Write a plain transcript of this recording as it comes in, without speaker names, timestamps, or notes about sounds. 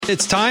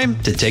It's time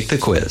to take the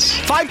quiz.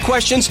 5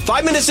 questions,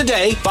 5 minutes a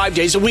day, 5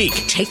 days a week.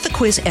 Take the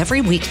quiz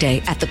every weekday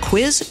at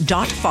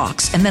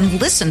thequiz.fox and then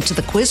listen to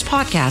the quiz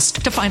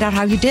podcast to find out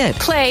how you did.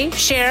 Play,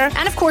 share,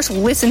 and of course,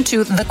 listen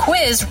to the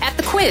quiz at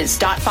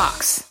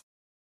thequiz.fox.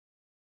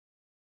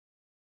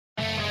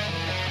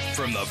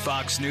 From the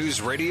Fox News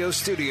radio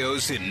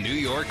studios in New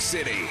York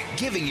City,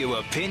 giving you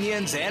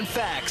opinions and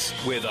facts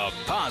with a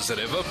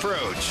positive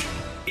approach.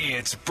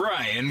 It's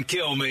Brian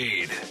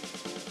Kilmeade.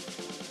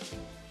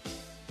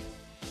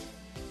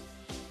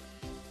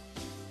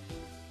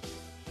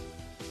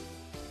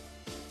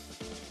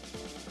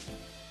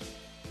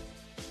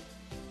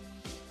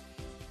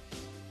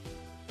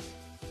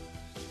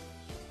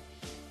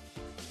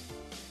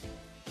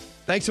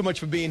 Thanks so much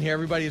for being here,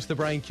 everybody. It's the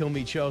Brian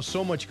Kilmeade Show.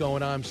 So much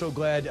going on. I'm so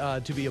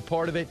glad to be a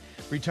part of it.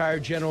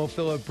 Retired General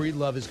Philip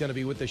Breedlove is going to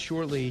be with us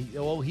shortly.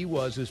 All he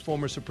was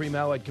former Supreme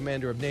Allied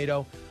Commander of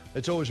NATO.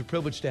 It's always a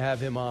privilege to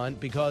have him on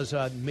because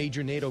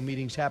major NATO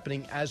meetings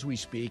happening as we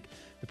speak.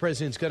 The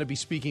president's going to be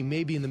speaking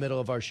maybe in the middle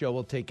of our show.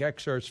 We'll take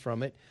excerpts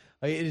from it.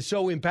 It is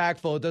so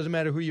impactful. It doesn't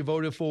matter who you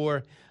voted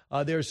for.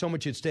 There is so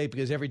much at stake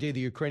because every day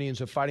the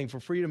Ukrainians are fighting for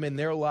freedom in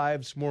their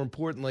lives. More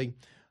importantly,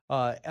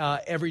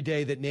 every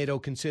day that NATO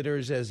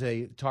considers as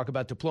they talk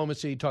about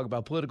diplomacy, talk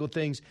about political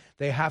things,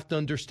 they have to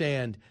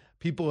understand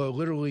people are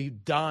literally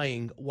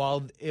dying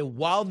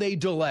while they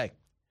delay.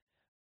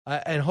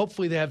 And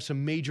hopefully they have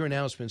some major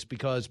announcements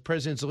because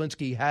President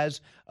Zelensky has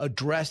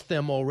addressed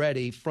them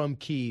already from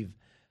Kyiv.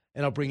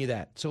 And I'll bring you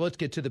that. So let's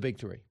get to the big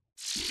three.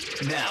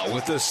 Now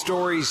with the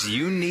stories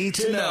you need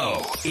to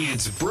know,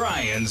 it's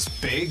Brian's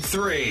Big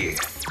Three.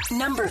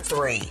 Number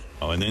 3.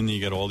 Oh, and then you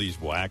get all these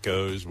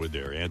wackos with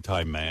their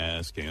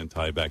anti-mask,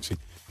 anti-vaccine.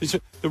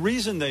 The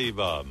reason they've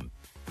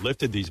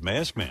lifted these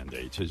mask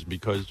mandates is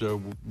because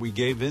we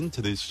gave in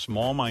to this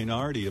small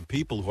minority of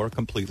people who are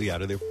completely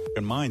out of their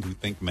mind, who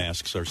think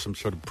masks are some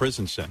sort of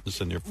prison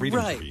sentence and their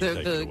freedoms are being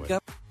taken away.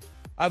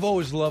 I've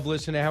always loved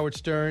listening to Howard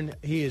Stern.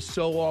 He is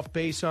so off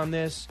base on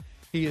this.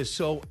 He is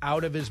so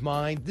out of his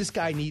mind. This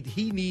guy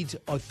needs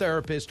a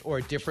therapist or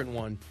a different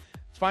one.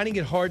 Finding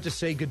it hard to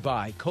say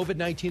goodbye.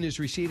 COVID-19 is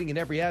receding in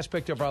every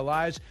aspect of our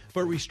lives,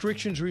 but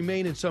restrictions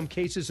remain in some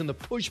cases, and the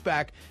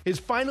pushback is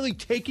finally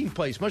taking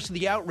place. Much of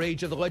the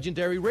outrage of the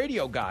legendary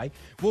radio guy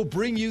will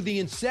bring you the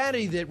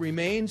insanity that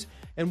remains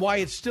and why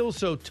it's still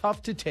so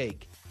tough to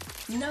take.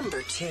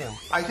 Number 2.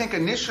 I think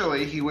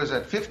initially he was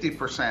at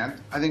 50%.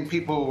 I think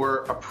people were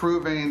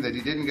approving that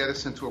he didn't get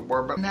us into a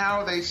war, but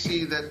now they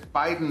see that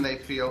Biden, they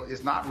feel,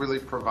 is not really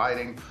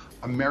providing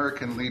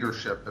American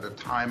leadership at a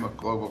time of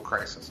global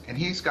crisis. And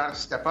he's got to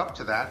step up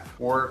to that,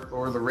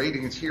 or the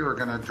ratings here are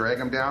going to drag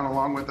him down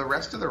along with the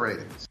rest of the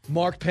ratings.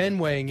 Mark Penn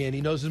weighing in.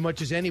 He knows as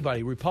much as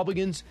anybody.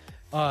 Republicans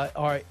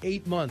are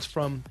 8 months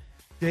from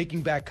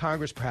taking back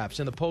Congress, perhaps,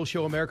 and the polls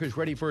show America is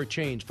ready for a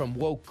change from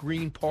woke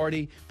Green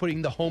Party,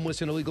 putting the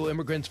homeless and illegal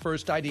immigrants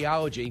first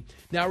ideology.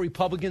 Now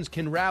Republicans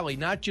can rally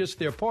not just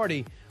their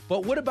party,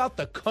 but what about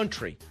the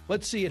country?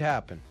 Let's see it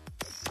happen.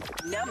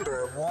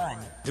 Number 1.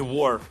 The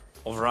war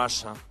of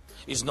Russia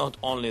is not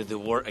only the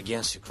war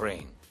against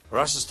Ukraine.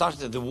 Russia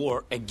started the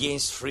war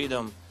against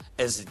freedom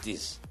as it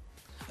is.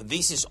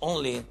 This is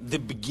only the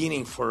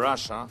beginning for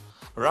Russia.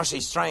 Russia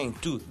is trying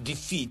to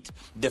defeat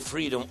the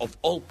freedom of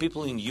all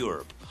people in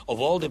Europe,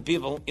 of all the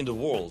people in the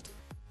world.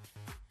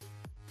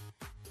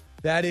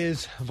 That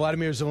is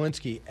Vladimir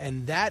Zelensky,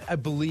 and that, I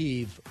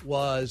believe,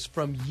 was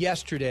from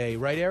yesterday,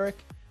 right, Eric?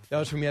 That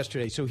was from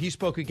yesterday. So he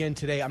spoke again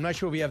today. I'm not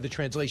sure if we have the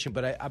translation,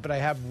 but I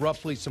have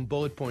roughly some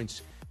bullet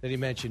points that he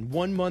mentioned.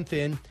 1 month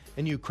in,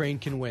 and Ukraine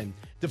can win.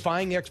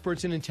 Defying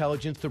experts in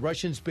intelligence, the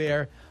Russians'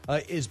 bear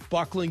is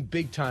buckling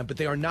big time, but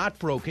they are not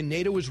broken.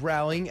 NATO is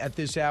rallying at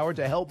this hour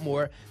to help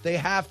more. They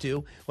have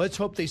to. Let's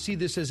hope they see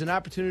this as an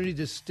opportunity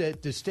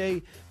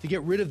to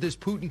get rid of this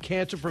Putin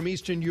cancer from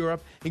Eastern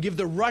Europe and give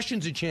the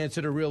Russians a chance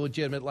at a real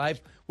legitimate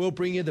life. We'll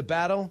bring you the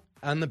battle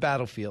on the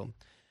battlefield.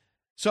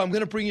 So I'm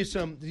going to bring you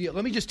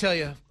let me just tell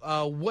you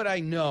what I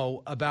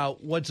know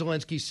about what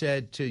Zelensky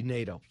said to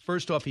NATO.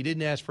 First off, he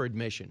didn't ask for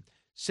admission.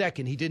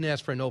 Second, he didn't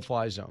ask for a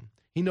no-fly zone.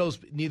 He knows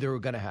neither are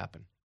going to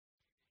happen.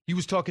 He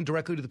was talking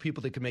directly to the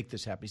people that could make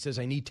this happen. He says,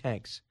 I need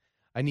tanks.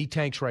 I need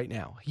tanks right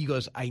now. He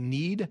goes, I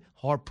need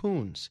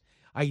harpoons.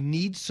 I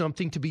need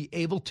something to be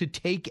able to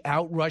take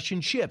out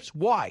Russian ships.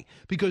 Why?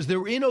 Because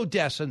they're in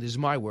Odessa, and this is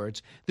my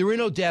words, they're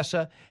in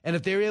Odessa, and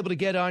if they're able to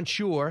get on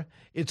shore,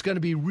 it's going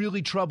to be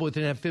really trouble with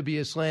an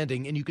amphibious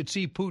landing. And you could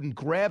see Putin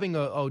grabbing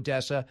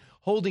Odessa,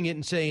 holding it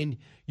and saying,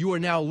 you are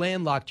now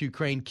landlocked,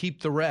 Ukraine,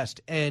 keep the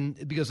rest,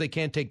 and because they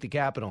can't take the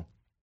capital.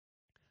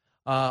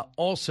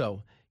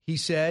 Also, he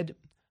said,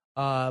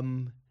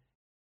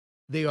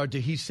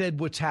 he said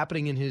what's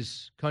happening in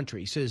his country.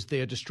 He says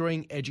they are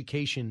destroying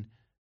education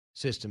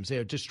systems. They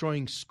are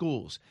destroying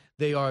schools.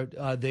 They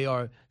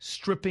are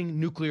stripping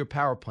nuclear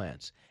power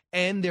plants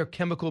and their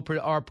chemical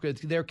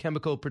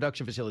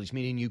production facilities,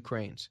 meaning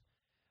Ukraine's.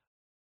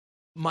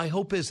 My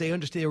hope is they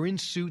understand they're in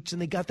suits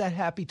and they got that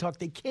happy talk.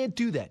 They can't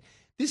do that.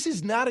 This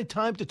is not a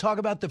time to talk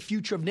about the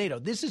future of NATO.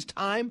 This is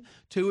time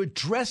to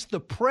address the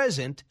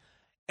present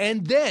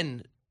and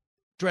then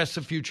address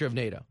the future of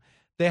NATO.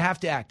 They have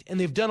to act, and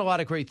they've done a lot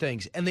of great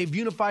things, and they've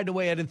unified in a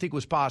way I didn't think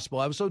was possible.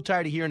 I was so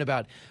tired of hearing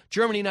about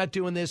Germany not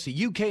doing this,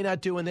 the UK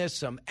not doing this,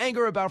 some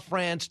anger about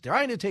France,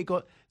 trying to take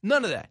on.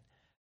 None of that.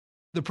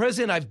 The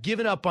president, I've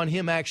given up on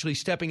him actually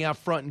stepping out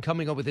front and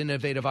coming up with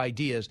innovative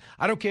ideas.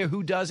 I don't care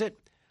who does it.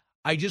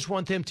 I just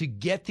want them to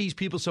get these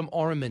people some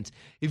armament.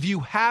 If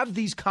you have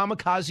these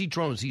kamikaze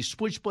drones, these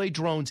switchblade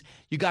drones,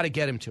 you got to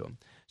get them to them.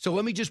 So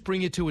let me just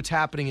bring you to what's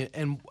happening,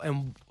 and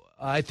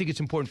I think it's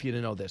important for you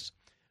to know this.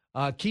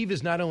 Kyiv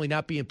is not only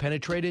not being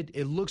penetrated,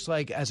 it looks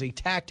like as a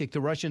tactic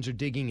the Russians are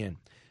digging in.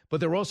 But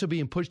they're also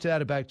being pushed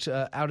out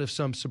of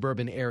some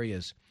suburban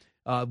areas,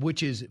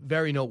 which is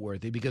very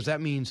noteworthy because that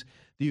means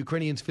the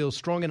Ukrainians feel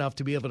strong enough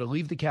to be able to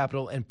leave the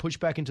capital and push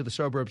back into the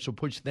suburbs or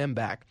push them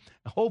back,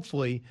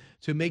 hopefully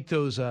to make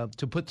those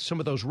to put some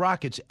of those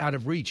rockets out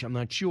of reach. I'm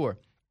not sure.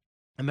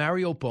 In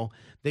Mariupol,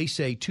 they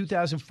say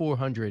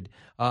 2,400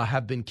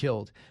 have been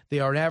killed.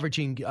 They are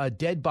averaging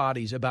dead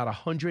bodies about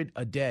 100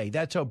 a day.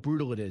 That's how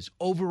brutal it is.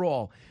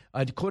 Overall,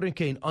 according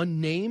to an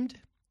unnamed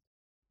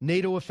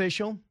NATO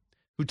official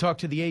who talked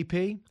to the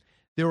AP,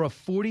 there are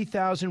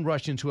 40,000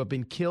 Russians who have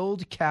been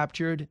killed,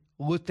 captured,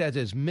 looked at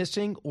as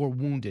missing or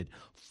wounded.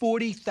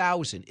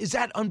 40,000. Is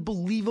that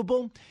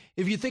unbelievable?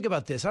 If you think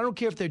about this, I don't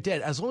care if they're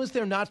dead, as long as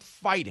they're not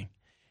fighting.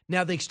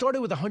 Now, they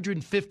started with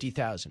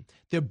 150,000.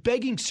 They're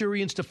begging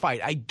Syrians to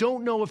fight. I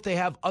don't know if they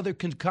have other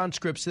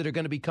conscripts that are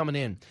going to be coming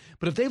in.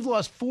 But if they've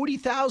lost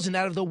 40,000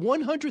 out of the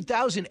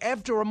 100,000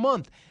 after a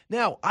month.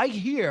 Now, I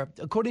hear,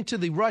 according to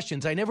the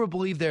Russians, I never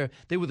believed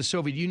they were the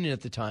Soviet Union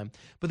at the time,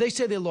 but they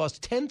say they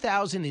lost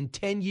 10,000 in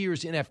 10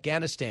 years in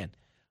Afghanistan.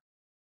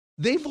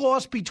 They've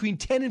lost between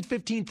 10 and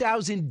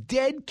 15,000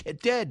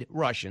 dead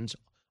Russians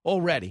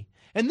already.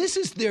 And this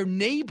is their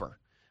neighbor.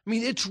 I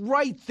mean, it's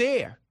right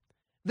there.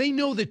 They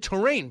know the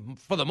terrain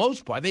for the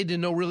most part. They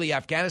didn't know really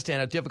Afghanistan,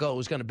 how difficult it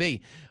was going to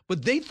be.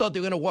 But they thought they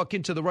were going to walk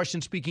into the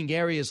Russian-speaking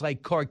areas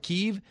like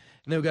Kharkiv, and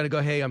they were going to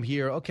go, hey, I'm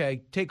here.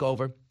 Okay, take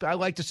over. I'd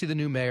like to see the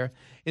new mayor.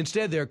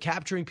 Instead, they're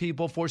capturing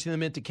people, forcing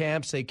them into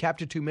camps. They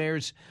captured two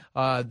mayors.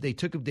 They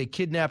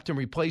kidnapped them,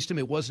 replaced them.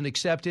 It wasn't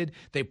accepted.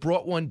 They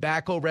brought one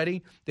back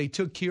already. They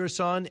took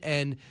Kherson,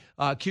 and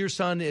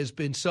Kherson has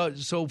been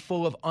so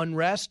full of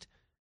unrest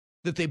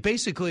that they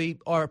basically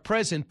are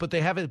present, but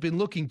they haven't been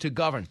looking to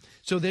govern.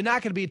 So they're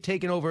not going to be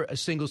taking over a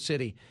single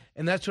city.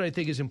 And that's what I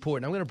think is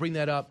important. I'm going to bring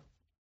that up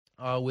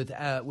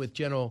with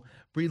General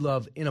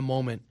Breedlove in a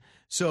moment.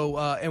 So,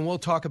 and we'll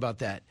talk about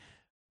that.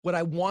 What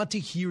I want to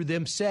hear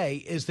them say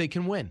is they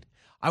can win.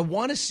 I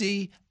want to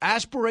see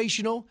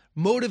aspirational,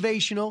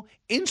 motivational,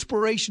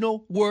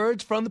 inspirational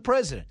words from the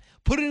president.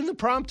 Put it in the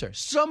prompter.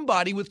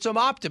 Somebody with some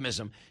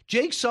optimism.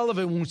 Jake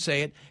Sullivan won't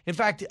say it. In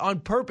fact, on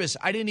purpose,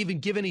 I didn't even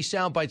give any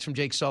sound bites from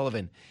Jake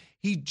Sullivan.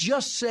 He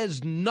just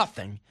says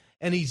nothing,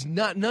 and he's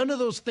not none of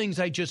those things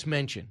I just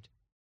mentioned.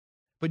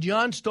 But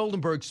Jan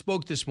Stoltenberg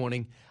spoke this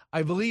morning.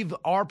 I believe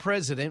our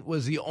president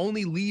was the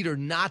only leader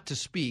not to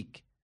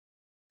speak.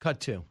 Cut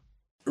 2.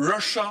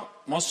 Russia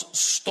must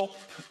stop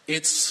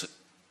its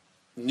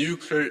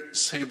nuclear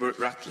saber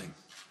rattling.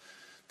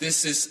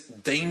 This is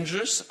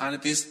dangerous and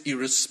it is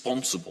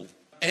irresponsible.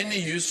 Any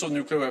use of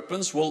nuclear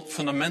weapons will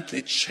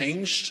fundamentally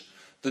change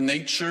the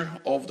nature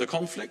of the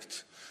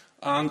conflict,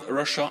 and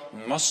Russia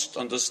must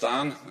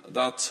understand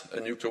that a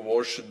nuclear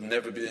war should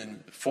never be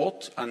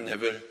fought and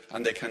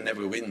they can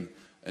never win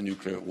a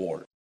nuclear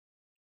war.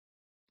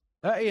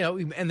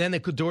 And then the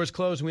doors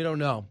close and we don't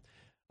know.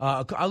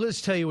 I'll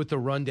just tell you what the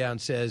rundown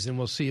says, and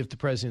we'll see if the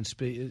president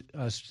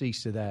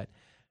speaks to that.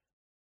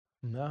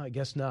 No, I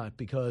guess not,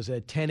 because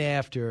at 10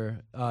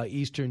 after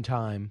Eastern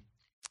time,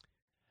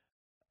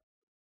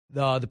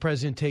 the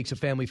president takes a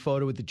family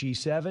photo with the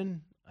G7.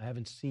 I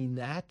haven't seen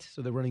that,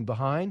 so they're running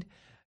behind.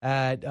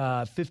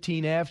 At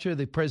 15 after,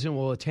 the president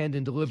will attend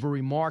and deliver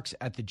remarks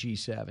at the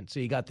G7. So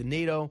you got the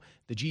NATO,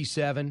 the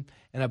G7,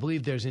 and I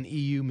believe there's an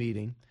EU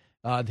meeting.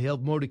 He'll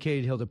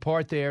motorcade, he'll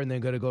depart there, and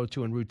then going to go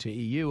to en route to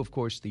EU. Of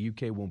course, the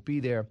UK won't be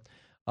there.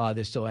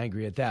 They're still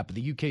angry at that. But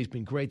the UK has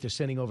been great. They're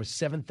sending over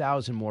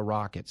 7,000 more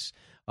rockets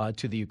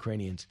to the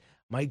Ukrainians.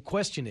 My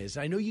question is,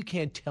 I know you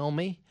can't tell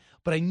me,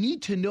 but I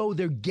need to know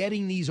they're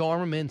getting these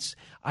armaments.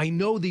 I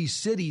know these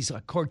cities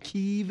like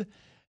Kharkiv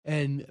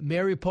and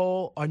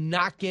Mariupol are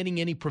not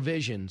getting any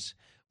provisions.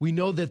 We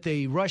know that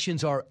the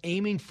Russians are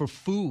aiming for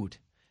food.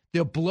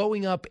 They're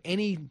blowing up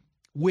any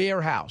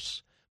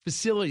warehouse,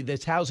 facility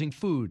that's housing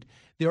food.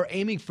 They're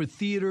aiming for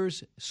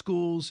theaters,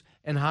 schools,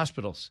 and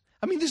hospitals.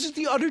 I mean, this is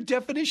the utter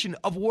definition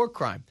of war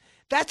crime.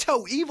 That's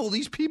how evil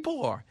these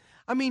people are.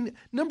 I mean,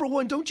 number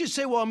one, don't just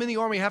say, well, I'm in the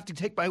Army, I have to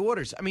take my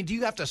orders. I mean, do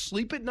you have to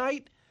sleep at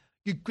night?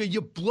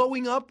 You're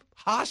blowing up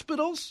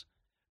hospitals?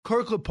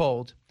 Kirk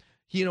Leupold,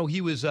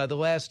 he was the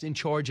last in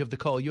charge of the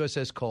Cole,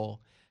 USS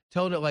Cole,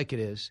 telling it like it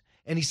is.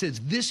 And he says,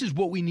 this is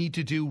what we need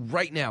to do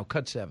right now.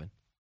 Cut 7.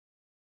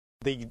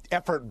 The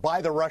effort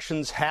by the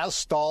Russians has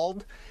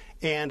stalled,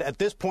 And at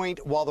this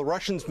point, while the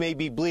Russians may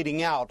be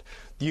bleeding out,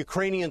 the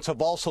Ukrainians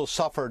have also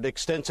suffered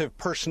extensive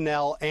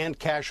personnel and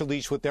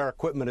casualties with their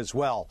equipment as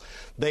well.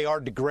 They are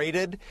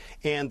degraded,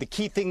 and the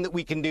key thing that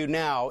we can do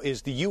now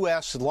is the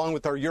U.S., along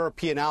with our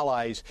European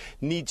allies,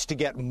 needs to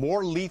get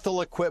more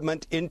lethal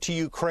equipment into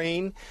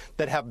Ukraine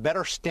that have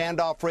better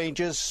standoff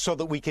ranges so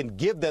that we can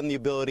give them the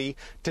ability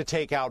to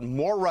take out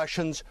more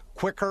Russians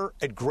quicker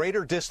at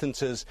greater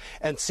distances.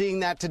 And seeing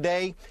that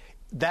today,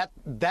 that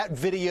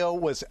video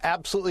was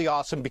absolutely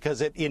awesome because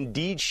it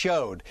indeed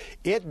showed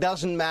it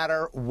doesn't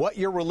matter what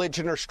your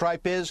religion or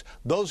stripe is.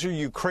 Those are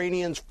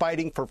Ukrainians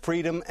fighting for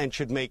freedom and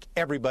should make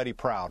everybody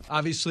proud.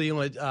 Obviously,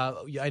 I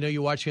know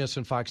you're watching us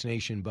on Fox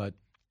Nation, but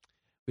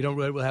we don't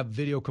really have a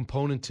video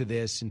component to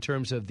this in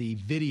terms of the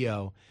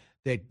video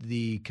that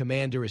the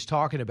commander is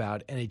talking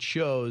about, and it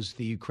shows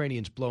the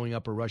Ukrainians blowing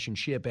up a Russian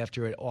ship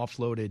after it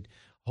offloaded a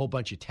whole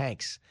bunch of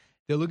tanks.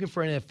 They're looking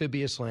for an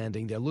amphibious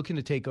landing. They're looking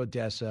to take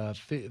Odessa,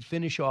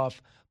 finish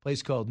off a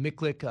place called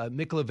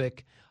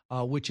Mykolaiv,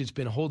 which has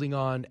been holding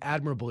on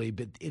admirably,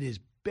 but it is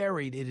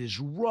buried, it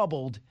is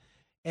rubbled,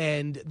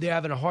 and they're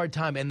having a hard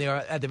time, and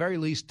they're at the very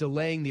least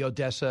delaying the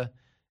Odessa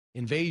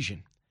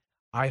invasion.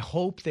 I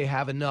hope they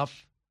have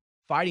enough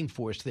fighting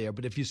force there,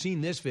 but if you've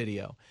seen this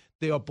video,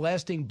 they are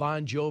blasting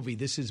Bon Jovi,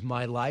 This Is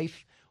My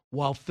Life,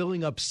 while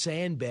filling up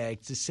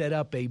sandbags to set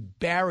up a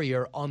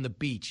barrier on the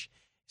beach.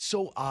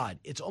 So odd.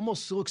 It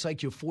almost looks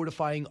like you're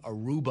fortifying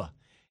Aruba.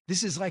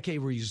 This is like a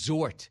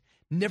resort,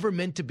 never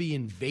meant to be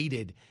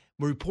invaded.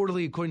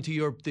 Reportedly, according to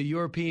Europe, the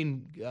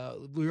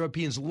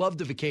Europeans love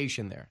to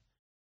vacation there.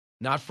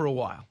 Not for a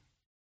while.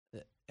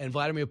 And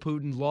Vladimir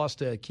Putin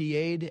lost a key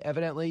aide,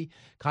 evidently,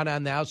 kind of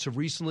on the outs of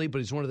recently, but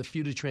he's one of the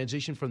few to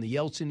transition from the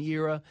Yeltsin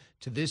era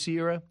to this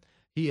era.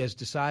 He has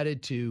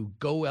decided to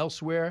go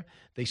elsewhere.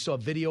 They saw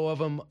video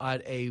of him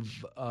at a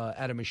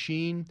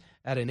machine,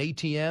 at an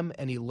ATM,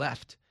 and he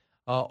left.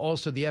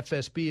 Also, the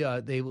FSB,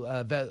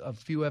 a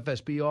few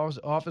FSB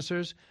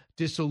officers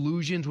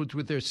disillusioned with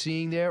what they're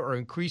seeing there are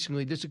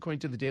increasingly, this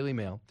according to the Daily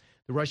Mail,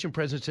 the Russian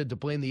president said to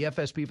blame the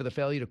FSB for the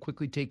failure to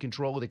quickly take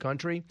control of the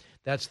country.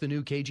 That's the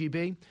new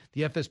KGB.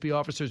 The FSB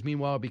officers,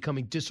 meanwhile, are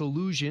becoming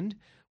disillusioned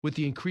with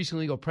the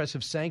increasingly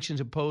oppressive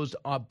sanctions imposed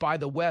by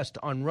the West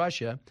on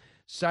Russia,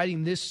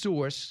 citing this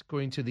source,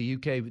 according to the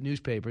UK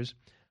newspapers,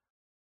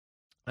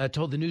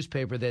 told the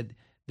newspaper that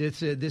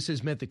this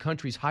has meant the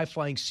country's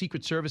high-flying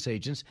Secret Service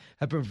agents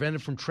have been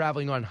prevented from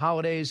traveling on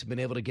holidays, been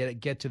able to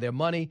get to their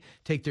money,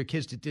 take their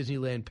kids to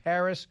Disneyland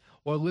Paris,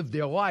 or live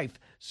their life.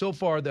 So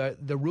far,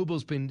 the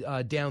ruble's been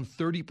down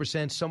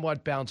 30%,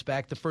 somewhat bounced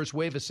back. The first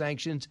wave of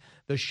sanctions,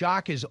 the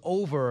shock is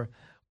over,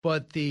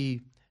 but the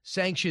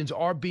sanctions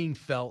are being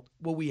felt.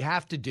 What we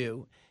have to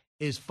do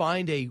is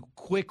find a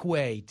quick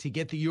way to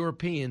get the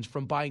Europeans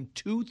from buying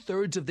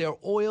 2/3 of their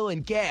oil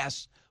and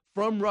gas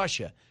from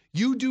Russia.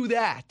 You do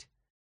that,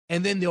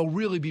 and then they'll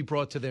really be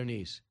brought to their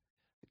knees.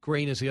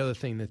 Grain is the other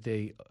thing that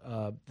they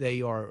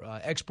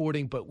are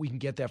exporting, but we can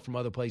get that from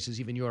other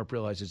places. Even Europe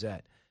realizes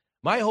that.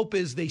 My hope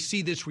is they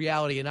see this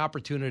reality, an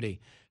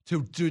opportunity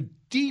to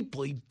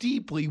deeply,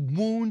 deeply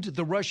wound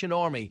the Russian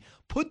army,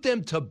 put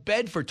them to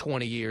bed for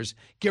 20 years,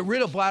 get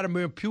rid of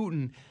Vladimir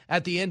Putin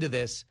at the end of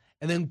this,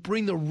 and then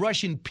bring the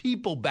Russian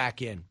people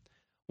back in.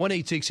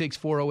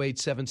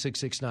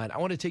 1-866-408-7669. I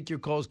want to take your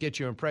calls, get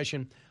your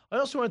impression. I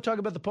also want to talk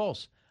about the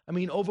polls. I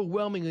mean,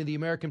 overwhelmingly, the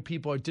American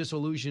people are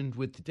disillusioned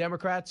with the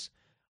Democrats.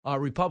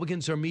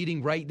 Republicans are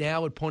meeting right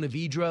now at Ponte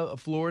Vedra,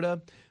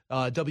 Florida.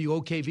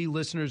 WOKV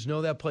listeners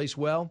know that place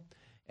well.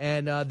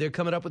 And they're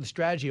coming up with a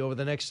strategy over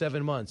the next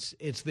 7 months.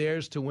 It's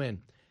theirs to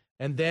win.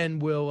 And then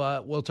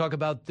we'll talk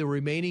about the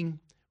remaining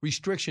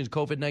restrictions,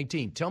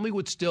 COVID-19. Tell me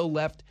what's still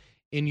left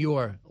in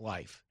your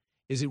life.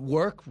 Is it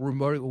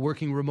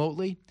working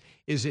remotely?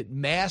 Is it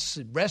mass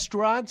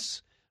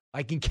restaurants?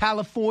 Like in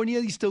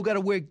California, you still got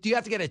to wear. Do you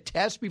have to get a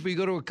test before you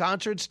go to a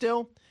concert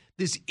still?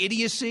 This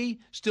idiocy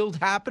still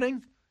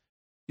happening?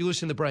 You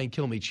listen to the Brian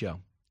Kilmeade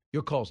Show.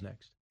 Your call's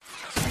next.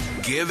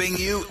 Giving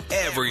you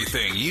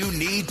everything you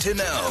need to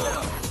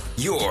know.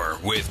 You're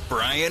with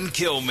Brian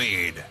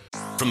Kilmeade.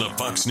 From the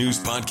Fox News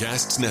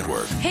Podcasts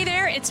Network. Hey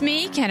there, it's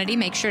me, Kennedy.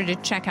 Make sure to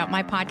check out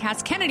my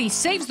podcast, Kennedy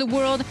Saves the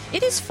World.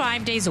 It is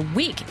 5 days a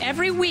week,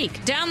 every week.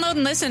 Download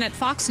and listen at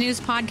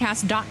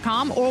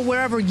foxnewspodcast.com or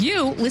wherever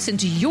you listen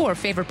to your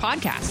favorite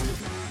podcast.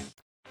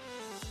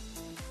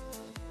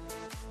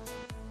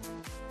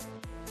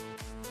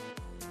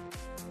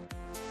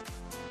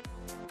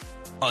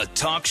 A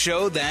talk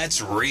show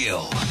that's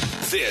real.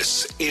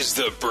 This is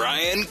the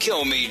Brian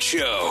Kilmeade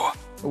Show.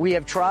 We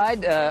have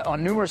tried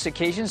on numerous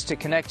occasions to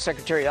connect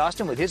Secretary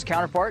Austin with his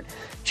counterpart.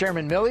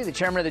 Chairman Milley, the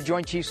chairman of the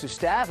Joint Chiefs of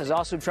Staff, has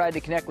also tried to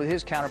connect with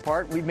his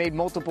counterpart. We've made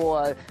multiple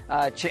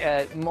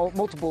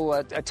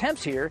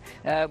attempts here,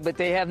 but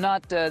they have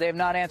not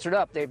answered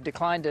up. They've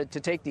declined to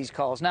take these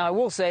calls. Now, I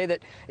will say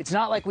that it's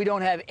not like we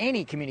don't have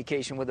any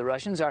communication with the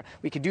Russians.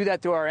 We could do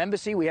that through our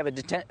embassy. We have a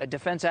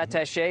defense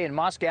attaché in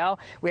Moscow.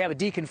 We have a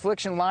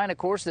deconfliction line, of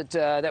course,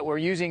 that we're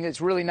using.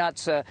 It's really not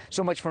so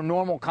much for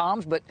normal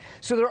comms, but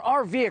so there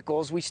are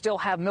vehicles levels, we still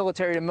have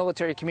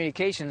military-to-military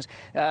communications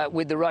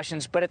with the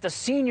Russians. But at the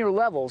senior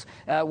levels,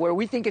 where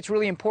we think it's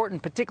really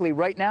important, particularly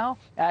right now,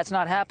 it's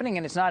not happening,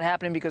 and it's not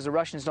happening because the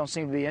Russians don't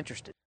seem to be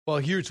interested. Well,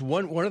 here's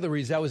one of the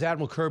reasons. That was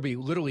Admiral Kirby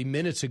literally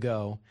minutes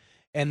ago,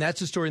 and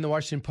that's a story in the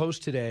Washington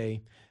Post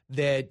today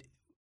that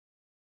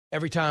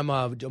every time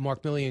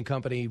Mark Milley and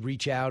company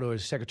reach out or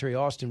Secretary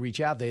Austin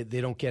reach out, they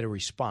don't get a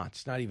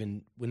response. Not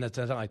even when that's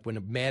not like when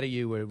they're mad at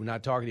you or we're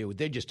not talking to you,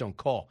 they just don't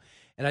call.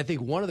 And I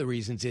think one of the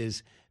reasons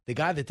is the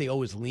guy that they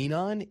always lean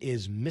on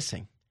is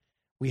missing.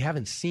 We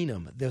haven't seen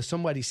him.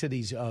 Somebody said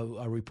he's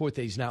a report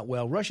that he's not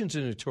well. Russians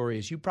are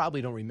notorious. You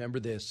probably don't remember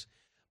this,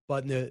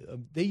 but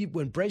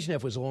when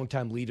Brezhnev was a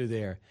longtime leader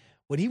there,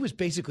 when he was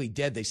basically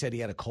dead, they said he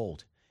had a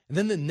cold. And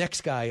then the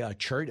next guy,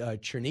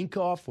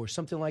 Cherninkov or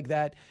something like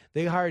that,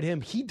 they hired him.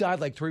 He died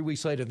like 3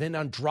 weeks later. Then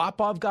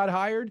Andropov got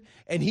hired,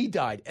 and he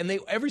died. And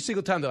every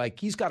single time they're like,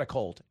 he's got a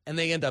cold, and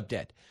they end up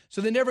dead.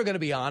 So they're never going to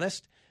be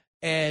honest,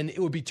 and it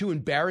would be too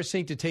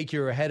embarrassing to take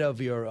your head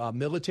of your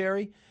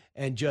military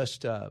and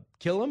just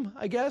kill him,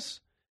 I guess.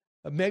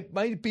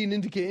 Might be an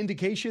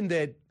indication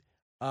that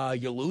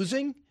you're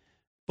losing.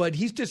 But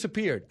he's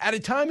disappeared at a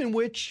time in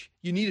which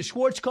you need a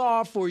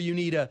Schwarzkopf or you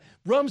need a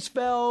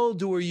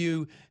Rumsfeld or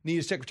you need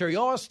a Secretary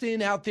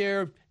Austin out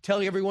there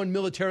telling everyone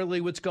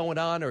militarily what's going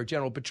on, or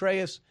General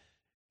Petraeus.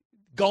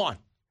 Gone.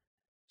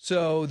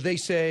 So they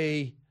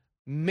say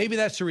maybe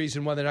that's the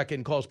reason why they're not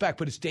getting calls back.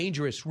 But it's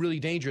dangerous, really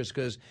dangerous,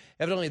 because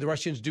evidently the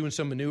Russians doing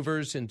some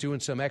maneuvers and doing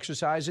some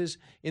exercises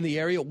in the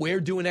area.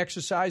 We're doing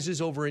exercises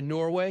over in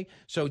Norway.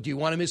 So do you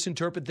want to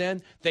misinterpret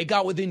then? They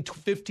got within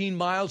 15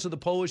 miles of the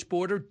Polish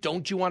border.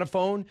 Don't you want a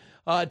phone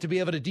to be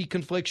able to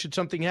deconflict should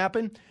something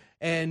happen?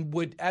 And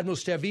what Admiral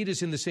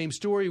Stavridis in the same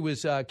story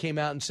came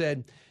out and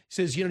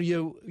says,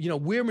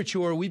 we're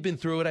mature. We've been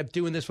through it. I've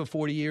been doing this for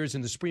 40 years,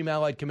 and the Supreme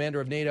Allied Commander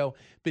of NATO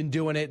been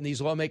doing it, and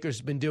these lawmakers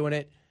have been doing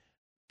it.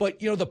 But,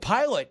 the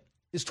pilot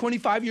is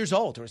 25 years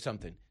old or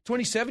something,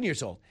 27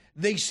 years old.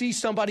 They see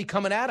somebody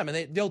coming at him,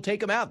 and they'll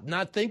take him out,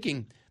 not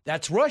thinking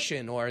that's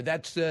Russian or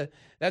that's an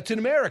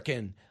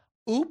American.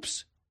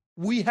 Oops,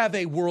 we have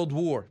a world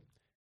war.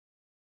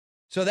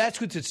 So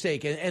that's what's at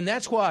stake. And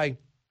that's why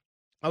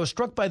I was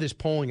struck by this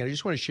polling, and I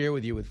just want to share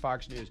with you with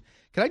Fox News.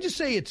 Can I just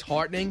say it's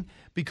heartening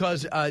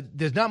because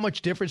there's not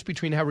much difference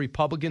between how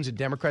Republicans and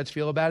Democrats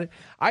feel about it.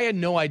 I had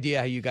no idea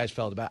how you guys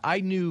felt about it.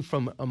 I knew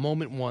from a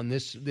moment one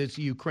this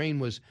Ukraine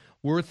was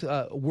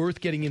worth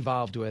getting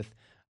involved with.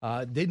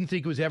 Didn't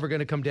think it was ever going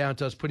to come down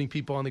to us putting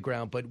people on the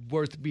ground, but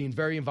worth being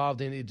very involved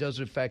in. It does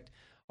affect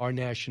our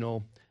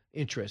national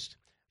interest.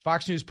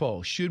 Fox News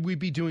poll, should we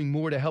be doing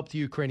more to help the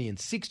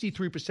Ukrainians?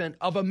 63%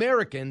 of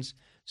Americans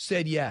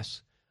said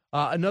yes.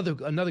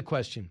 Another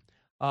question.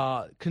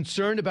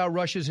 Concerned about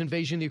Russia's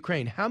invasion of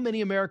Ukraine. How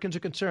many Americans are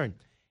concerned?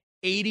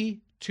 82%.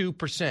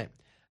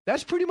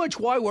 That's pretty much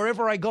why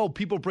wherever I go,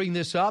 people bring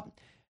this up.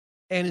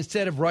 And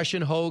instead of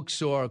Russian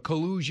hoax or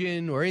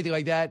collusion or anything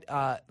like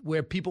that,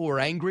 where people were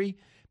angry,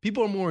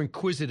 people are more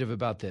inquisitive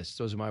about this.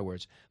 Those are my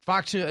words.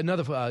 Fox,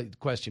 another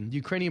question.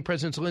 Ukrainian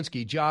President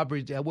Zelensky,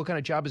 what kind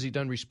of job has he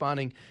done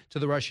responding to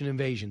the Russian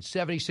invasion?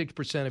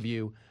 76% of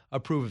you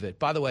approve of it.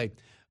 By the way,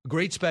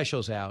 great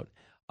specials out.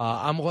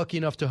 I'm lucky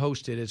enough to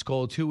host it. It's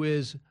called Who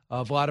is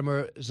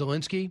Vladimir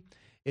Zelensky?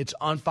 It's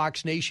on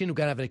Fox Nation. We're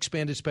going to have an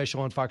expanded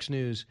special on Fox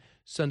News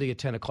Sunday at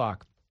 10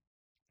 o'clock.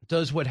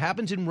 Does what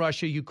happens in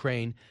Russia,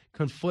 Ukraine,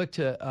 conflict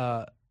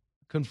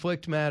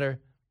matter?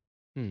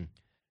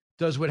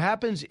 Does what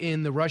happens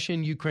in the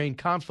Russian-Ukraine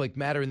conflict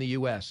matter in the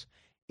U.S.?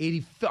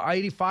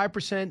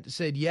 85%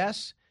 said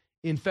yes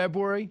in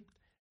February.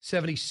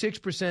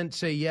 76%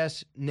 say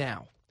yes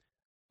now.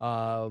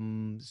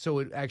 So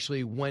it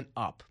actually went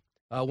up.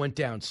 Went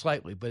down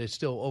slightly, but it's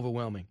still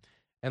overwhelming.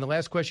 And the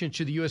last question,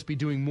 should the U.S. be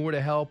doing more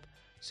to help?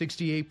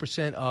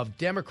 68% of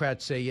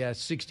Democrats say yes,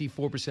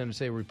 64%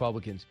 say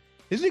Republicans.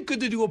 Isn't it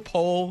good to do a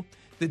poll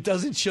that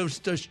doesn't show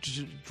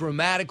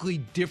dramatically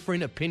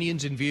different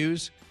opinions and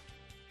views?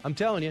 I'm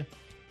telling you,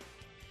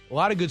 a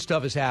lot of good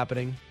stuff is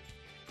happening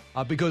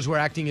because we're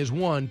acting as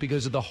one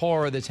because of the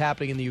horror that's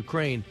happening in the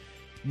Ukraine.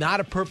 Not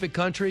a perfect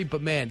country,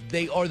 but, man,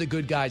 they are the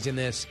good guys in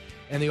this,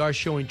 and they are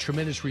showing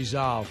tremendous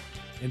resolve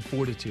and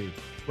fortitude.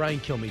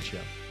 Brian Kilmeade Show.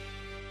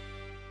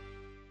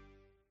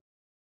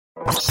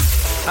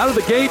 Out of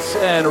the gates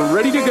and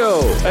ready to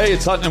go. Hey,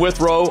 it's Hutton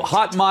Withrow.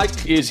 Hot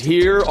Mike is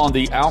here on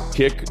the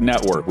Outkick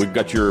Network. We've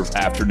got your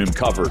afternoon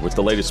covered with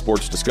the latest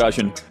sports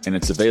discussion, and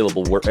it's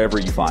available wherever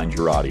you find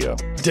your audio.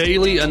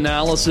 Daily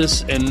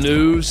analysis and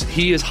news.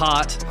 He is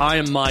hot. I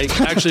am Mike.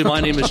 Actually, my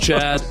name is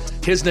Chad.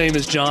 His name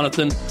is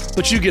Jonathan,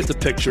 but you get the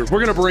picture. We're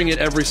going to bring it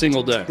every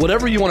single day.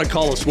 Whatever you want to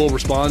call us, we'll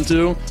respond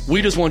to.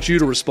 We just want you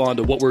to respond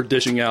to what we're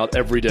dishing out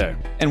every day.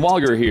 And while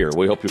you're here,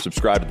 we hope you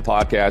subscribe to the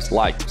podcast,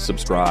 like,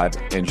 subscribe,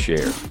 and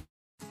share.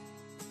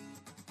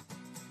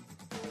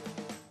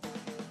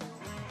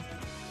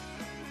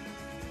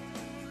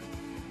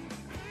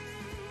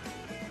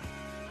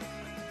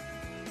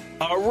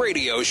 A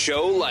radio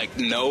show like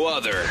no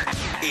other.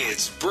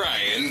 It's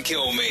Brian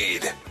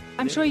Kilmeade.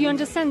 I'm sure you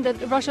understand that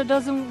Russia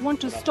doesn't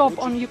want to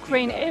stop on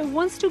Ukraine. It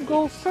wants to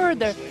go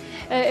further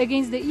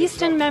against the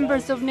eastern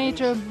members of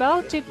NATO,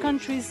 Baltic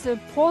countries,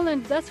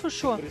 Poland, that's for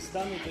sure.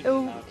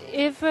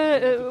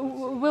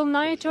 Will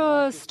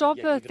NATO stop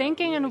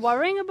thinking and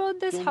worrying about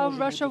this, how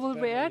Russia will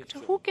react?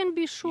 Who can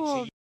be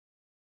sure?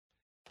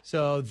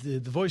 So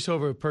the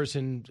voiceover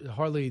person,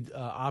 hardly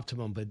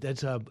optimum, but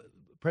that's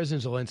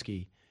President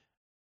Zelensky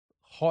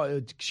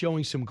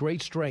showing some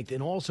great strength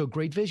and also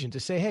great vision to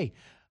say, hey,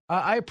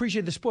 I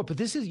appreciate the support, but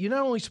you're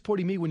not only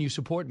supporting me when you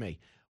support me.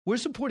 We're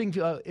supporting,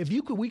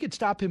 we could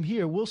stop him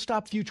here, we'll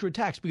stop future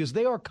attacks because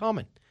they are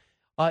coming.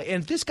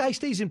 And if this guy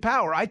stays in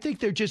power, I think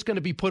they're just going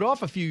to be put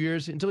off a few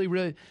years until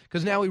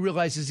because now he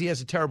realizes he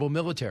has a terrible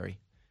military.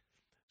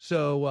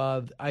 So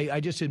I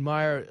just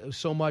admire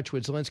so much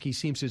what Zelensky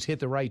seems to have hit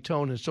the right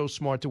tone and so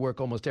smart to work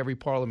almost every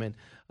parliament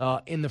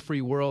in the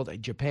free world.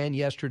 Japan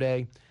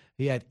yesterday,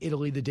 he had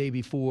Italy the day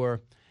before,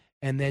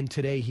 and then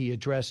today he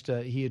addressed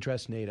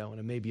NATO,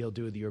 and maybe he'll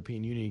do it the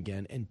European Union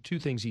again. And two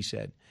things he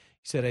said.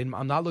 He said,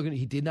 I'm not looking,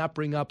 he did not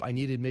bring up I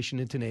need admission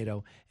into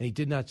NATO, and he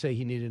did not say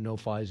he needed a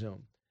no-fly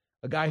zone.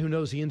 A guy who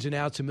knows the ins and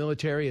outs of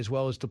military as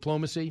well as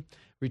diplomacy,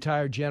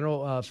 retired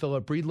General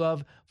Philip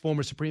Breedlove,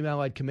 former Supreme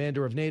Allied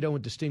Commander of NATO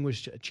and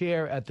distinguished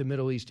chair at the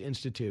Middle East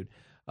Institute.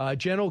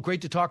 General,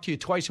 great to talk to you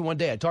twice in one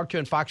day. I talked to you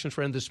on Fox and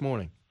Friends this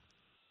morning.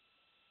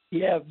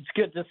 Yeah, it's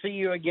good to see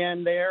you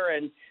again there,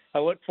 and I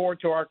look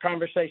forward to our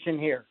conversation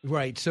here.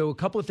 Right. So a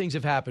couple of things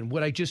have happened.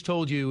 What I just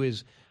told you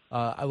is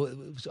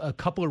a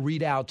couple of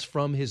readouts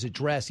from his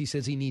address. He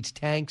says he needs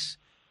tanks.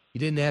 He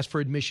didn't ask for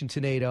admission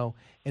to NATO,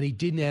 and he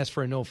didn't ask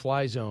for a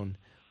no-fly zone.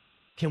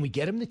 Can we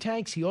get him the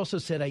tanks? He also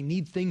said, I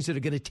need things that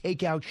are going to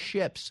take out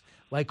ships,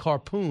 like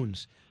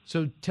harpoons.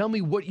 So tell me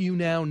what you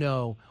now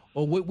know,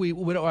 or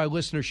what our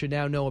listeners should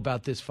now know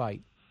about this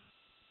fight.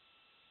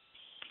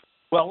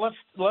 Well,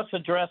 let's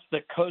address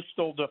the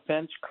coastal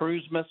defense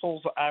cruise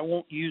missiles. I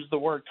won't use the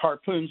word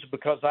harpoons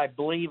because I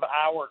believe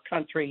our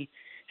country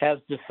has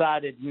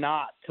decided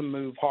not to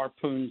move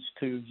harpoons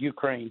to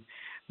Ukraine.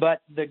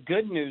 But the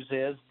good news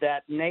is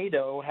that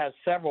NATO has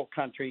several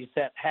countries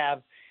that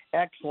have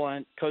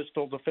excellent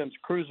coastal defense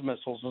cruise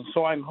missiles. And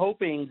so I'm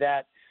hoping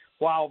that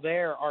while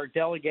there, our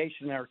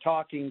delegation are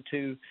talking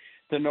to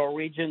the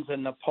Norwegians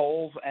and the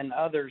Poles and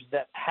others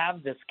that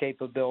have this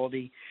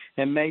capability,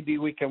 and maybe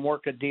we can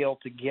work a deal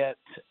to get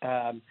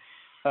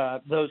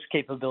those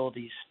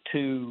capabilities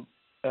to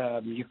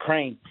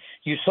Ukraine.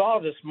 You saw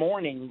this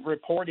morning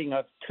reporting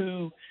of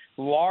two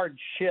large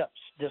ships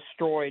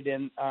destroyed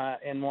in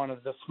one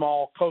of the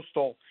small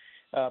coastal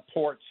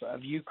ports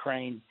of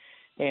Ukraine,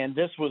 and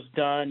this was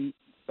done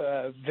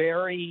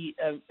very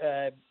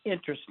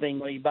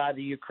interestingly by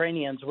the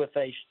Ukrainians with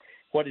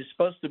what is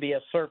supposed to be a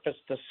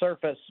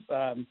surface-to-surface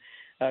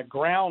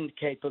ground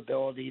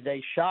capability.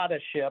 They shot a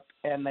ship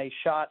and they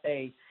shot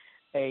a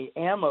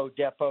ammo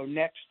depot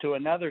next to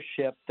another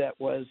ship that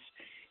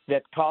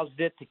caused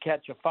it to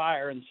catch a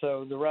fire, and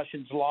so the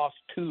Russians lost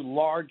two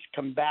large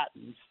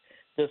combatants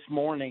this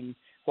morning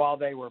while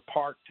they were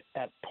parked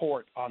at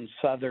port on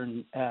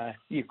southern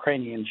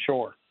Ukrainian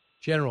shore.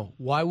 General,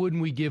 why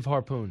wouldn't we give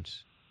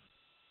harpoons?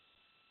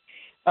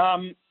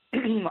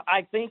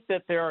 I think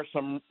that there are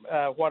some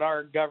what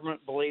our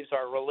government believes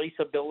are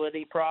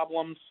releasability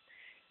problems.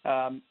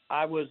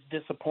 I was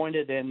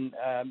disappointed in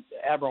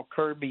Admiral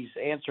Kirby's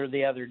answer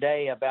the other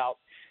day about,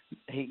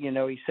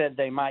 he said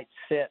they might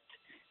sit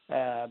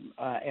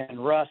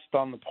and rust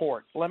on the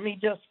port. Let me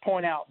just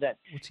point out that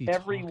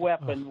every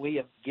weapon we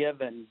have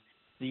given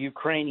the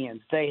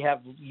Ukrainians, they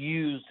have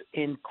used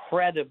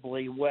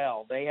incredibly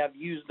well. They have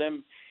used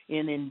them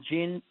in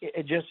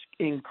just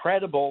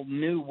incredible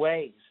new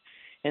ways.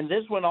 And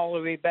this went all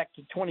the way back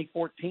to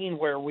 2014,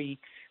 where we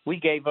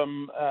gave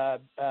them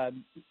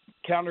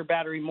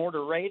counter-battery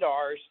mortar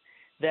radars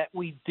that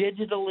we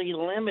digitally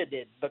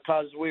limited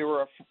because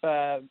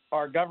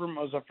our government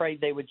was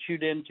afraid they would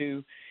shoot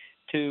into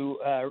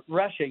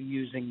Russia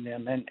using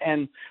them.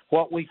 And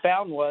what we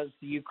found was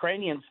the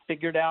Ukrainians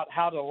figured out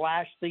how to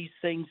lash these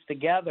things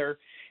together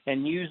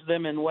and use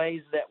them in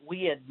ways that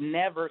we had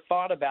never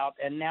thought about,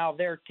 and now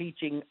they're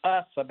teaching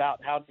us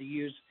about how to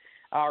use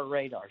our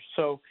radars.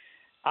 So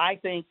I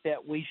think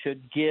that we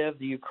should give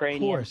the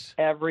Ukrainians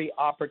every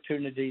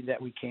opportunity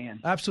that we can.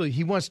 Absolutely.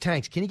 He wants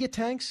tanks. Can he get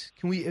tanks?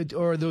 Can we,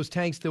 or are those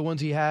tanks the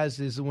ones he has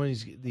is the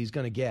ones he's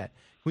going to get?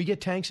 Can we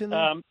get tanks in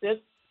there?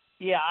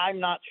 Yeah, I'm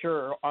not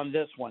sure on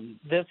this one.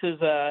 This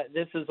is a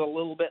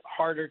little bit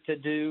harder to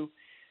do,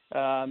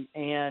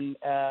 and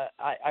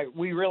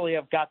we really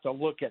have got to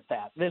look at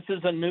that. This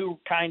is a new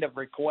kind of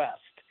request,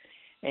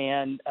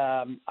 and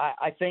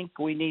I think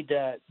we need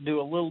to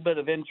do a little bit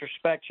of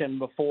introspection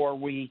before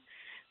we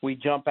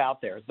jump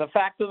out there. The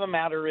fact of the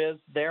matter is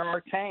there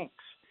are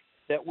tanks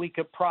that we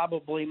could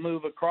probably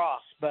move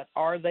across, but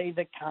are they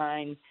the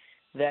kind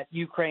that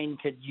Ukraine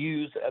could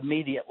use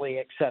immediately,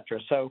 et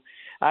cetera? So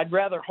I'd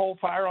rather hold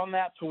fire on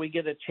that till we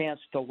get a chance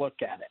to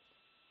look at it.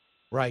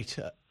 Right.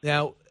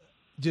 Now,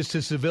 just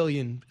a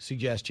civilian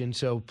suggestion,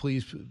 so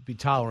please be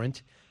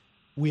tolerant.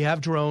 We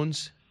have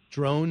drones.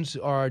 Drones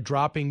are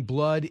dropping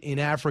blood in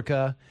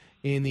Africa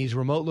in these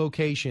remote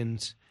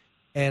locations.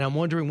 And I'm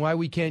wondering why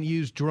we can't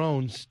use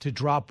drones to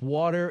drop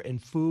water and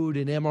food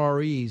and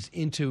MREs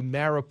into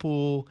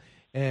Mariupol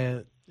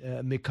and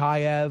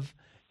Mykolaiv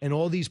and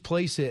all these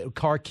places,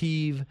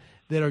 Kharkiv,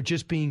 that are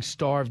just being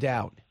starved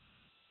out.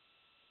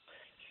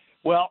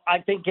 Well, I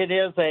think it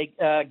is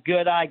a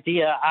good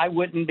idea. I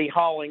wouldn't be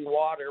hauling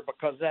water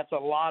because that's a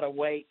lot of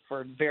weight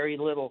for very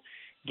little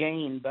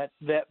gain. But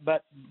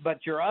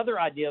your other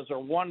ideas are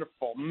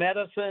wonderful.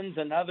 Medicines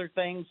and other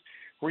things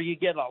where you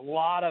get a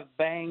lot of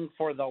bang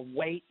for the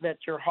weight that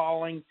you're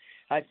hauling.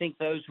 I think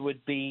those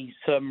would be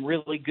some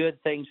really good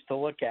things to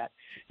look at.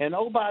 And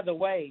oh, by the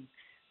way,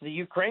 the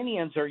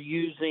Ukrainians are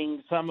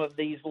using some of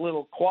these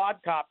little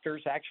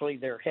quadcopters. Actually,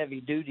 they're heavy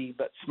duty,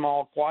 but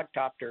small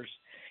quadcopters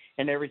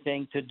and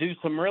everything to do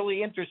some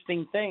really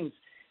interesting things,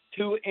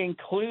 to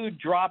include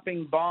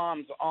dropping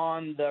bombs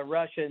on the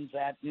Russians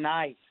at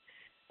night.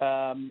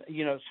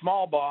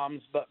 Small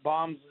bombs, but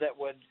bombs that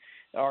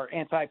are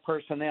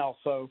anti-personnel.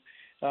 So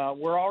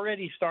we're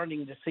already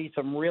starting to see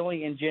some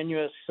really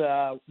ingenious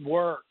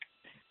work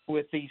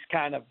with these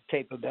kind of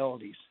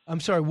capabilities. I'm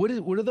sorry, what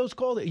are those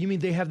called? You mean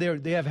they have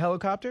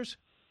helicopters?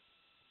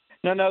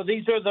 No,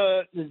 these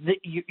are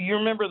you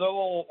remember the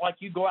little, like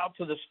you go out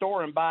to the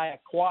store and buy a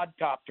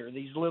quadcopter,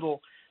 these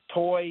little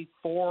toy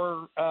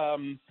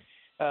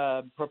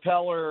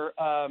propeller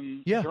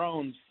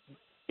drones.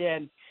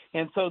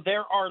 And so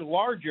there are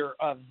larger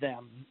of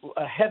them,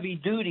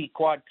 heavy-duty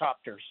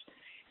quadcopters.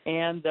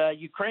 And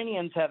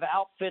Ukrainians have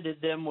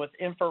outfitted them with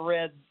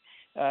infrared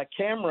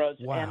cameras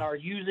and are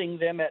using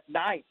them at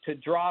night to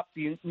drop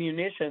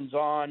munitions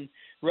on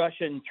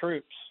Russian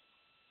troops.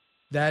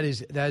 That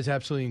is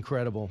absolutely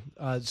incredible.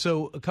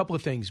 So a couple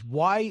of things.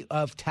 Why,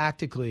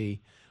 tactically,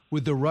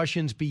 would the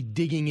Russians be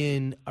digging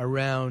in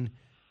around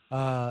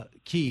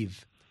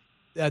Kyiv?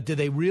 Do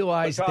they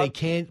realize they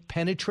can't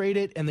penetrate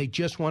it and they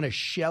just want to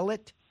shell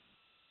it?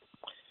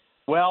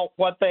 Well,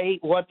 what they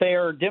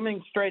are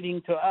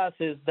demonstrating to us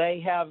is they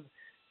have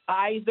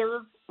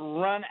either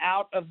run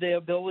out of the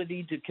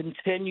ability to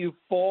continue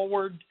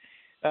forward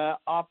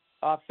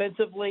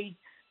offensively,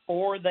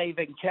 or they've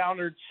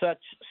encountered such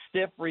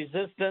stiff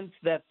resistance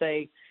that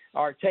they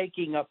are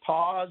taking a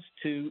pause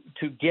to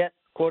get,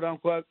 quote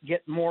unquote,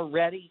 get more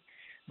ready.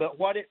 But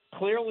what it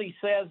clearly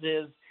says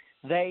is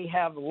they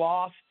have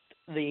lost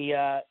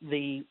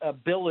the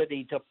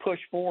ability to push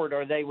forward,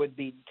 or they would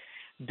be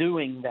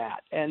doing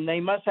that. And they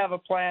must have a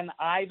plan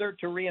either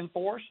to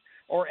reinforce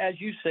or,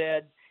 as you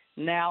said,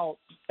 now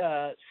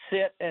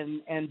sit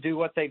and do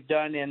what they've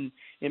done in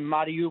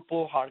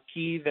Mariupol,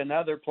 Kharkiv, and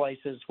other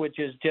places, which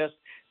is just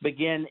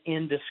begin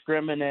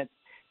indiscriminate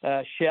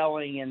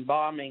shelling and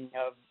bombing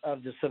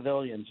of the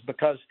civilians,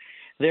 because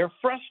they're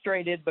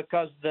frustrated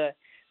because the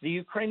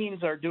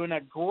Ukrainians are doing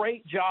a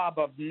great job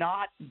of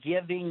not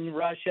giving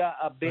Russia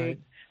a big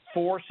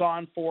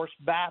force-on-force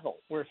battle.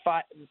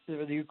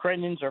 The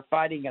Ukrainians are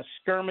fighting a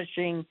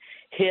skirmishing,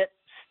 hit,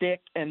 stick,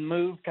 and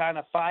move kind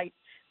of fight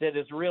that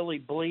is really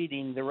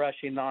bleeding the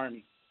Russian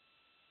army.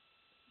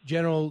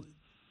 General,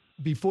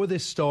 before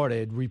this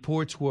started,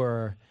 reports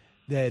were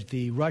that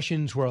the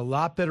Russians were a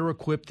lot better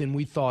equipped than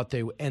we thought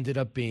they ended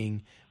up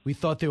being. We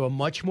thought they were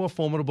much more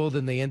formidable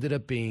than they ended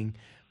up being.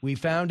 We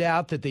found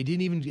out that they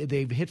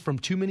hit from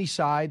too many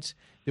sides.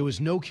 There was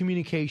no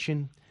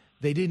communication.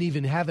 They didn't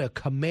even have a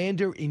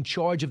commander in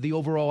charge of the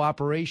overall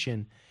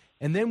operation.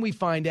 And then we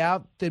find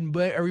out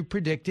that we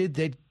predicted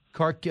that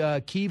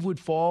Kyiv would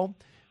fall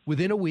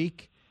within a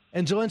week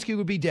and Zelensky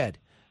would be dead.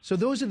 So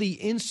those are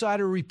the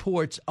insider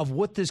reports of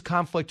what this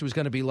conflict was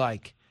going to be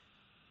like.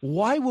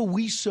 Why were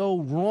we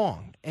so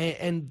wrong?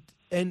 And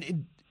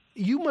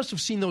you must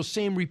have seen those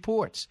same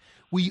reports.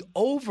 I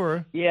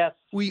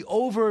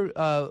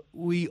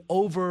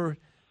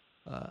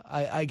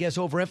guess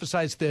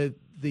overemphasized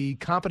the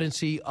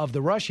competency of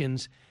the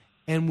Russians,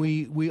 and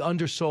we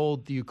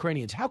undersold the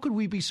Ukrainians. How could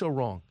we be so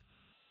wrong?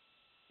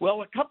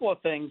 Well, a couple of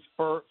things.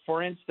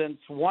 For instance,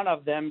 one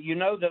of them, you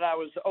know that I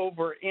was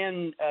over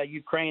in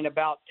Ukraine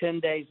about 10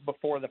 days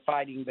before the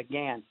fighting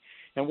began.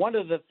 And one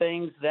of the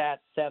things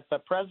that the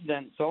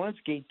President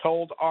Zelensky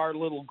told our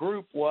little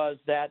group was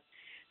that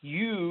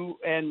you,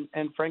 and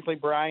frankly,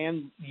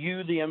 Brian,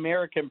 you, the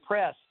American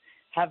press,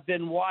 have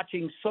been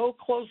watching so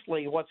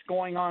closely what's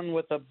going on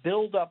with the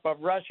buildup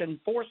of Russian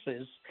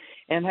forces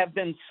and have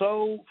been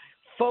so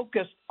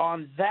focused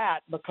on that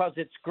because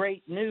it's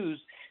great news,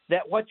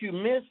 that what you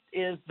missed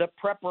is the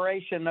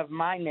preparation of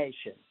my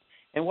nation.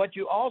 And what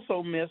you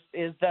also missed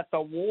is that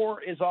the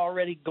war is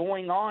already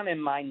going on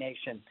in my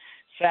nation.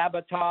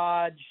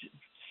 Sabotage,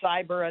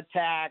 cyber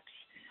attacks,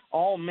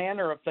 all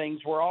manner of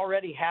things were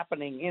already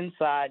happening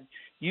inside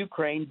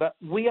Ukraine, but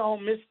we all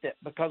missed it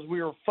because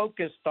we were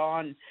focused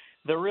on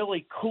the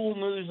really cool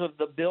news of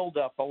the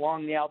buildup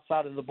along the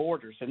outside of the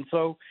borders. And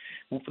so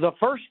the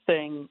first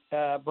thing,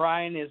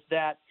 Brian, is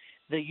that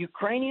the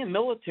Ukrainian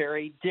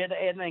military did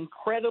an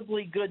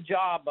incredibly good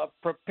job of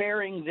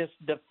preparing this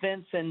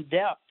defense in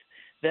depth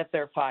that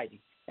they're fighting.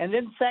 And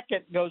then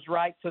second goes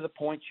right to the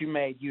points you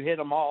made. You hit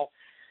them all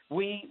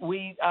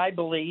I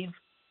believe,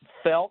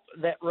 felt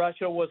that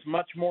Russia was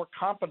much more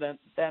competent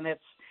than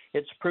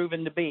it's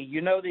proven to be.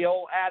 You know, the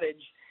old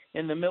adage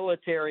in the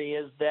military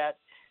is that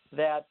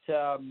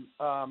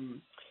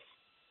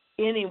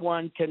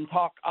anyone can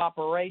talk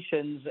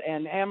operations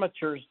and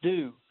amateurs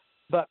do,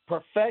 but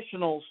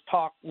professionals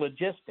talk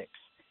logistics.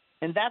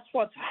 And that's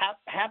what's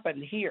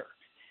happened here.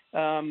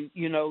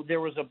 You know,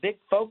 there was a big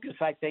focus,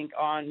 I think,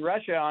 on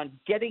Russia on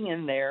getting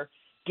in there,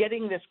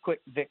 getting this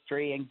quick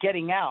victory, and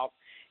getting out.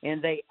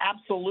 And they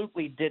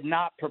absolutely did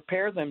not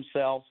prepare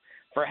themselves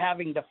for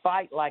having to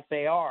fight like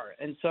they are.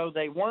 And so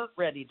they weren't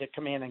ready to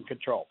command and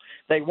control.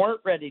 They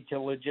weren't ready to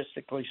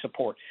logistically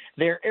support.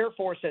 Their Air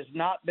Force has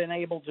not been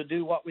able to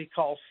do what we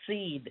call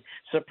SEAD,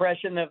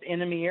 suppression of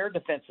enemy air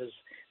defenses.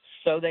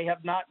 So they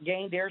have not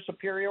gained air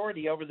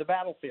superiority over the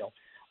battlefield.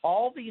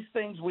 All these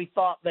things we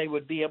thought they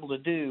would be able to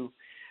do,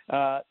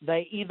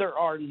 they either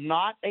are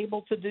not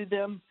able to do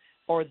them,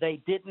 or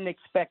they didn't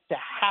expect to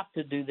have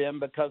to do them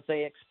because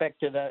they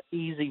expected an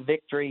easy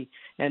victory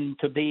and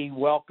to be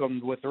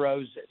welcomed with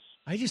roses.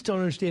 I just don't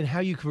understand how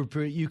you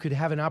could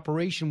have an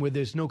operation where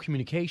there's no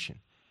communication.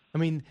 I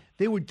mean,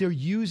 they're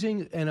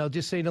using, and I'll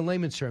just say in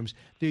layman's terms,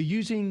 they're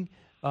using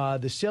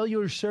the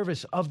cellular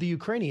service of the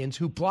Ukrainians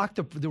who blocked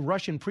the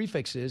Russian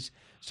prefixes.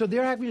 So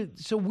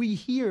we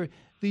hear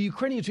the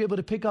Ukrainians were able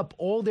to pick up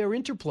all their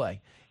interplay.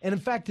 And in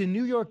fact, the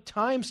New York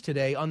Times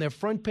today on their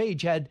front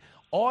page had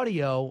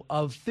audio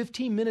of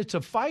 15 minutes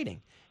of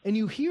fighting. And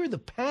you hear the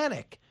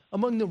panic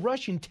among the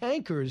Russian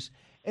tankers,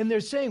 and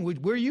they're saying,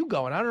 where are you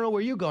going? I don't know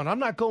where you're going. I'm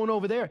not going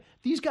over there.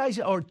 These guys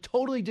are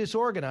totally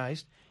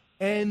disorganized,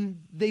 and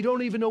they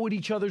don't even know what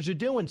each other's are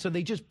doing. So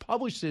they just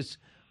published this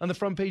on the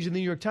front page of the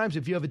New York Times.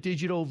 If you have a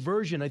digital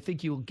version, I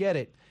think you'll get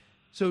it.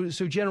 So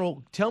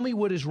General, tell me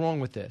what is wrong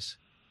with this.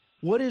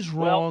 What is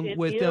wrong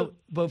with the?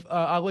 But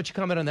I'll let you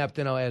comment on that, but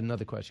then I'll add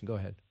another question. Go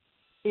ahead.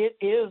 It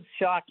is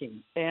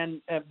shocking,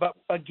 but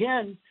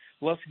again,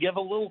 let's give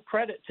a little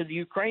credit to the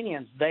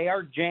Ukrainians. They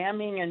are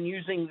jamming and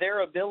using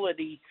their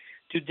ability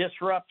to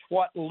disrupt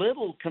what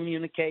little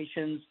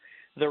communications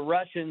the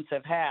Russians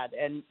have had.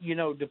 And, you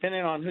know,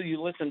 depending on who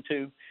you listen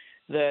to,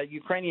 the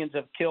Ukrainians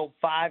have killed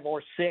 5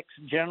 or 6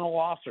 general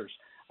officers.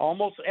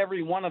 Almost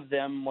every one of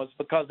them was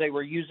because they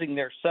were using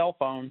their cell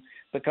phone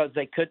because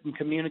they couldn't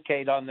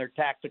communicate on their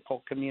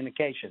tactical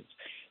communications.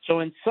 So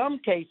in some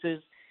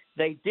cases,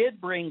 they did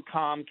bring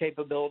comm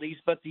capabilities,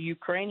 but the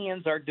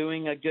Ukrainians are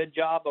doing a good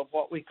job of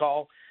what we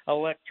call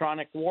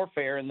electronic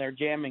warfare, and they're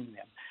jamming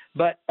them.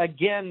 But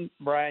again,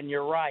 Brian,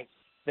 you're right.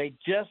 They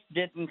just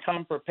didn't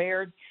come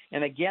prepared.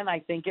 And again, I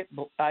think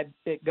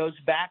it goes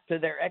back to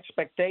their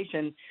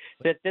expectation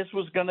that this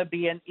was going to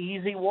be an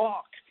easy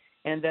walk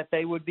and that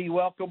they would be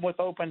welcomed with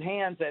open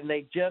hands, and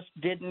they just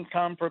didn't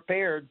come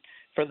prepared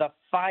for the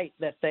fight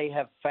that they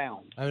have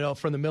found. I know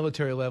from the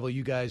military level,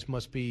 you guys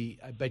must be,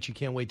 I bet you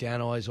can't wait to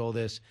analyze all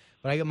this.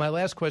 But my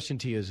last question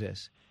to you is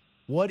this.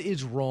 What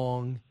is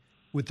wrong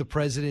with the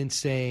president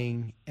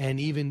saying, and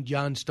even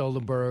John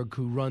Stoltenberg,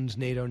 who runs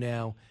NATO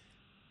now,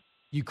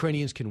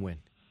 Ukrainians can win?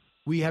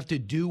 We have to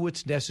do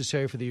what's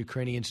necessary for the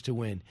Ukrainians to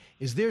win.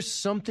 Is there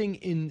something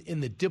in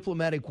the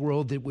diplomatic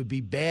world that would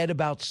be bad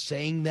about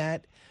saying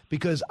that?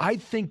 Because I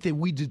think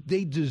that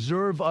they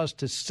deserve us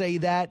to say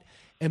that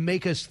and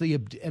make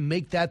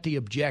that the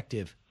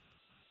objective.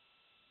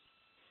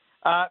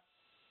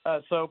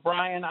 So,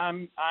 Brian,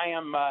 I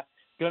am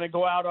going to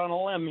go out on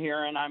a limb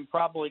here, and I'm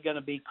probably going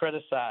to be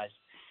criticized.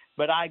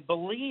 But I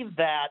believe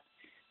that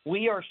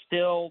we are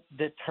still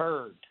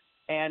deterred,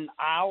 and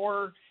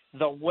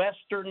the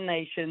Western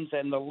nations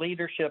and the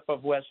leadership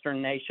of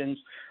Western nations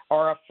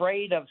are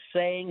afraid of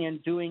saying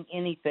and doing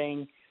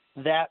anything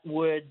that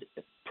would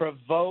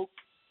provoke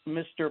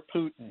Mr.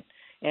 Putin.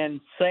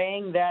 And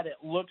saying that it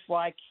looks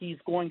like he's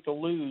going to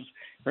lose,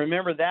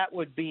 remember, that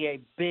would be a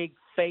big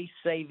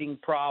face-saving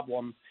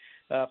problem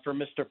for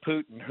Mr.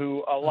 Putin,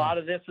 who a lot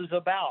of this is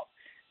about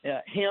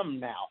him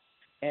now,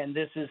 and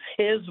this is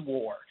his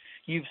war.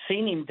 You've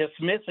seen him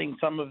dismissing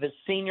some of his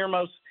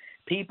senior-most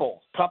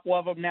people. A couple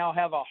of them now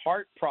have a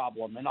heart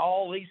problem and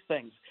all these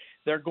things.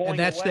 They're going And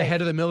that's away. The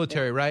head of the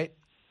military, right?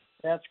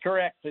 That's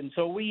correct. And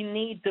so we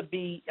need to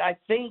be, I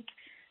think,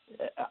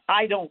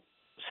 I don't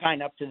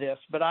sign up to this,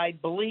 but I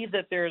believe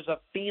that there's a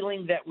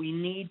feeling that we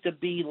need to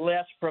be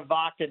less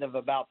provocative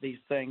about these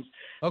things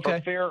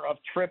for fear of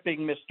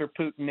tripping Mr.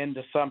 Putin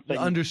into something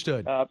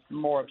Understood.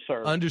 More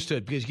absurd.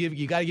 Understood, because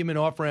you got to give him an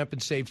off-ramp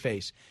and save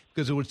face,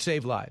 because it would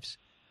save lives.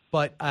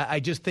 But I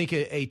just think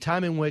a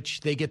time in which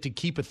they get to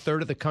keep a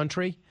third of the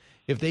country,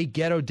 if they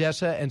get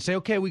Odessa and say,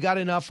 okay, we got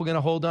enough, we're going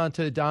to hold on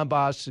to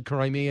Donbass,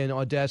 Crimea, and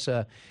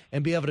Odessa,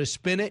 and be able to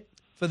spin it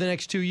for the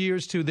next 2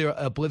 years to their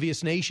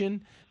oblivious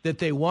nation that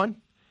they won,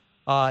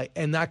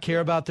 and not care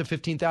about the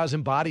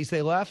 15,000 bodies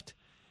they left,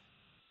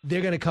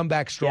 they're going to come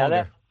back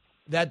stronger.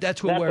 Yeah,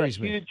 that's what worries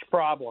me. That's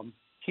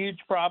a huge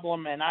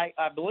problem, and I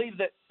believe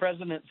that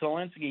President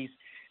Zelensky's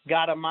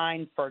got a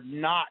mind for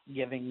not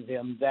giving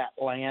them that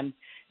land,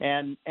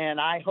 and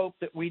I hope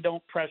that we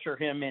don't pressure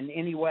him in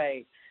any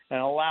way and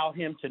allow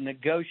him to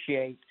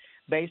negotiate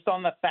based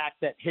on the fact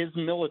that his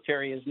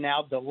military is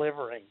now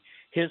delivering.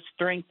 His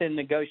strength in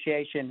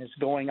negotiation is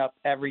going up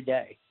every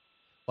day.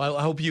 Well,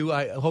 I hope you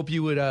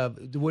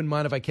wouldn't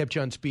mind if I kept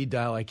you on speed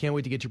dial. I can't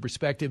wait to get your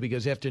perspective,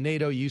 because after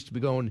NATO, you used to be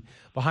going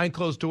behind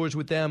closed doors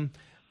with them.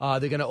 They're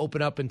going to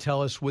open up and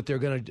tell us what they're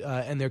going to,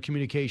 and their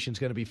communication is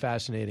going to be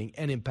fascinating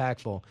and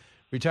impactful.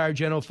 Retired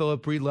General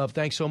Philip Breedlove,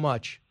 thanks so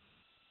much.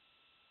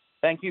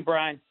 Thank you,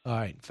 Brian. All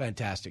right,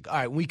 fantastic. All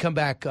right, when we come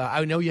back,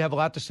 I know you have a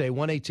lot to say.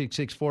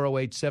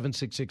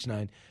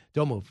 1-866-408-7669.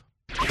 Don't move.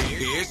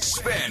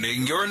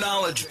 Expanding your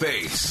knowledge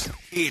base.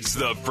 It's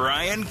the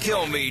Brian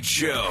Kilmeade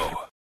Show.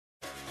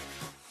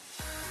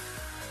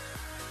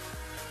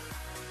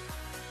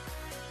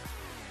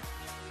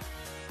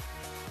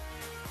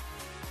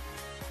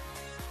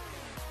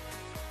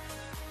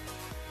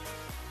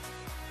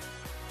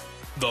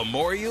 The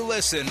more you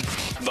listen,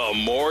 the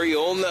more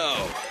you'll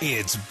know.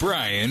 It's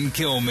Brian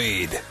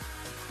Kilmeade.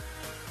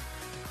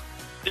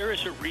 There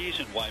is a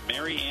reason why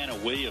Marianna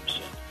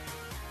Williamson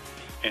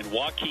and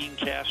Joaquin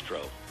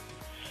Castro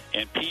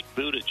and Pete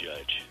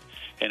Buttigieg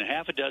and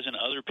half a dozen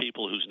other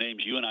people whose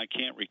names you and I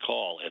can't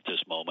recall at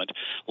this moment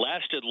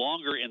lasted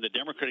longer in the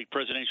Democratic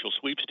presidential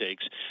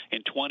sweepstakes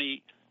in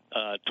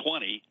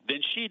 2020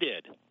 than she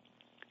did.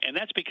 And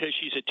that's because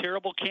she's a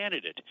terrible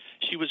candidate.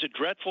 She was a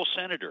dreadful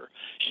senator.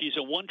 She's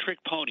a one-trick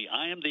pony.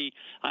 I'm the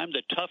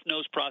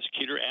tough-nosed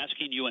prosecutor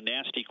asking you a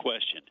nasty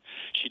question.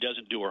 She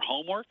doesn't do her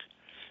homework.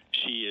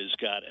 She has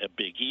got a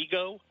big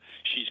ego.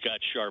 She's got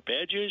sharp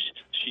edges.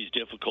 She's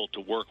difficult to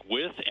work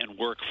with and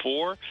work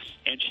for.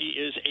 And she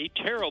is a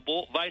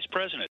terrible vice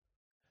president.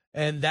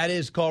 And that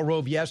is Karl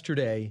Rove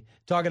yesterday,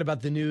 talking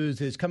about the news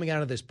that's coming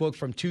out of this book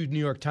from two New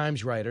York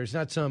Times writers.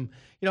 Not some,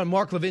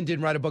 Mark Levin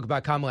didn't write a book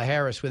about Kamala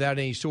Harris without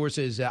any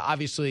sources.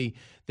 Obviously,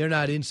 they're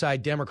not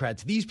inside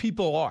Democrats. These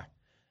people are.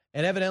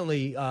 And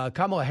evidently,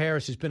 Kamala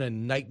Harris has been a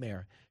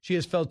nightmare. She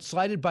has felt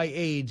slighted by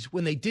aides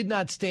when they did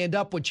not stand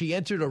up when she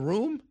entered a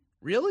room.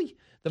 Really?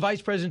 The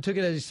vice president took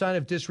it as a sign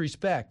of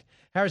disrespect.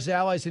 Harris'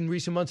 allies in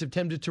recent months have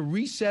attempted to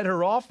reset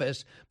her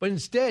office, but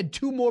instead,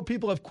 2 more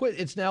people have quit.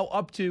 It's now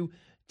up to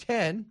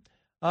 10.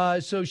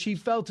 So she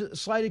felt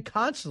slighted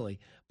constantly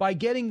by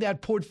getting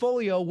that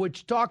portfolio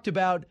which talked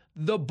about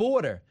the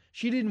border.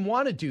 She didn't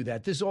want to do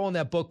that. This is all in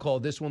that book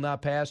called This Will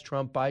Not Pass,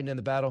 Trump, Biden, and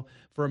the Battle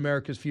for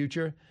America's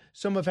Future.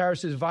 Some of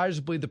Harris's advisors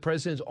believe the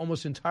president's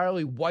almost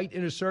entirely white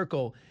inner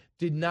circle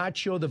did not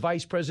show the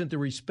vice president the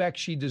respect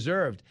she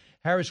deserved.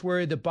 Harris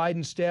worried that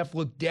Biden's staff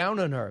looked down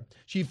on her.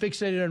 She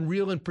fixated on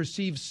real and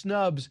perceived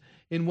snubs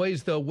in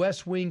ways the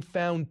West Wing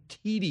found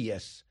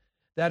tedious.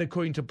 That,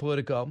 according to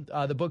Politico.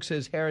 The book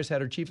says Harris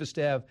had her chief of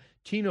staff,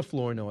 Tina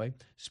Flournoy,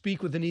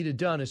 speak with Anita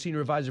Dunn, a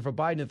senior advisor for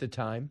Biden at the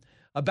time,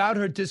 about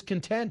her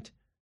discontent,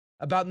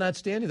 about not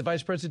standing. The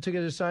vice president took it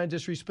as a sign of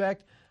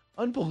disrespect.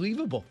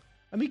 Unbelievable.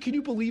 I mean, can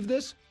you believe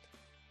this?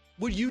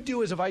 What you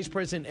do as a vice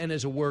president and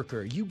as a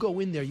worker, you go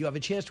in there, you have a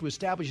chance to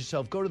establish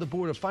yourself, go to the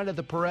border, find out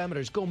the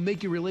parameters, go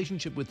make your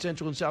relationship with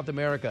Central and South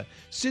America,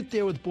 sit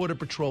there with Border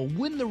Patrol,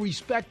 win the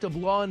respect of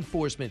law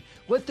enforcement,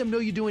 let them know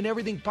you're doing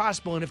everything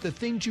possible, and if the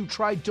things you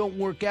tried don't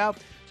work out,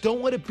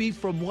 don't let it be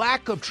from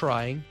lack of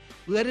trying,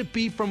 let it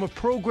be from a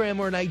program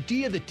or an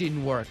idea that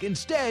didn't work.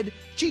 Instead,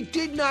 she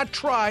did not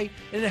try,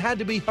 and it had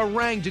to be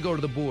harangued to go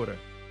to the border.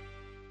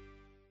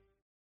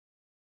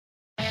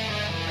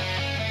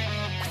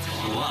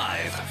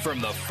 Live from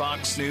the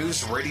Fox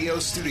News radio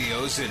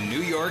studios in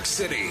New York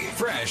City,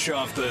 fresh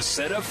off the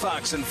set of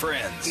Fox and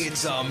Friends,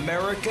 it's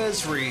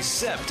America's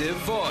receptive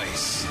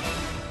voice,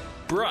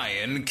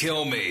 Brian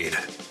Kilmeade.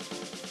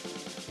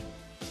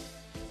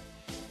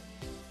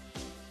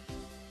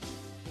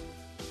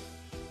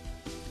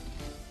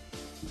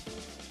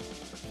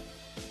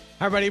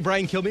 Hi, everybody.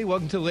 Brian Kilmeade.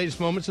 Welcome to the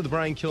latest moments of the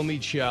Brian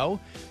Kilmeade Show.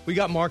 We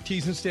got Mark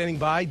Thiessen standing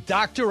by.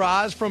 Dr.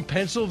 Oz from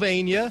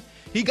Pennsylvania.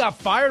 He got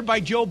fired by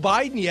Joe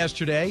Biden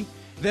yesterday.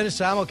 Then a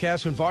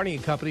simulcast from Varney &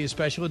 Company, a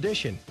special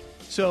edition.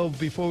 So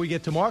before we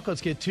get to Mark,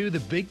 let's get to the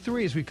big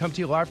 3 as we come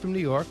to you live from New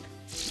York.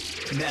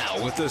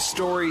 Now with the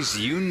stories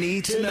you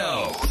need to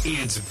know,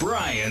 it's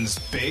Brian's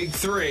Big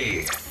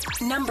 3.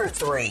 Number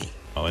 3.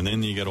 Oh, and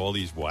then you get all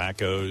these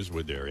wackos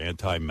with their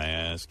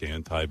anti-mask,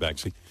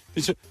 anti-vaccine.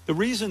 The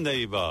reason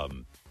they've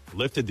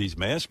lifted these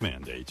mask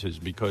mandates is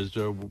because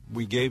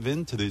we gave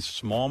in to this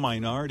small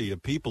minority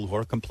of people who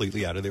are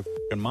completely out of their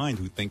mind,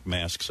 who think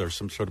masks are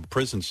some sort of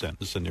prison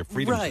sentence and their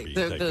freedom to be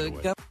taken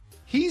away.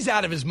 He's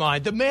out of his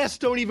mind. The masks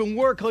don't even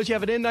work unless you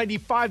have an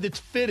N95 that's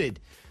fitted.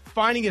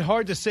 Finding it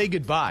hard to say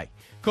goodbye.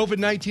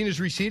 COVID-19 is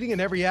receding in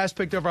every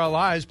aspect of our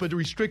lives, but the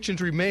restrictions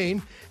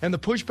remain, and the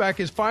pushback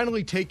is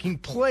finally taking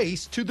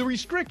place to the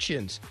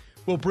restrictions.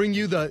 We'll bring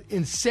you the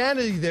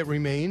insanity that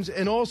remains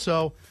and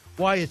also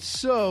why it's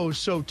so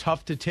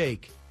tough to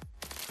take.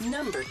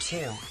 Number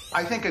 2.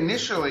 I think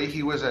initially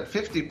he was at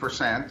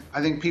 50%.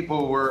 I think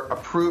people were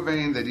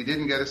approving that he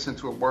didn't get us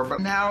into a war,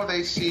 but now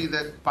they see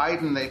that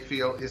Biden, they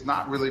feel, is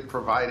not really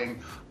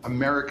providing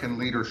American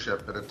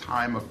leadership at a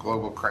time of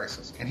global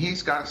crisis. And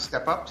he's got to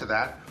step up to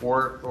that,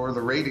 or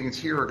the ratings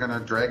here are going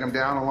to drag him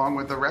down along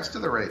with the rest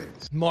of the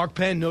ratings. Mark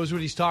Penn knows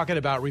what he's talking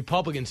about.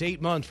 Republicans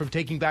 8 months from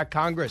taking back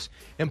Congress,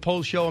 and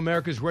polls show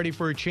America's ready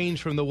for a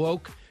change from the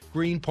woke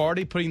Green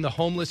Party, putting the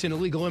homeless and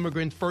illegal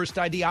immigrant first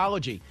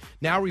ideology.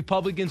 Now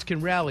Republicans can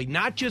rally,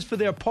 not just for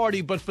their party,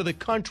 but for the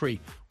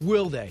country.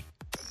 Will they?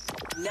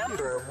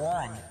 Number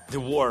 1. The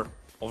war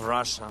of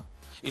Russia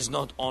is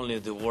not only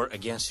the war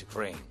against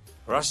Ukraine.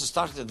 Russia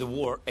started the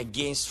war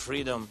against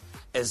freedom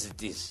as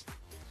it is.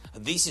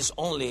 This is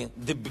only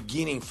the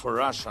beginning for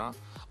Russia.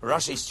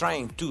 Russia is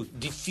trying to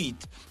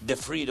defeat the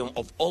freedom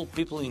of all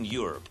people in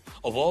Europe,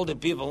 of all the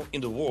people in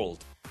the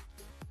world.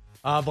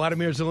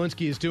 Vladimir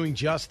Zelensky is doing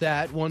just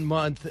that. 1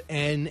 month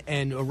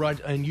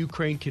and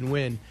Ukraine can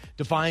win.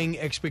 Defying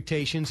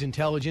expectations,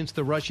 intelligence,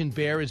 the Russian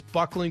bear is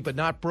buckling but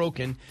not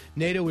broken.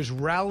 NATO is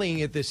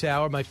rallying at this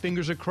hour. My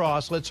fingers are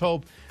crossed. Let's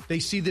hope they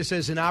see this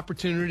as an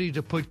opportunity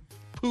to put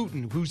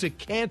Putin, who's a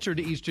cancer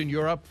to Eastern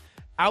Europe,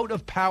 out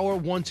of power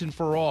once and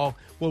for all.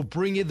 We'll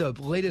bring you the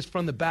latest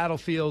from the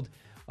battlefield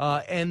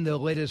and the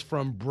latest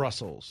from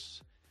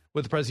Brussels.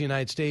 With the President of the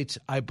United States,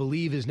 I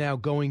believe, is now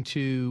going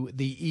to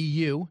the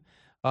EU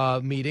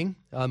meeting.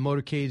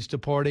 Motorcade is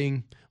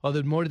departing.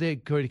 The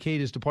motorcade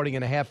is departing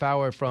in a half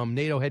hour from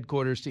NATO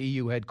headquarters to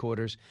EU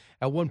headquarters.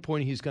 At one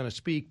point, he's going to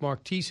speak.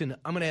 Mark Thiessen,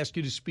 I'm going to ask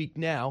you to speak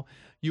now.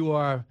 You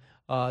are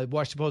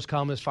Washington Post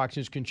columnist, Fox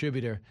News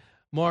contributor.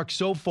 Mark,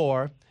 so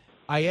far,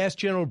 I asked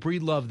General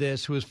Breedlove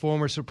this, who is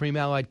former Supreme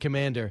Allied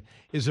Commander.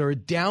 Is there a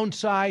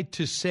downside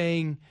to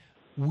saying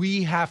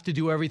we have to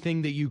do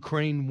everything that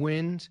Ukraine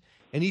wins?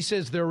 And he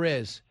says there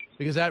is,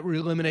 because that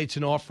eliminates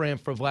an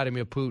off-ramp for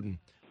Vladimir Putin.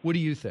 What do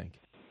you think?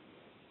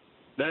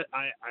 That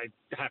I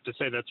have to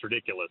say that's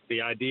ridiculous.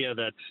 The idea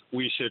that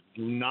we should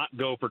not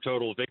go for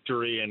total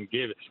victory and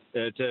give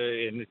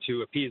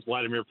to appease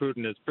Vladimir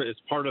Putin is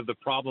part of the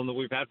problem that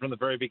we've had from the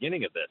very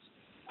beginning of this.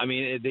 I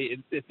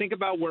mean, think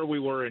about where we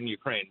were in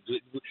Ukraine.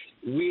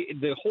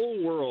 The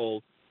whole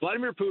world.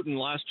 Vladimir Putin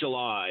last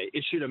July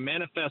issued a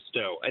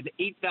manifesto, an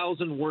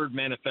 8,000-word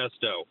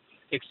manifesto,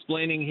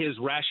 explaining his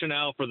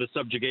rationale for the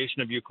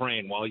subjugation of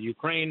Ukraine, while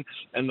Ukraine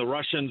and the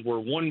Russians were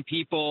one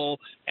people,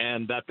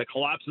 and that the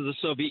collapse of the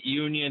Soviet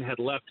Union had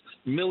left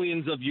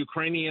millions of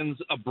Ukrainians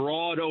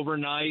abroad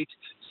overnight,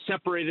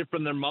 separated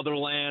from their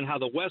motherland, how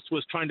the West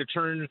was trying to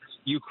turn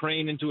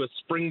Ukraine into a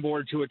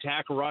springboard to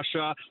attack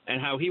Russia,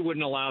 and how he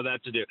wouldn't allow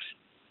that to do.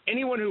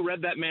 Anyone who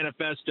read that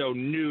manifesto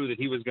knew that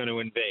he was going to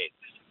invade.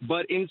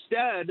 But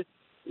instead,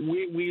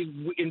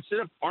 we instead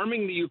of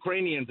arming the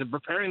Ukrainians and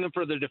preparing them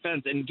for their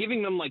defense and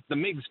giving them, like, the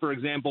MiGs, for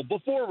example,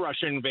 before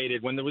Russia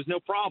invaded, when there was no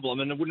problem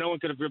and no one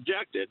could have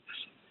objected,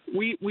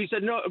 we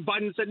said no.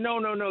 Biden said no,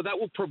 that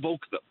will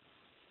provoke them.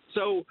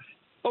 So,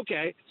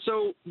 okay,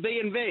 so they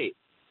invade.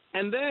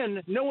 And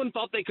then no one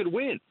thought they could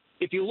win.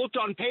 If you looked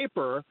on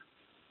paper,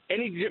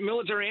 any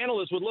military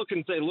analyst would look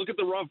and say, look at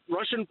the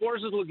Russian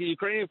forces, look at the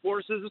Ukrainian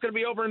forces, it's going to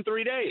be over in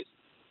 3 days.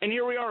 And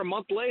here we are a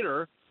month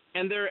later,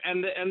 and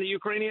the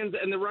Ukrainians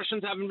and the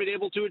Russians haven't been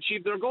able to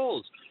achieve their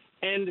goals.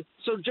 And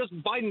so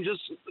Biden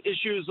just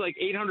issues like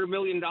 $800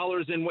 million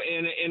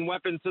in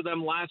weapons to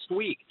them last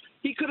week.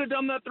 He could have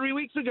done that 3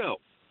 weeks ago.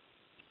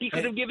 He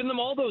could have given them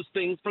all those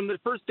things from the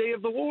first day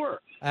of the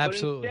war.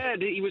 Absolutely.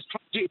 But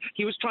instead,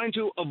 he was trying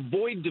to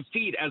avoid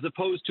defeat as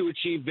opposed to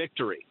achieve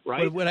victory,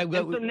 right?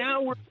 So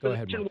now we're in a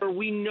position where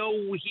we know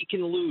he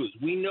can lose.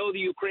 We know the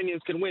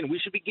Ukrainians can win. We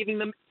should be giving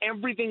them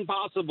everything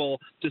possible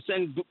to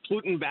send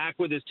Putin back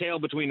with his tail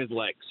between his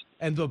legs.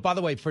 And by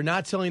the way, for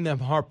not selling them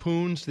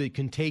harpoons that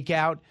can take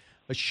out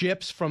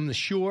ships from the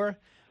shore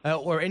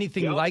or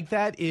anything like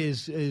that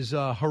is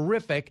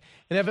horrific.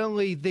 And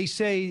evidently, they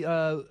say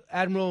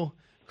Admiral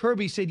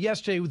Kirby said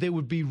yesterday they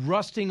would be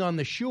rusting on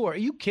the shore. Are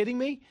you kidding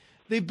me?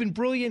 They've been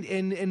brilliant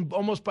and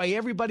almost by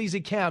everybody's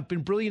account,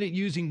 been brilliant at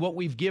using what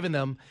we've given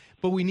them,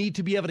 but we need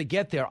to be able to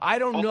get there. I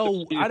don't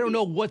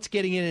know what's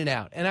getting in and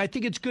out. And I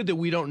think it's good that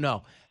we don't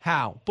know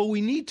how. But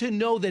we need to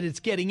know that it's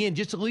getting in,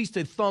 just at least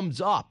a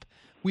thumbs up.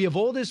 We have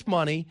all this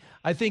money.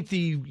 I think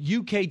the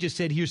UK just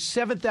said, here's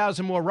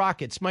 7,000 more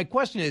rockets. My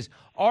question is,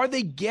 are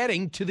they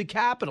getting to the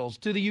capitals,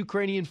 to the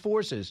Ukrainian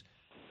forces?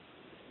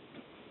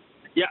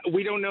 Yeah,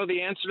 we don't know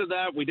the answer to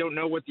that. We don't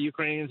know what the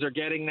Ukrainians are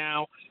getting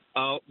now.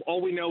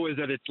 All we know is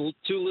that it's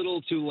too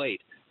little, too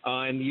late.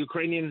 And the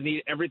Ukrainians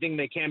need everything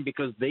they can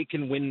because they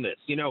can win this.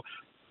 You know,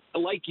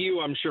 like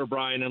you, I'm sure,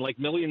 Brian, and like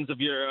millions of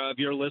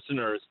your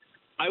listeners,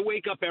 I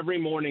wake up every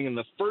morning and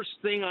the first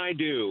thing I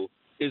do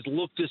is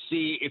look to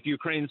see if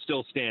Ukraine's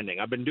still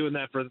standing. I've been doing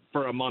that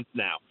for a month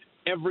now.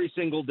 Every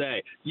single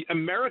day.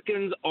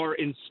 Americans are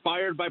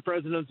inspired by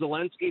President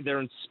Zelensky.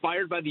 They're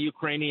inspired by the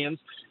Ukrainians,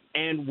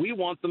 and we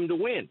want them to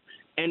win.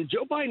 And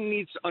Joe Biden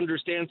needs to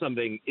understand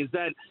something, is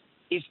that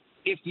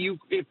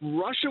if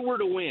Russia were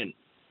to win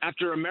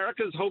after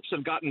America's hopes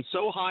have gotten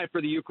so high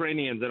for the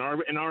Ukrainians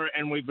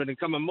and we've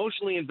become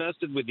emotionally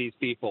invested with these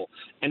people,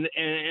 and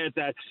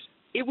that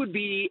it would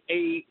be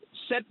a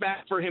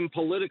setback for him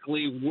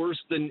politically worse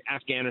than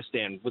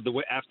Afghanistan with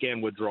the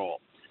Afghan withdrawal,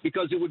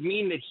 because it would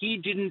mean that he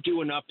didn't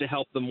do enough to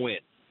help them win.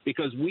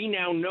 Because we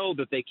now know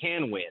that they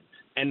can win,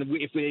 and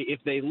if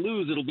they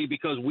lose, it'll be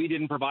because we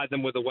didn't provide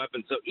them with a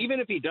weapon. So even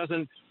if he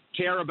doesn't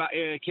care about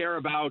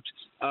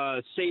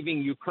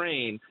saving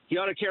Ukraine, he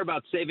ought to care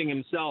about saving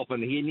himself,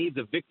 and he needs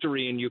a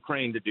victory in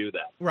Ukraine to do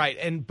that. Right,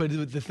 but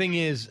the thing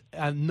is,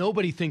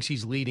 nobody thinks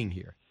he's leading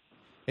here.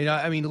 You know,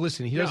 I mean,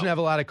 listen, he doesn't have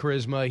a lot of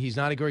charisma. He's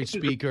not a great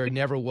speaker,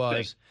 never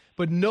was.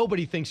 But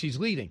nobody thinks he's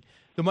leading.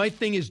 My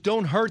thing is,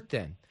 don't hurt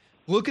then.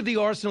 Look at the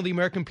arsenal the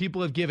American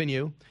people have given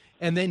you,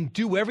 and then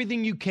do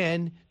everything you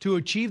can to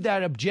achieve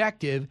that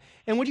objective.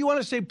 And what do you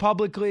want to say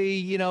publicly,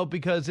 you know,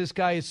 because this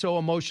guy is so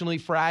emotionally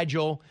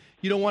fragile,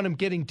 you don't want him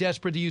getting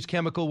desperate to use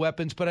chemical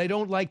weapons. But I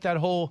don't like that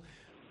whole,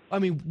 I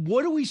mean,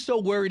 what are we so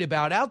worried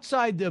about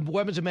outside the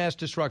weapons of mass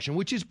destruction,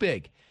 which is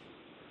big?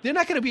 They're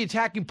not going to be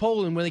attacking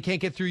Poland when they can't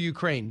get through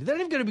Ukraine. They're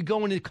not even going to be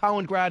going to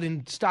Kaliningrad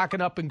and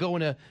stocking up and going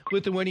to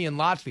Lithuania and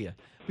Latvia,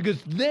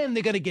 because then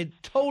they're going to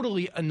get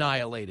totally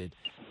annihilated.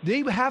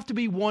 They have to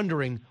be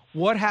wondering,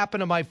 what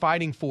happened to my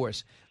fighting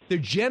force? The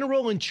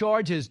general in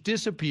charge has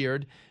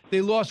disappeared.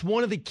 They lost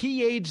one of the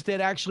key aides that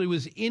actually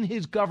was in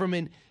his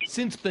government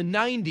since the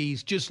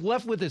 90s, just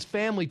left with his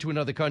family to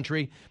another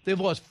country. They've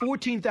lost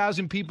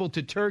 14,000 people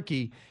to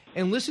Turkey.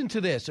 And listen to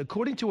this.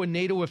 According to a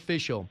NATO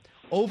official,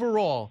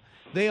 overall,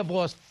 they have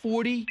lost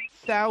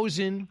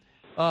 40,000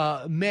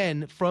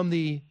 men from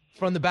the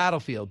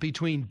battlefield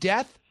between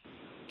death,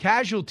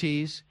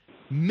 casualties,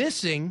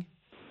 missing,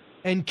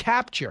 and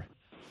capture.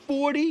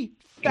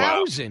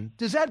 40,000. Wow.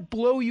 Does that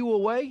blow you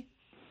away?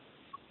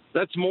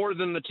 That's more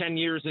than the 10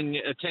 years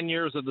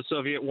of the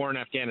Soviet war in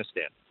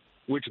Afghanistan,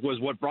 which was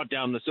what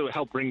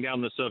helped bring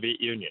down the Soviet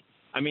Union.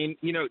 I mean,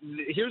 you know,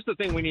 here's the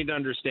thing we need to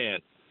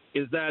understand,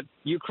 is that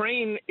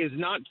Ukraine is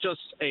not just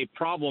a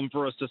problem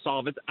for us to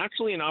solve. It's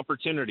actually an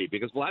opportunity,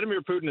 because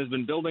Vladimir Putin has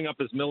been building up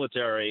his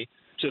military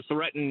to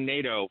threaten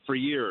NATO for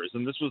years,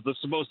 and this was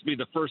supposed to be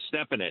the first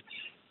step in it.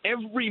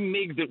 Every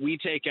MiG that we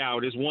take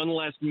out is one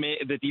less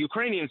MiG that the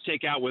Ukrainians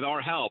take out with our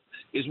help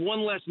is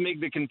one less MiG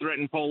that can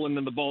threaten Poland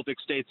and the Baltic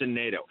states and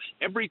NATO.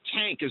 Every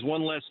tank is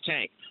one less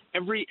tank.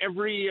 Every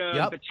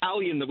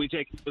battalion that we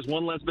take is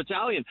one less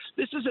battalion.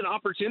 This is an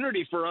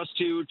opportunity for us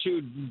to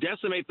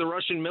decimate the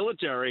Russian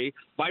military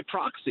by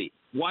proxy.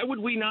 Why would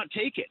we not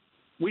take it?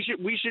 We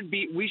should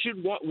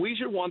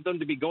want them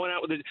to be going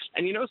out with it.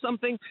 And you know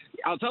something?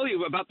 I'll tell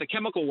you about the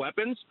chemical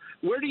weapons.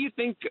 Where do you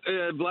think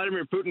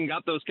Vladimir Putin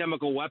got those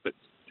chemical weapons?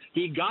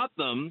 He got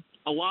them,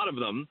 a lot of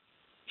them,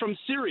 from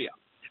Syria,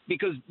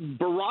 because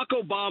Barack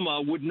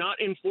Obama would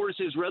not enforce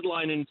his red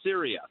line in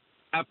Syria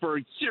for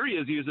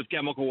Syria's use of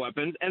chemical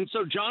weapons. And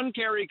so John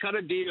Kerry cut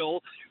a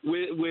deal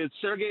with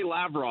Sergei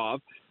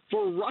Lavrov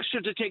for Russia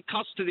to take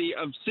custody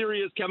of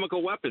Syria's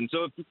chemical weapons.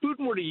 So if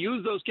Putin were to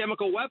use those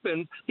chemical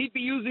weapons, he'd be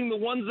using the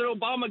ones that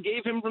Obama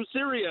gave him from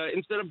Syria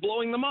instead of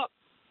blowing them up.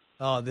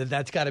 Oh,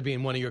 that's got to be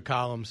in one of your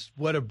columns.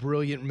 What a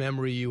brilliant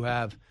memory you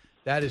have.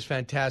 That is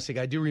fantastic.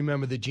 I do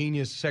remember the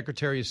genius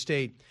Secretary of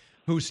State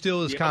who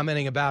still is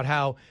commenting about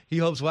how he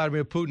hopes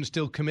Vladimir Putin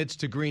still commits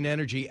to green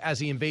energy as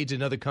he invades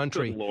another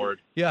country. Good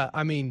Lord. Yeah,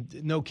 I mean,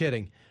 no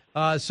kidding.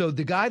 So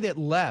the guy that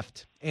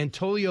left,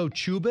 Antonio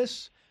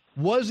Chubis,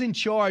 was in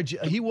charge.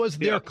 He was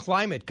their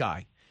climate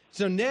guy.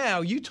 So now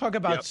you talk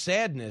about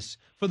sadness.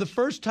 For the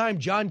first time,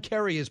 John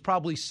Kerry is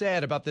probably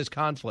sad about this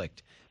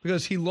conflict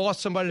because he lost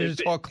somebody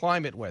to talk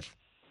climate with.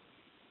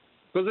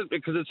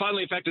 Because it's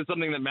finally affected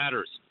something that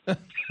matters.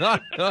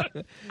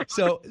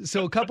 So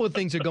a couple of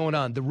things are going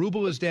on. The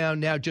ruble is down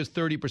now just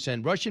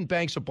 30%. Russian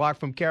banks are blocked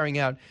from carrying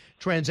out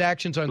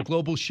transactions on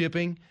global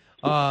shipping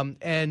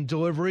and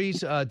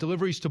deliveries.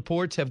 Deliveries to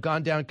ports have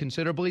gone down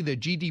considerably. The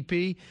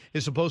GDP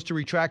is supposed to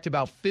retract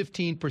about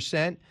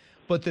 15%.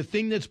 But the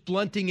thing that's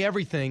blunting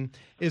everything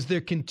is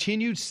their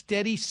continued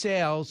steady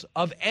sales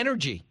of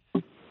energy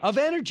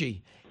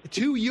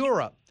to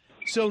Europe.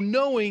 So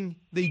knowing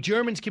the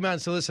Germans came out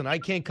and said, listen, I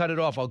can't cut it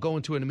off. I'll go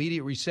into an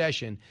immediate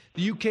recession.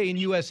 The UK and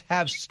US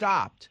have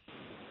stopped.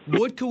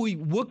 What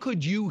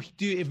could you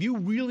do if you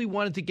really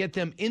wanted to get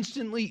them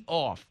instantly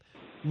off?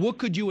 What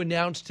could you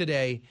announce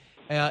today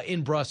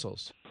in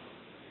Brussels?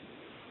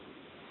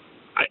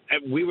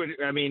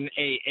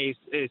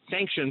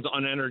 Sanctions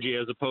on energy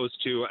as opposed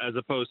to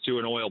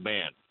an oil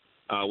ban,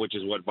 which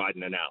is what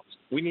Biden announced.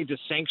 We need to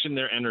sanction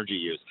their energy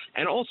use.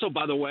 And also,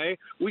 by the way,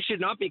 we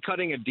should not be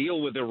cutting a deal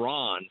with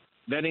Iran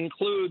that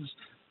includes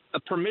a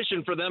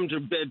permission for them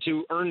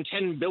to earn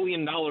 $10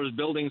 billion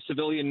building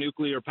civilian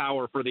nuclear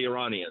power for the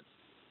Iranians.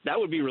 That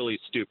would be really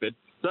stupid.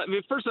 So,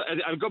 first,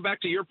 I go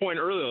back to your point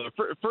earlier.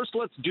 First,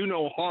 let's do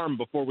no harm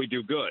before we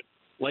do good.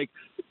 Like,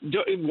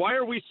 why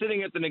are we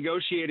sitting at the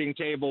negotiating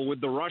table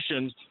with the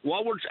Russians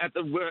while we're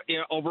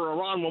over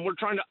Iran when we're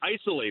trying to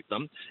isolate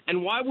them?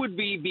 And why would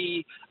we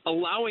be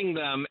allowing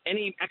them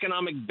any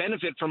economic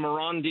benefit from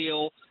Iran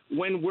deal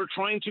when we're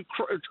trying to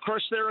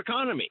crush their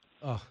economy?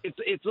 Oh.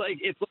 It's like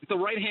the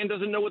right hand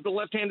doesn't know what the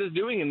left hand is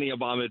doing in the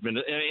Biden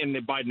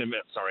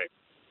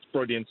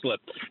Freudian slip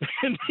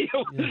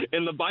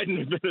in the Biden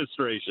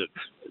administration.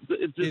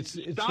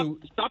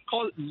 Stop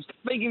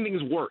making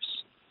things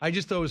worse. I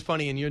just thought it was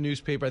funny in your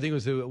newspaper. I think it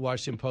was the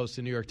Washington Post,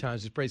 the New York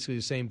Times. It's basically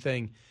the same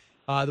thing.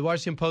 The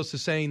Washington Post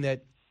is saying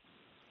that,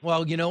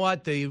 well, you know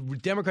what? The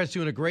Democrats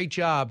doing a great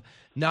job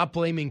not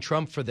blaming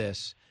Trump for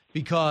this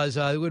because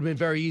it would have been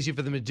very easy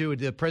for them to do it.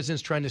 The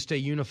president's trying to stay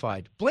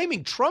unified.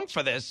 Blaming Trump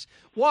for this?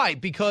 Why?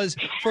 Because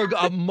for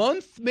a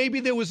month, maybe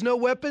there was no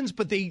weapons,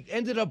 but they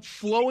ended up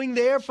flowing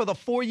there for the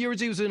 4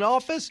 years he was in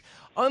office,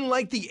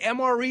 unlike the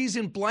MREs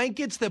and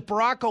blankets that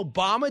Barack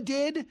Obama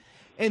did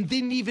and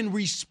didn't even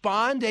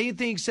respond to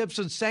anything except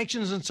some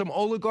sanctions on some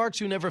oligarchs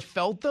who never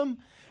felt them.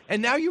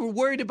 And now you're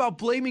worried about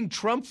blaming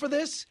Trump for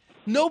this?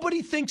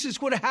 Nobody thinks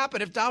this would have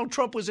happened if Donald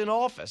Trump was in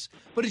office.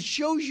 But it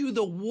shows you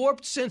the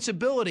warped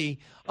sensibility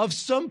of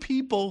some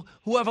people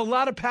who have a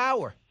lot of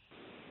power.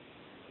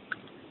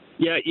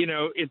 Yeah,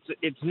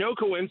 it's no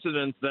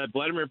coincidence that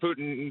Vladimir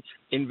Putin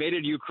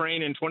invaded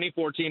Ukraine in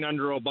 2014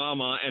 under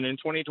Obama and in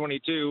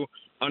 2022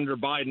 under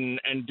Biden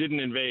and didn't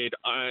invade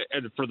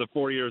for the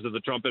 4 years of the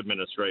Trump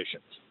administration.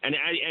 And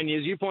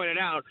as you pointed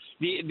out,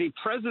 the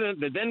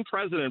then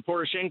president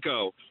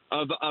Poroshenko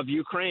of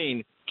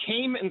Ukraine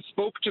came and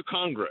spoke to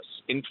Congress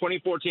in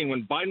 2014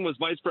 when Biden was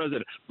vice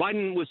president.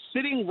 Biden was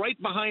sitting right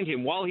behind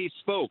him while he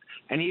spoke,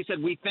 and he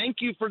said, "We thank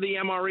you for the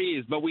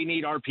MREs, but we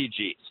need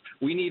RPGs.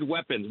 We need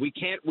weapons. We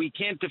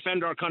can't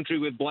defend our country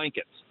with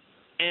blankets."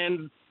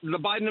 And the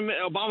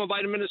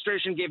Obama-Biden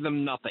administration gave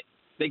them nothing.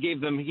 They gave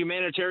them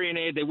humanitarian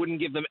aid. They wouldn't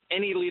give them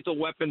any lethal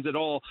weapons at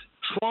all.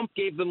 Trump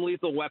gave them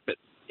lethal weapons,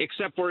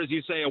 except for, as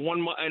you say,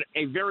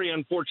 a very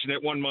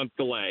unfortunate 1 month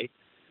delay.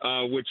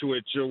 Which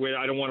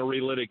I don't want to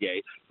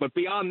relitigate. But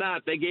beyond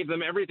that, they gave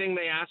them everything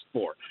they asked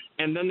for.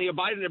 And then the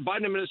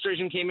Biden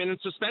administration came in and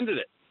suspended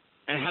it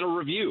and had a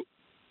review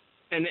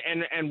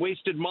and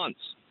wasted months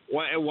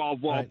while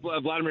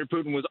Vladimir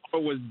Putin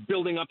was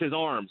building up his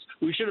arms.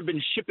 We should have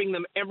been shipping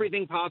them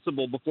everything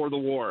possible before the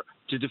war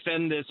to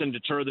defend this and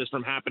deter this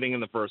from happening in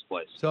the first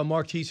place. So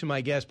Mark Thiessen, my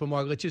guest. But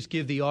Mark, let's just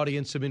give the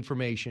audience some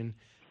information.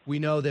 We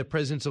know that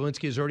President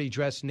Zelensky has already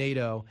addressed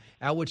NATO,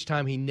 at which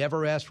time he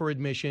never asked for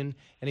admission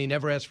and he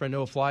never asked for a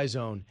no-fly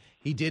zone.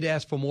 He did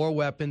ask for more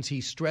weapons. He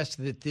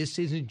stressed that this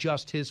isn't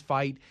just his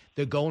fight.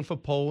 They're going for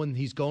Poland.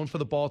 He's going for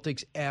the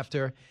Baltics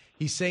after.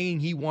 He's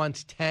saying he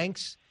wants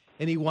tanks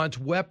and he wants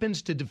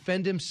weapons to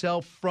defend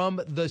himself from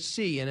the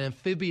sea. An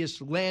amphibious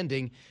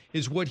landing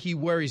is what he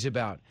worries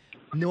about.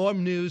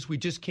 Norm News, we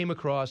just came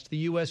across, the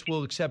U.S.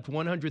 will accept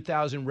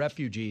 100,000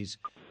 refugees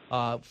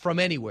from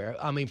anywhere,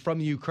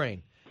 from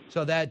Ukraine.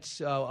 So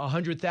that's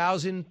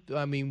 100,000.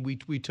 I mean,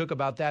 we took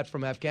about that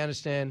from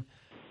Afghanistan,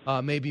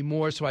 maybe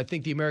more. So I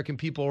think the American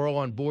people are all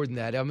on board in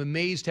that. I'm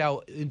amazed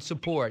how in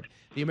support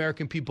the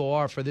American people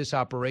are for this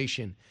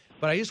operation.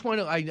 But I just want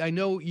to, I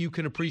know you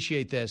can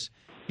appreciate this.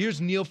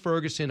 Here's Neil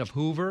Ferguson of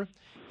Hoover.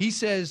 He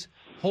says,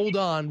 hold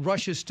on,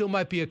 Russia still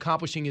might be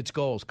accomplishing its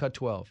goals. Cut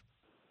 12.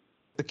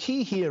 The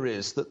key here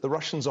is that the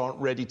Russians aren't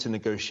ready to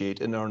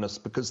negotiate in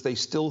earnest because they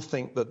still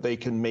think that they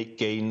can make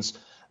gains.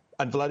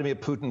 And Vladimir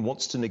Putin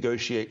wants to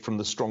negotiate from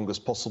the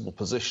strongest possible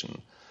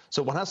position.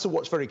 So one has to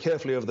watch very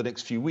carefully over the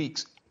next few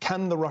weeks.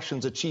 Can the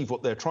Russians achieve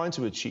what they're trying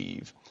to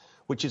achieve,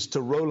 which is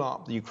to roll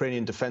up the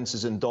Ukrainian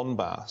defenses in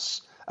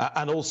Donbass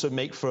and also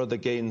make further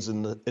gains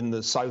in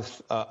the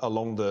south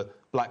along the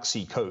Black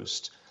Sea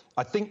coast?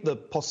 I think the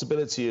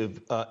possibility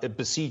of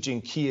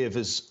besieging Kiev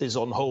is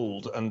on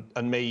hold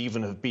and may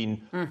even have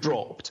been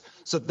dropped.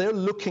 So they're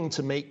looking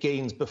to make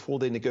gains before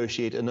they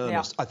negotiate in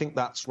earnest. Yeah. I think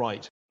that's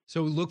right.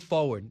 So look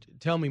forward.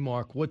 Tell me,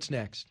 Mark, what's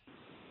next?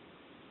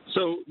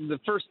 So the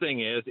first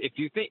thing is, if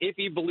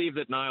you believe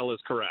that Niall is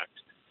correct,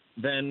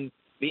 then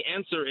the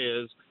answer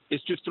is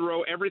to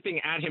throw everything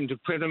at him to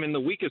put him in the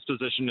weakest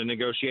position to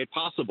negotiate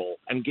possible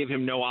and give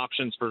him no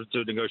options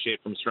to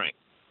negotiate from strength.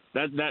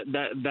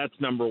 That's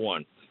number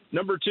one.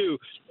 Number two,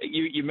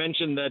 you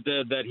mentioned that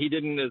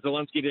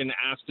Zelensky didn't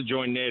ask to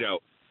join NATO.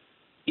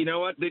 You know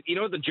what? You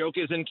know what the joke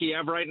is in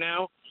Kiev right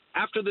now?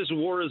 After this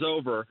war is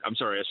over, I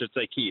should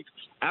say Kyiv.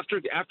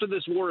 After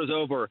this war is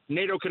over,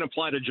 NATO can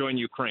apply to join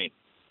Ukraine.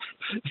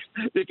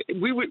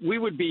 We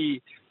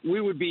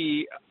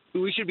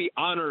should be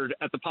honored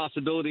at the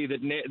possibility that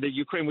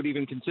Ukraine would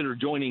even consider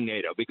joining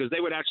NATO, because they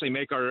would actually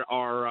make to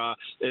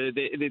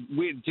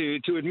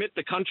admit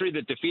the country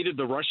that defeated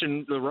the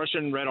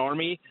Russian Red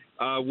Army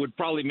would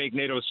probably make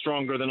NATO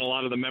stronger than a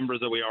lot of the members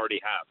that we already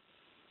have.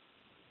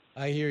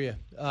 I hear you.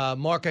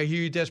 Mark, I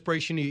hear your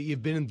desperation.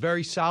 You've been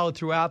very solid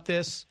throughout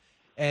this.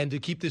 And to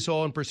keep this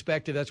all in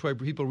perspective, that's why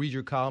people read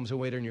your columns and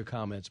wait on your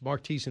comments.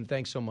 Mark Thiessen,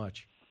 thanks so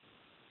much.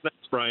 Thanks,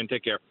 Brian.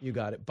 Take care. You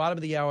got it. Bottom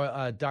of the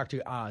hour,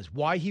 Dr. Oz.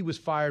 Why he was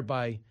fired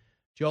by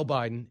Joe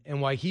Biden,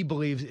 and why he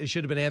believes it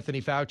should have been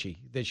Anthony Fauci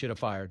that should have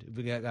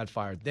got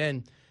fired.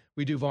 Then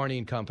we do Varney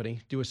and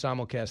Company, do a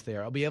simulcast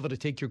there. I'll be able to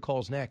take your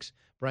calls next.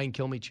 Brian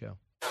Kilmeade Show.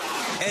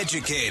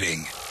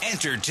 Educating,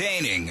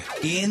 entertaining,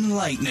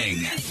 enlightening.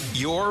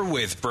 You're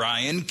with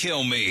Brian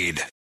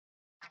Kilmeade.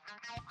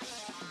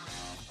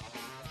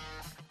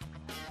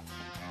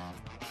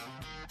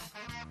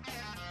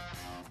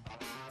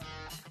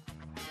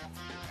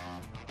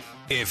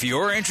 If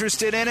you're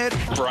interested in it,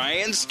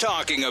 Brian's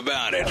talking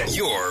about it.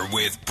 You're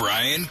with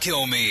Brian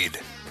Kilmeade.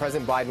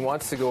 President Biden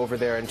wants to go over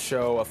there and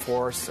show a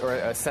force or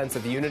a sense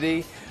of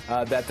unity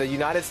that the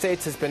United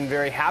States has been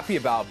very happy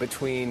about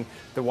between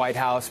the White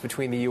House,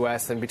 between the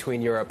U.S., and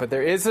between Europe. But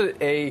there is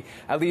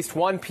at least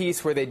one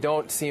piece where they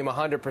don't seem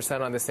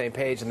 100% on the same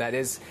page, and that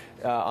is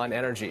on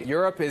energy.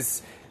 Europe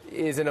is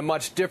in a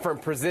much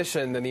different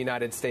position than the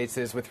United States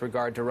is with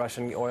regard to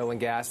Russian oil and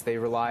gas. They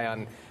rely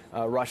on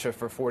Russia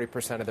for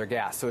 40% of their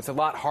gas. So it's a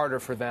lot harder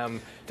for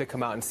them to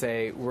come out and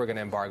say, we're going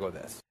to embargo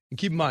this. And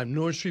keep in mind,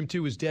 Nord Stream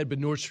 2 is dead, but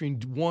Nord Stream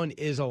 1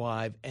 is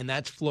alive, and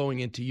that's flowing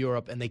into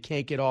Europe, and they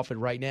can't get off it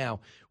right now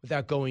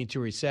without going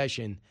into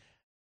recession.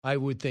 I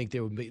would think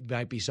there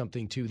might be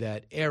something to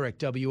that. Eric,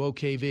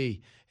 WOKV.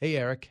 Hey,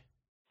 Eric.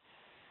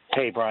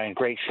 Hey, Brian.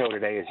 Great show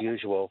today, as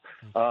usual.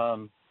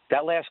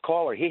 That last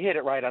caller, he hit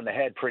it right on the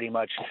head pretty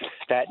much,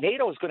 that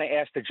NATO is going to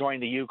ask to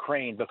join the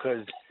Ukraine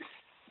because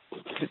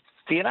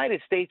the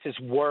United States'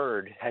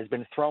 word has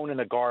been thrown in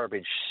the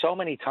garbage so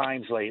many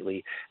times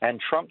lately, and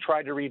Trump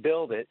tried to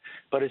rebuild it.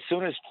 But as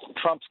soon as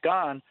Trump's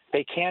gone,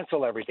 they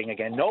cancel everything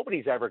again.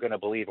 Nobody's ever going to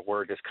believe a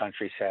word this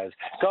country says.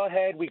 Go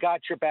ahead, we got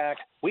your back.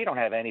 We don't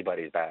have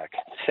anybody's back.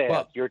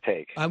 Sad, your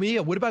take. I mean,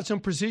 yeah, what about some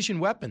precision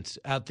weapons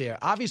out there?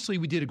 Obviously,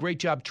 we did a great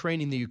job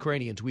training the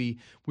Ukrainians. We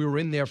were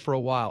in there for a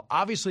while.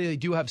 Obviously, they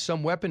do have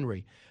some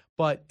weaponry,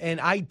 and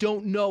I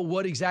don't know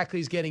what exactly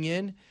is getting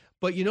in.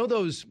 But you know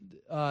those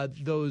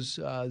drones,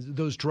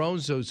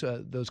 those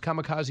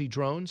kamikaze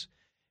drones,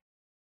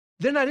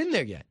 they're not in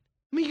there yet.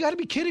 I mean, you got to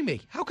be kidding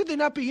me. How could they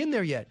not be in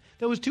there yet?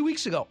 That was 2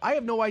 weeks ago. I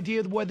have no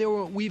idea why they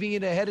were weaving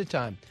it ahead of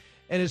time.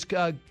 And as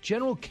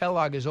General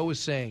Kellogg is always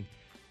saying,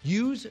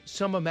 use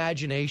some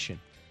imagination.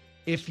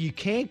 If you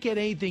can't get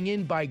anything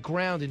in by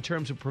ground in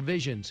terms of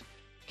provisions,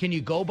 can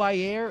you go by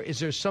air? Is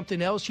there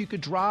something else you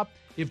could drop?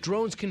 If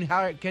drones can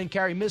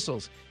carry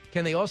missiles,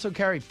 can they also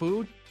carry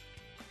food?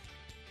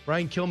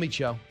 Brian Kilmeade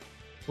Show.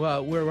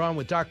 Well, we're on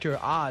with Dr.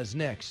 Oz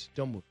next.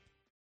 Don't move.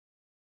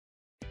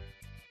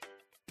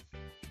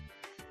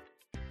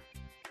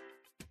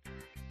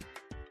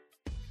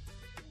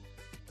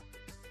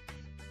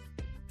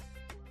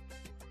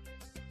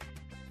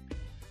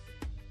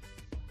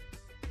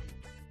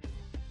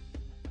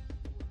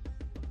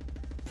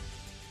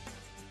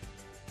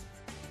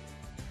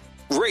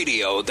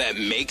 Radio that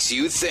makes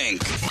you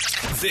think.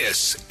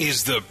 This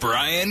is the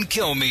Brian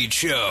Kilmeade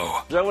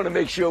Show. I want to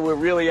make sure we're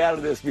really out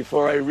of this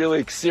before I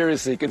really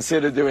seriously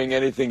consider doing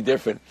anything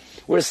different.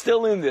 We're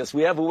still in this.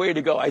 We have a way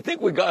to go. I think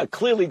we're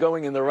clearly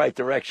going in the right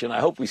direction.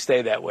 I hope we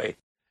stay that way.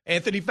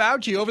 Anthony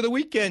Fauci over the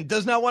weekend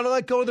does not want to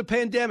let go of the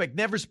pandemic,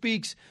 never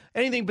speaks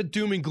anything but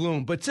doom and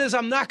gloom, but says,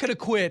 I'm not going to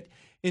quit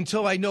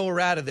until I know we're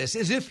out of this,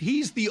 as if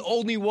he's the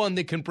only one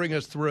that can bring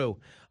us through.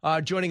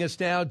 Joining us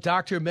now,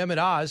 Dr. Mehmet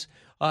Oz.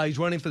 He's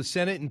running for the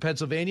Senate in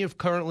Pennsylvania,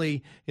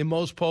 currently in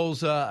most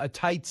polls a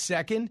tight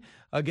second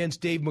against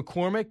Dave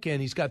McCormick,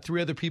 and he's got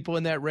three other people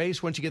in that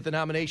race. Once you get the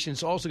nomination,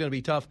 it's also going to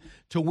be tough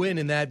to win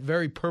in that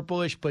very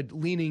purplish but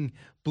leaning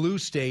blue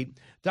state.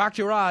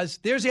 Dr. Oz,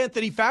 there's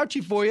Anthony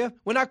Fauci for you.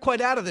 We're not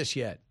quite out of this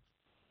yet.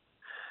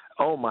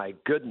 Oh, my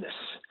goodness.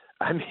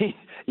 I mean,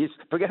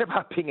 forget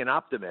about being an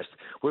optimist.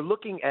 We're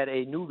looking at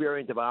a new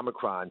variant of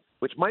Omicron,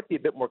 which might be a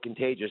bit more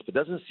contagious, but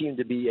doesn't seem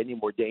to be any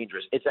more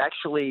dangerous. It's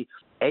actually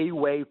a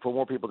way for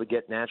more people to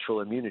get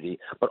natural immunity.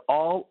 But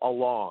all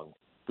along,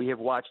 we have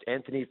watched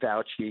Anthony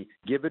Fauci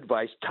give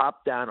advice,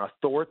 top-down,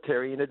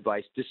 authoritarian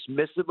advice,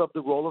 dismissive of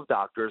the role of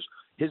doctors,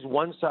 his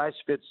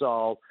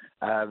one-size-fits-all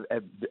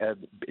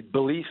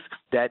belief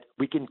that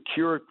we can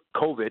cure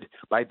COVID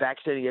by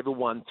vaccinating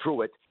everyone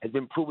through it has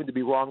been proven to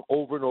be wrong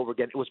over and over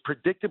again. It was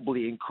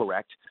predictably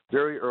incorrect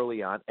very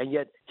early on, and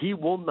yet he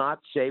will not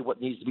say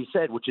what needs to be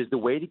said, which is the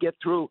way to get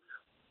through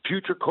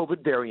future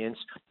COVID variants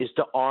is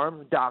to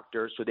arm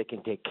doctors so they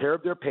can take care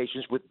of their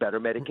patients with better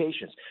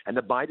medications. And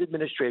the Biden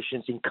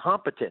administration's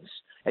incompetence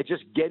at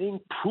just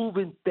getting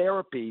proven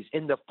therapies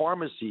in the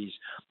pharmacies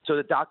so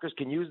that doctors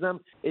can use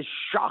them is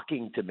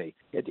shocking to me.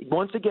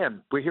 Once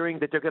again, we're hearing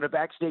that they're going to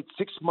vaccinate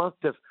 6 month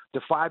to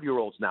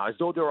 5-year-olds now, as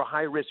though they're a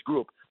high-risk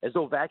group, as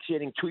though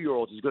vaccinating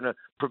 2-year-olds is going to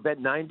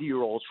prevent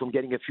 90-year-olds from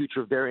getting a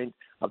future variant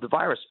of the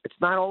virus. It's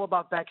not all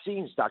about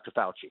vaccines, Dr.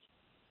 Fauci.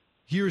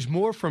 Here's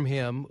more from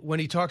him when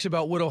he talks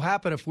about what will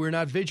happen if we're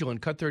not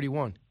vigilant. Cut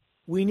 31.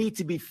 We need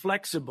to be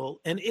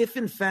flexible. And if,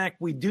 in fact,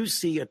 we do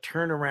see a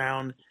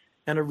turnaround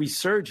and a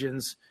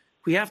resurgence,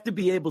 we have to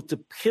be able to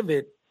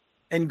pivot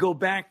and go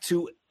back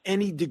to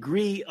any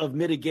degree of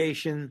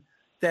mitigation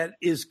that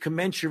is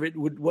commensurate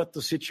with what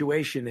the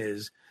situation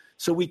is.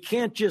 So we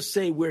can't just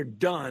say we're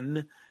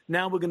done.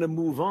 Now we're going to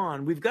move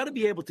on. We've got to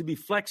be able to be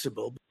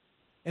flexible.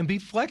 and be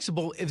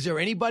flexible. Is there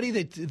anybody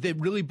that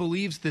really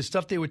believes the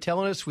stuff they were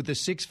telling us with the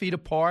 6 feet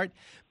apart,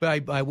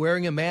 by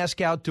wearing a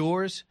mask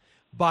outdoors,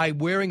 by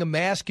wearing a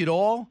mask at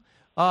all,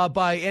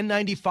 by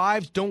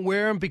N95s, don't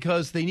wear them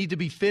because they need to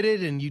be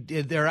fitted and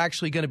they're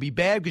actually going to be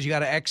bad because you got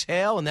to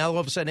exhale, and now all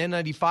of a sudden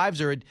N95s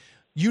are at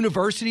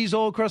universities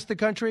all across the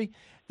country?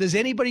 Does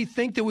anybody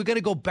think that we're going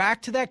to go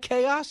back to that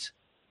chaos?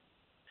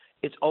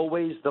 It's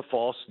always the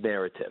false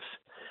narrative.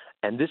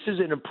 And this is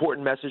an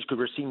important message because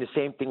we're seeing the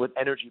same thing with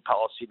energy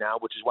policy now,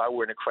 which is why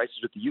we're in a crisis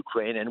with the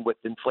Ukraine and with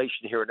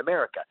inflation here in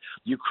America.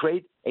 You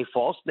create a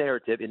false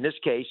narrative. In this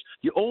case,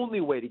 the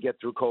only way to get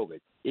through COVID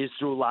is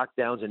through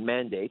lockdowns and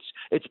mandates.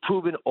 It's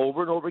proven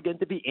over and over again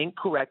to be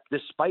incorrect.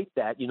 Despite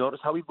that, you notice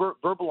how he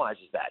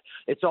verbalizes that.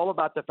 It's all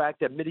about the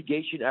fact that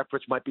mitigation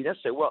efforts might be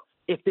necessary. Well,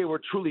 if they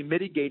were truly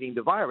mitigating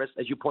the virus,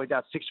 as you point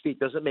out, 6 feet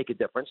doesn't make a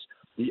difference.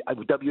 The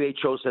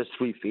WHO says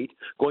 3 feet.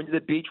 Going to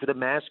the beach with a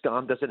mask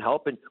on doesn't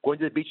help, and going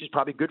to the beach is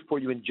probably good for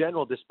you in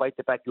general, despite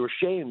the fact you're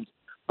shamed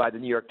by the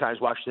New York Times,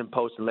 Washington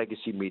Post, and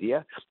legacy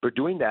media for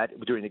doing that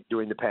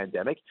during the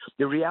pandemic.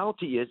 The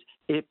reality is,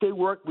 if they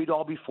work, we'd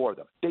all be for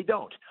them. They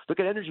don't. Look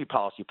at energy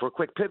policy for a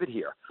quick pivot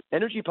here.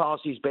 Energy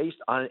policy is based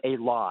on a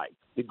lie.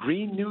 The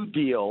Green New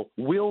Deal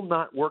will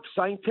not work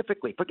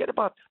scientifically. Forget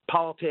about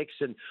politics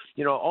and,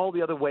 all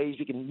the other ways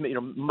you can,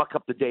 muck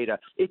up the data.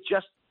 It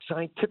just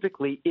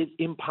scientifically is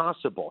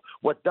impossible.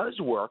 What does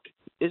work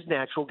is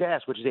natural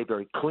gas, which is a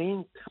very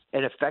clean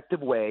and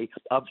effective way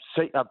of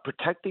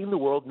protecting the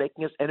world,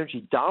 making us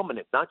energy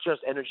dominant, not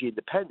just energy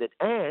independent,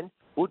 and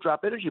will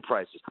drop energy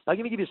prices. I'm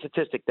going to give you a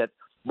statistic that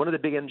one of the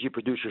big energy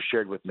producers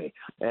shared with me.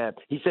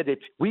 He said if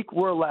we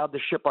were allowed to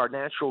ship our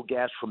natural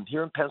gas from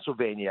here in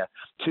Pennsylvania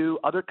to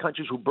other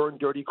countries who burn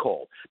dirty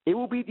coal, it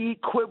will be the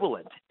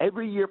equivalent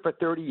every year for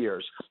 30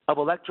 years of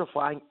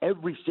electrifying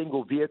every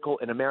single vehicle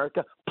in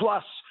America,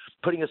 plus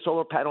putting a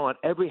solar panel on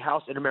every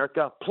house in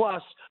America,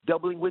 plus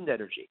doubling wind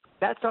energy.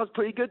 That sounds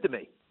pretty good to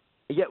me.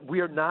 Yet we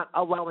are not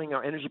allowing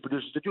our energy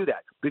producers to do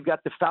that. We've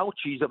got the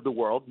Faucis of the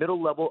world,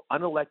 middle-level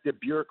unelected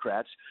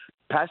bureaucrats,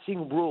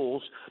 passing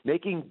rules,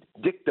 making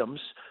dictums,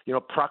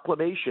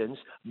 proclamations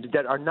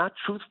that are not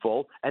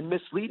truthful and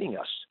misleading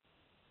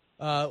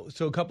us.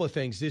 So a couple of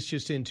things. This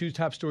just in, 2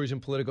 top stories in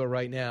Politico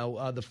right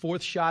now. The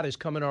 4th shot is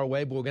coming our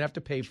way, but we're going to have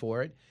to pay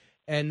for it.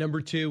 And number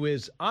 2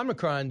 is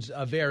Omicron's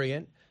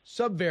variant.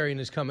 Subvariant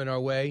is coming our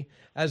way.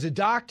 As a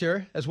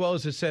doctor, as well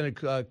as a Senate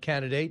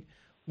candidate,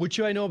 what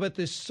should I know about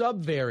this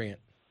subvariant?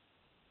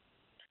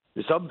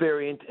 The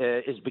subvariant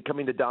is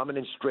becoming the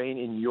dominant strain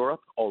in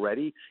Europe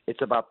already.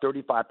 It's about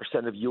 35%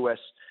 of U.S.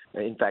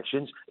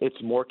 infections. It's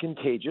more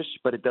contagious,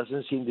 but it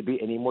doesn't seem to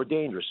be any more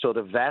dangerous. So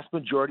the vast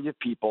majority of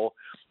people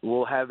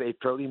will have a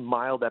fairly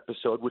mild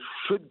episode, which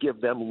should give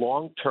them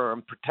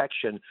long-term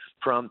protection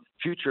from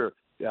future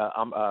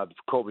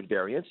COVID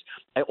variants.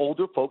 And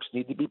older folks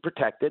need to be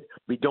protected.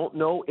 We don't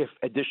know if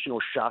additional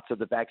shots of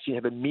the vaccine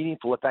have a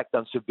meaningful effect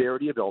on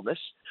severity of illness.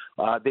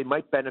 They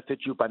might benefit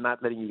you by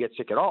not letting you get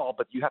sick at all,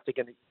 but you have to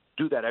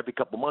do that every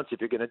couple months if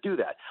you're going to do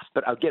that.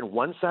 But again,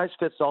 one size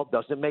fits all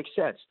doesn't make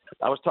sense.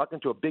 I was talking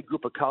to a big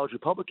group of college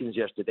Republicans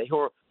yesterday who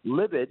are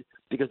livid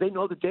because they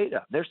know the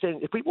data. They're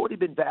saying if we've already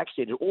been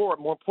vaccinated, or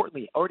more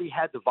importantly, already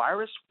had the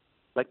virus,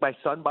 like my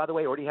son, by the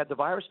way, already had the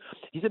virus.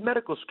 He's a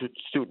medical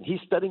student. He's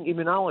studying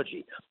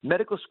immunology.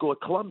 Medical school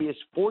at Columbia is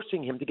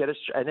forcing him to get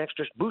an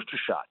extra booster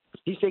shot.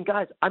 He's saying,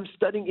 guys, I'm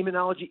studying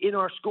immunology in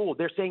our school.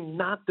 They're saying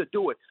not to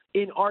do it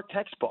in our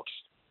textbooks.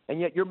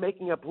 And yet you're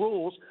making up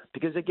rules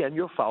because, again,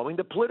 you're following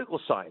the political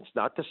science,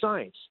 not the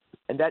science.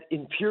 And that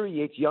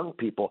infuriates young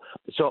people.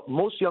 So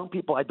most young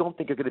people, I don't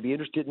think, are going to be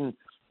interested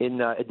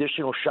in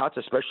additional shots,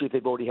 especially if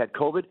they've already had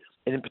COVID,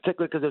 and in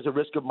particular because there's a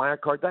risk of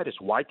myocarditis.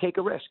 Why take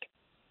a risk?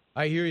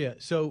 I hear you.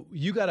 So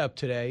you got up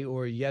today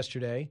or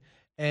yesterday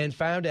and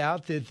found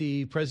out that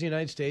the President of the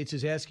United States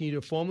is asking you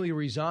to formally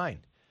resign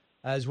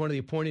as one of the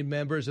appointed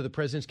members of the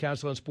President's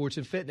Council on Sports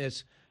and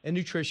Fitness and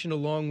Nutrition,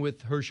 along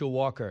with Herschel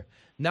Walker.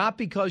 Not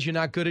because you're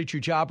not good at your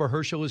job or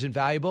Herschel isn't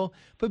valuable,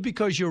 but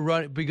because you're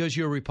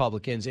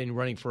Republicans and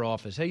running for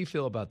office. How do you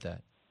feel about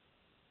that?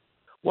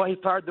 Well, he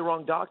fired the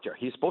wrong doctor.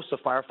 He's supposed to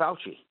fire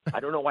Fauci. I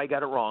don't know why he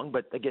got it wrong,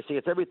 but I guess he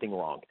gets everything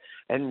wrong.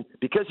 And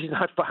because he's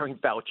not firing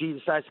Fauci, he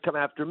decides to come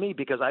after me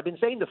because I've been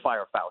saying to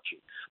fire Fauci.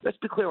 Let's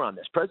be clear on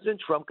this. President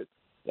Trump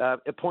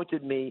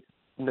appointed me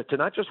to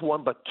not just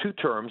 1 but 2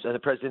 terms in the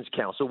President's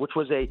Council, which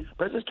was a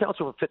President's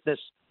Council for Fitness,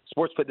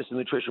 Sports, Fitness, and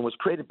Nutrition was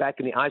created back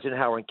in the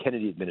Eisenhower and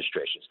Kennedy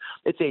administrations.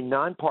 It's a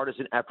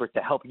nonpartisan effort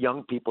to help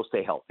young people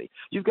stay healthy.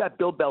 You've got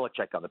Bill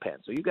Belichick on the panel.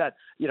 So you've got,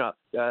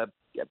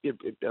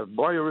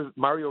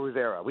 Mario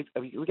Rivera. We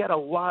got a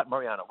lot,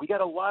 Mariano. We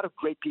got a lot of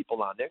great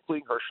people on there,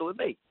 including Herschel and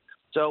me.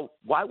 So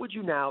why would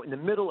you now, in the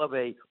middle of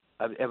an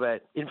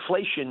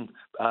inflation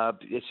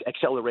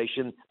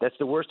acceleration that's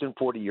the worst in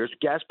 40 years,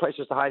 gas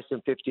prices the highest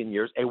in 15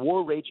 years, a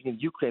war raging in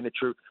Ukraine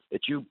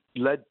that you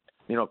led,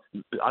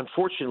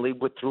 unfortunately,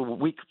 through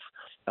weak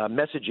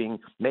messaging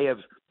may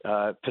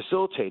have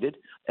facilitated,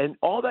 and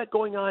all that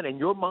going on, and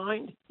your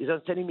mind is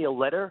on sending me a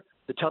letter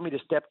to tell me to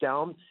step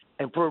down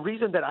and for a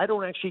reason that I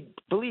don't actually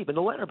believe. In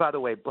the letter, by the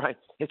way, Brian,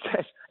 it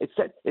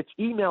said it's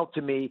emailed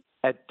to me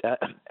at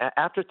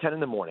after 10 in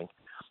the morning.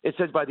 It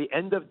says by the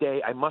end of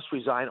day I must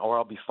resign or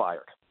I'll be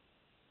fired.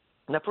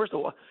 Now, first of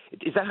all,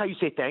 is that how you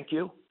say thank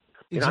you?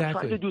 Exactly. I'm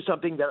trying to do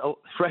something that,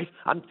 right?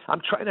 I'm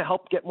trying to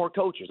help get more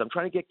coaches. I'm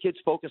trying to get kids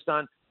focused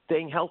on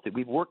staying healthy.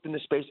 We've worked in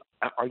this space,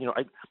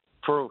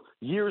 for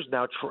years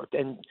now.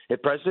 And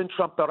if President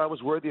Trump thought I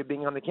was worthy of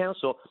being on the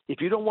council, if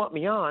you don't want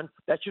me on,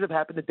 that should have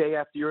happened the day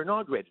after you're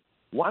inaugurated.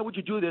 Why would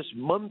you do this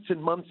months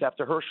and months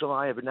after Herschel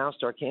and I have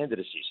announced our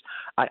candidacies?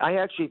 I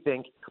actually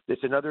think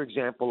it's another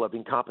example of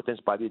incompetence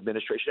by the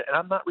administration, and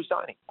I'm not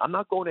resigning. I'm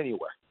not going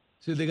anywhere.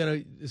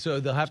 So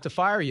they'll have to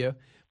fire you.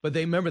 But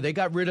they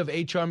got rid of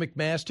H.R.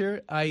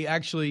 McMaster. I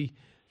actually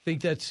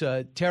think that's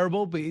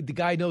terrible. But the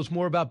guy knows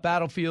more about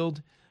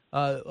battlefield,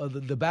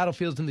 the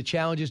battlefields and the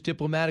challenges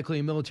diplomatically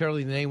and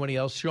militarily than anyone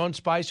else. Sean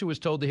Spicer was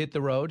told to hit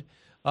the road.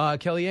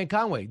 Kellyanne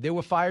Conway, they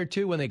were fired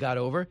too when they got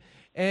over.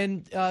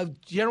 And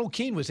General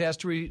Keane was asked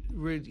to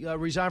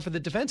resign for the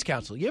Defense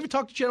Council. You ever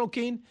talk to General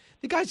Keane?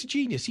 The guy's a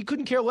genius. He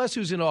couldn't care less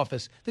who's in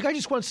office. The guy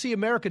just wants to see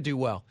America do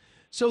well.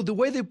 So the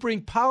way they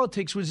bring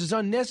politics, which is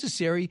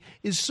unnecessary,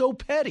 is so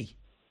petty.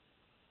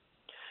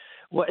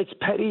 Well, it's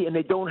petty, and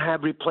they don't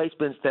have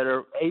replacements that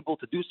are able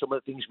to do some of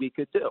the things we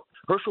could do.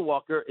 Herschel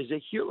Walker is a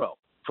hero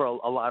for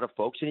a lot of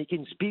folks, and he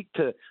can speak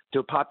to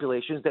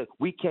populations that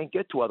we can't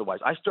get to otherwise.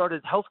 I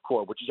started Health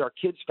Corps, which is our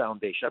kids'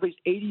 foundation. I raised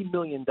 $80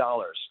 million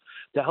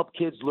to help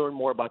kids learn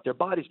more about their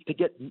bodies, to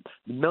get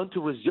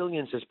mental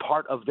resilience as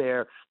part of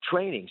their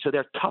training, so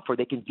they're tougher.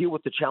 They can deal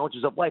with the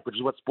challenges of life, which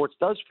is what sports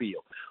does for you.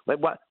 Like,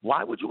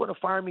 why would you want to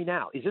fire me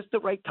now? Is this the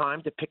right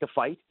time to pick a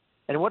fight?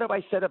 And what have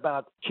I said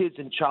about kids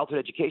and childhood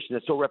education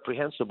that's so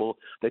reprehensible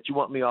that you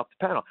want me off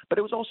the panel? But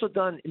it was also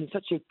done in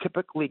such a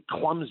typically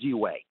clumsy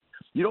way.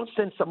 You don't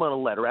send someone a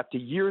letter after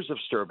years of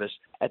service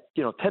at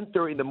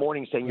 10:30 in the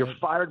morning saying you're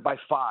fired by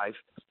 5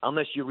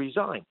 unless you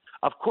resign.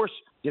 Of course,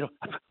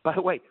 by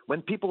the way,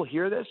 when people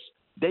hear this,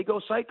 they go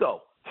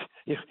psycho.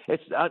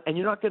 And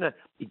you're not going to,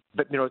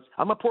 but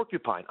I'm a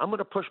porcupine. I'm going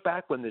to push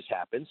back when this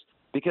happens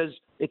because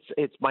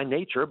it's my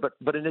nature.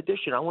 But in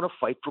addition, I want to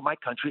fight for my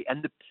country,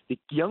 and the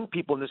young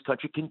people in this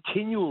country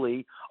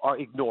continually are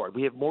ignored.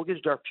 We have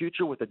mortgaged our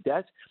future with a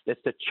debt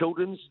that's the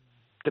children's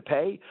to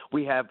pay.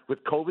 We have,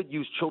 with COVID,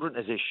 used children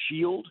as a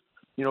shield.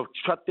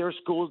 Shut their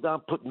schools down,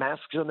 put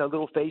masks on their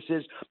little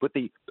faces with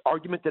the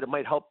argument that it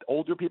might help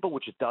older people,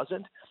 which it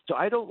doesn't. So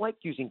I don't like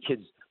using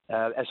kids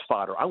as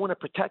fodder. I want to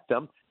protect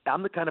them.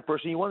 I'm the kind of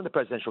person you want in the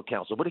presidential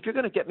council. But if you're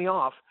going to get me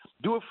off,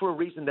 do it for a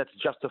reason that's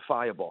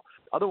justifiable.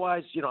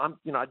 Otherwise,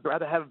 I'd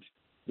rather have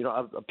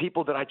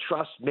people that I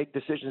trust make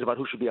decisions about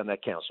who should be on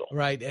that council.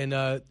 Right, and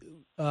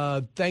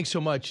thanks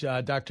so much,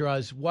 Dr.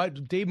 Oz.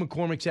 Dave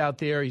McCormick's out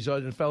there. He's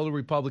a fellow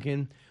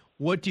Republican.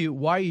 Why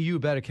are you a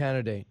better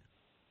candidate?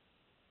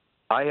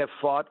 I have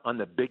fought on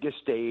the biggest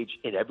stage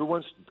in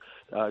everyone's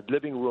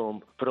living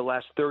room for the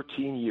last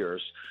 13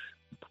 years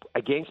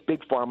against big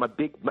pharma,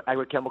 big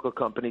agrochemical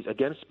companies,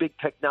 against big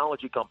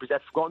technology companies.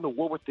 I've gone to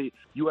war with the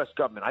U.S.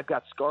 government. I've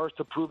got scars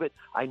to prove it.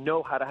 I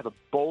know how to have a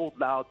bold,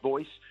 loud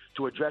voice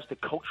to address the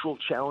cultural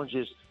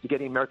challenges to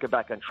getting America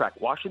back on track.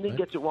 Washington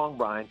gets it wrong,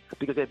 Brian,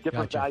 because they have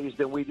different values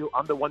than we do.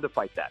 I'm the one to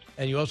fight that.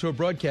 And you're also a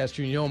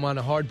broadcaster. You know I'm on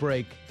a hard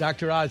break.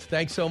 Dr. Oz,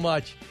 thanks so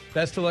much.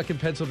 Best of luck in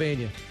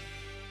Pennsylvania.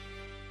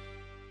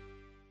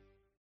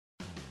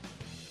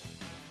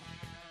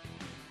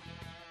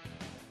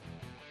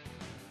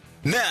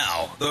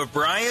 Now, the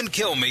Brian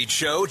Kilmeade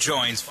Show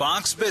joins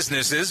Fox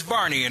Business's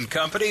Varney &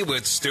 Company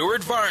with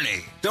Stuart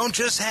Varney. Don't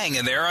just hang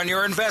in there on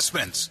your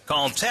investments.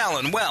 Call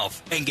Talon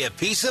Wealth and get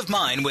peace of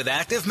mind with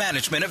active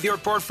management of your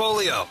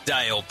portfolio.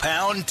 Dial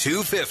pound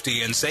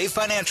 250 and save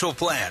financial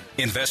plan.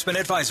 Investment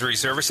advisory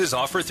services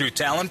offered through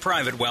Talon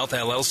Private Wealth,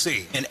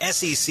 LLC, an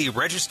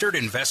SEC-registered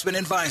investment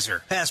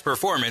advisor. Past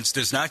performance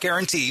does not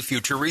guarantee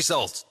future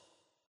results.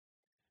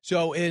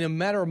 So in a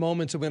matter of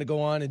moments, I'm going to go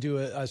on and do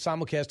a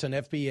simulcast on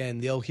FBN.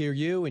 They'll hear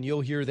you and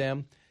you'll hear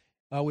them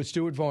with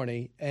Stuart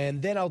Varney.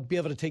 And then I'll be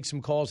able to take some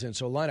calls in.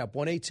 So line up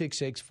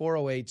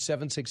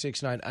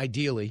 1-866-408-7669,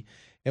 ideally.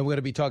 And we're going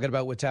to be talking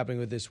about what's happening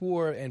with this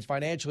war and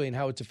financially and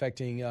how it's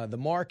affecting the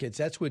markets.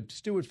 That's what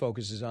Stuart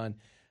focuses on.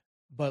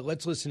 But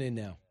let's listen in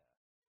now.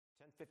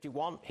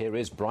 10:51, here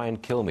is Brian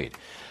Kilmeade.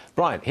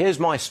 Brian, here's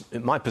my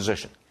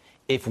position.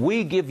 If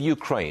we give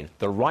Ukraine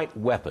the right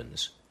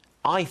weapons,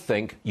 I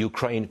think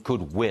Ukraine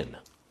could win.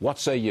 What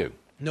say you?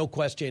 No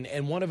question.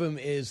 And one of them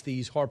is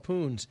these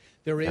harpoons.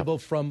 They're able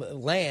from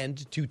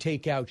land to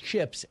take out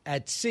ships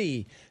at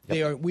sea.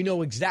 We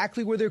know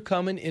exactly where they're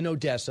coming in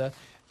Odessa.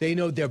 They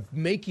know they're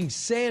making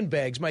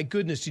sandbags. My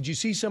goodness, did you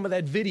see some of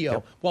that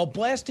video? While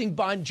blasting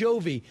Bon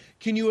Jovi,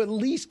 can you at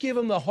least give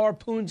them the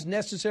harpoons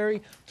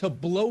necessary to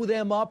blow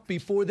them up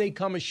before they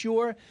come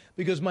ashore?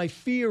 Because my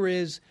fear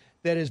is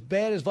that as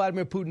bad as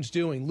Vladimir Putin's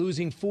doing,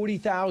 losing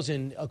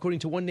 40,000,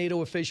 according to one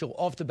NATO official,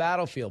 off the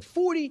battlefield,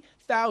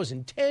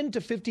 40,000, 10 to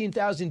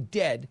 15,000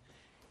 dead.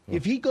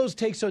 If he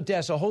takes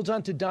Odessa, holds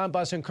on to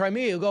Donbass and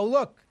Crimea, he'll go,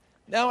 look,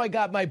 now I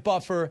got my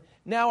buffer,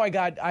 Now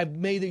I've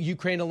made the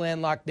Ukraine a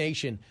landlocked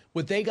nation.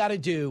 What they got to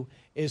do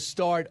is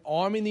start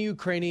arming the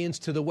Ukrainians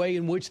to the way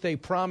in which they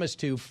promised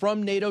to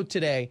from NATO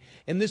today.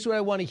 And this is what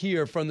I want to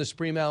hear from the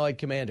Supreme Allied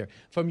Commander,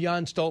 from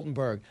Jan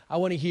Stoltenberg. I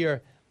want to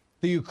hear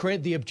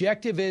the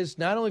objective is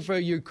not only for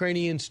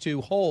Ukrainians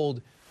to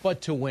hold,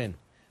 but to win.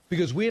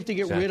 Because we have to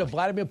get rid of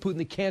Vladimir Putin,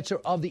 the cancer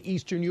of the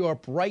Eastern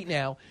Europe right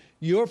now.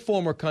 Your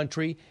former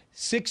country,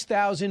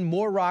 6,000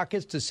 more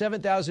rockets to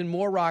 7,000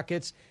 more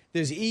rockets.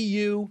 There's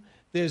EU,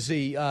 there's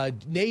the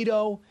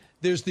NATO,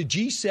 there's the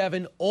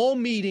G7, all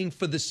meeting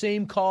for the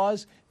same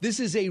cause. This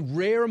is a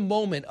rare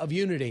moment of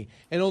unity.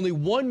 And only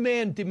one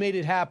man made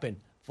it happen,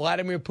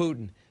 Vladimir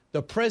Putin.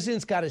 The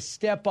president's got to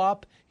step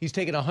up. He's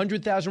taken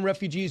 100,000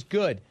 refugees.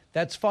 Good.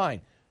 That's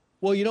fine.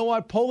 Well, you know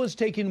what? Poland's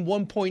taken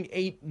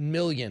 1.8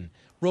 million.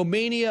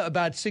 Romania,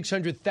 about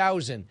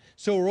 600,000.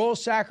 So we're all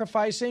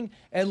sacrificing.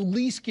 At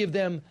least give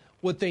them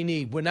what they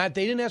need. They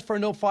didn't ask for a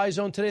no-fly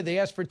zone today. They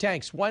asked for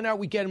tanks. Why not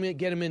we get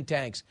them in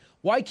tanks?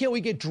 Why can't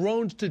we get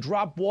drones to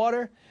drop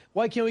water?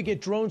 Why can't we get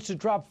drones to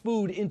drop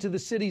food into the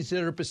cities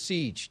that are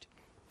besieged?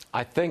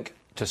 I think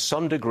to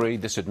some degree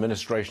this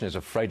administration is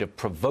afraid of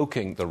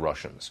provoking the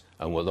Russians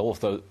and will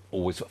also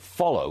always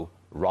follow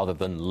rather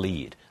than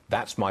lead.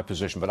 That's my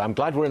position. But I'm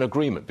glad we're in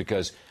agreement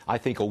because I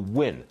think a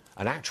win,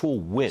 an actual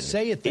win,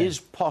 is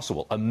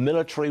possible. A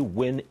military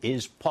win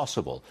is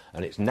possible.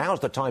 And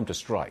now's the time to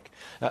strike.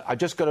 I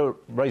just got to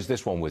raise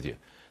this one with you.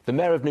 The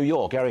mayor of New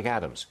York, Eric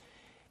Adams,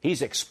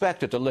 he's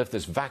expected to lift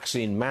this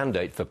vaccine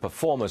mandate for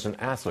performers and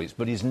athletes,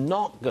 but he's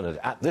not going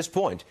to, at this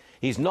point,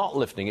 he's not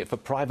lifting it for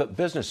private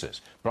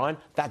businesses. Brian,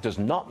 that does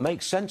not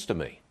make sense to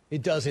me.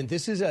 It doesn't.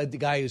 This is a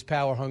guy who's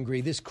power hungry.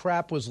 This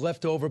crap was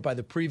left over by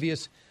the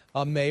previous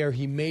mayor.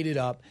 He made it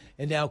up.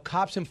 And now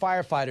cops and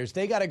firefighters,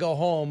 they got to go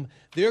home.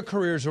 Their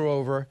careers are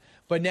over.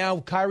 But now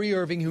Kyrie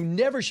Irving, who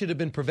never should have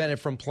been prevented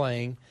from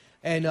playing,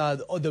 and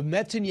the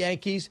Mets and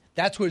Yankees,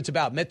 that's what it's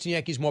about. Mets and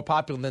Yankees more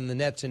popular than the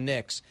Nets and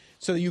Knicks.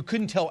 So you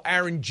couldn't tell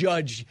Aaron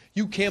Judge,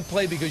 you can't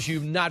play because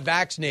you're not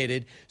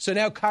vaccinated. So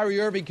now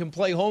Kyrie Irving can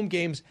play home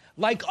games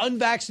like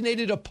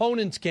unvaccinated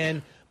opponents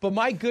can. But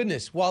my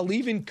goodness, while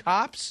leaving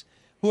cops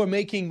who are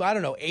making, I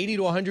don't know, 80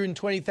 to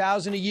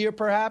 120,000 a year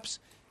perhaps,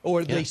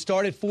 or they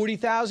start at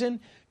 40,000.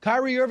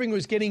 Kyrie Irving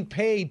was getting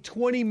paid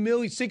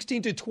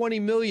 16 to 20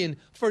 million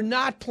for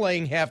not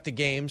playing half the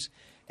games,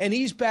 and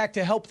he's back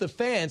to help the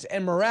fans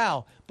and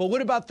morale. But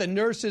what about the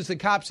nurses, the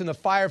cops, and the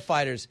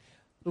firefighters?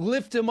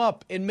 Lift them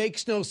up. It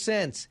makes no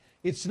sense.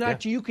 It's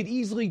not you could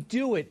easily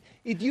do it.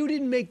 You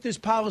didn't make this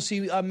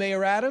policy,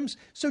 Mayor Adams,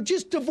 so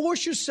just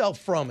divorce yourself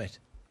from it.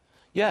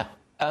 Yeah.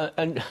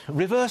 And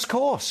reverse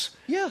course.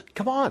 Yeah.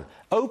 Come on.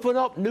 Open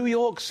up New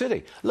York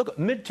City. Look,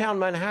 Midtown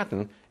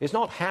Manhattan is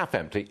not half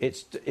empty.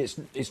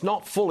 It's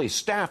not fully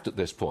staffed at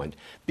this point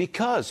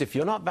because if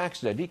you're not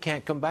vaccinated, you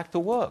can't come back to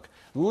work.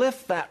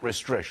 Lift that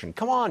restriction.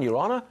 Come on, Your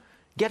Honor.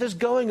 Get us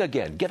going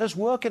again. Get us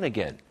working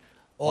again.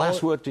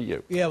 Last word to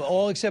you. Yeah,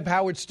 all except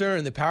Howard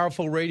Stern, the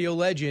powerful radio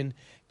legend,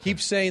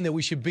 keeps saying that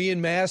we should be in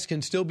masks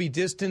and still be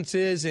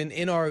distances and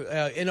in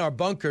our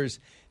bunkers.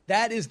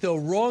 That is the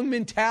wrong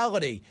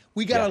mentality.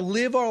 We got to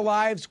live our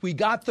lives. We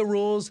got the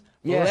rules.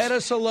 Yes. Let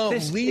us alone.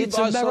 Leave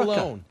us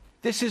alone.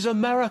 This is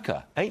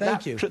America. Ain't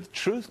Thank that you. the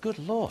truth? Good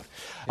Lord.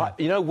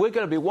 Yeah. We're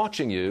going to be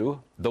watching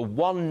you, the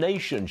One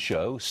Nation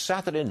show,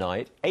 Saturday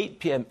night, 8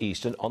 p.m.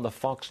 Eastern on the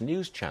Fox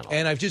News channel.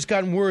 And I've just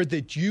gotten word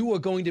that you are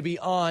going to be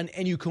on,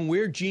 and you can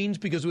wear jeans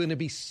because we're going to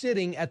be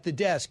sitting at the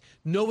desk.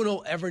 No one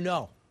will ever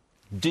know.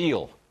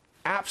 Deal.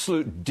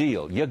 Absolute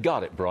deal. You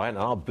got it, Brian.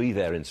 I'll be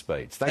there in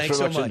spades. Thanks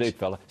very much indeed,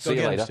 fella. See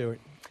you later. Stuart.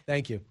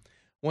 Thank you.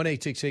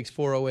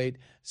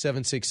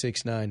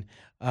 1-866-408-7669.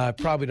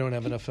 Probably don't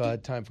have enough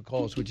time for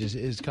calls, which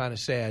is kind of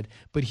sad.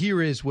 But here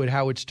is what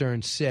Howard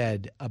Stern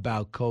said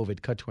about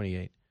COVID. Cut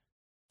 28.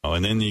 Oh,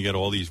 and then you got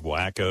all these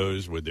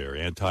wackos with their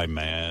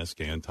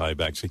anti-mask,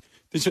 anti-vaccine.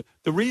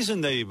 The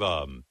reason they've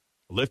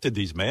lifted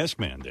these mask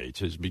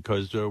mandates is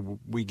because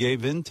we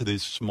gave in to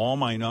this small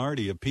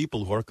minority of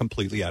people who are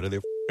completely out of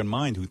their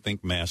mind, who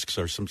think masks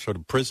are some sort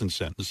of prison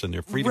sentence and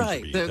their freedoms are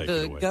being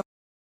taken away.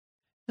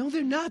 No,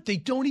 they're not. They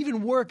don't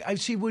even work.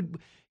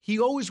 He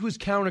always was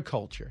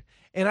counterculture.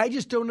 And I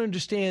just don't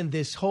understand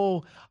this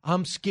whole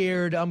I'm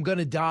scared, I'm going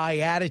to die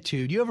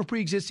attitude. You have a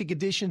pre-existing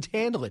conditions,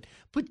 handle it.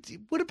 But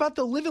what about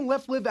the live and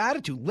let live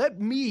attitude? Let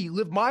me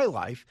live my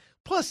life.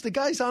 Plus, the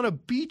guy's on a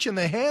beach in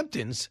the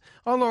Hamptons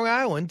on Long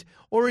Island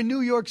or in New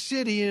York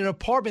City in an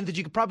apartment that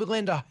you could probably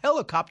land a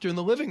helicopter in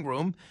the living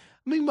room.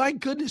 I mean, my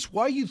goodness,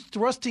 why are you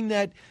thrusting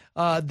that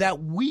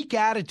weak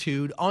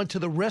attitude onto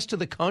the rest of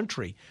the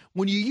country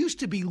when you used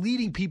to be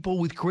leading people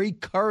with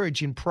great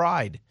courage and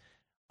pride?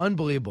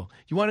 Unbelievable.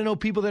 You want to know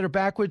people that are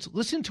backwards?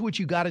 Listen to what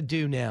you got to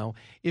do now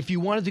if you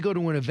wanted to go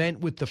to an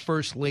event with the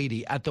First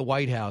Lady at the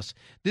White House.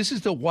 This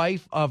is the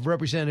wife of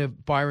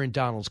Representative Byron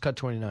Donalds, cut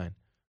 29.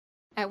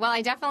 Well,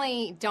 I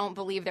definitely don't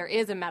believe there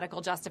is a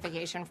medical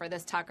justification for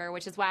this, Tucker,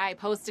 which is why I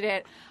posted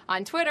it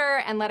on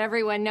Twitter and let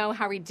everyone know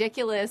how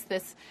ridiculous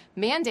this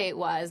mandate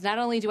was. Not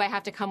only do I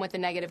have to come with a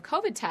negative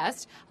COVID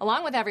test,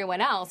 along with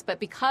everyone else, but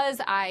because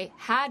I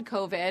had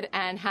COVID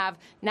and have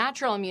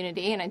natural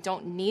immunity and I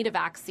don't need a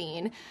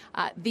vaccine,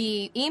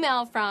 the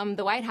email from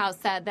the White House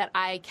said that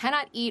I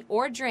cannot eat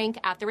or drink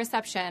at the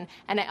reception,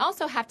 and I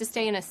also have to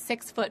stay in a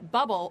 6-foot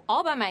bubble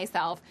all by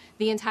myself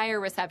the entire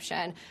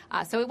reception.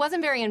 So it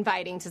wasn't very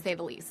inviting, to say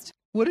the least.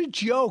 What a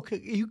joke. Are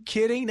you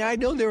kidding? I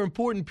know they're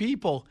important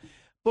people,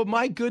 but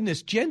my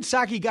goodness, Jen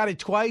Psaki got it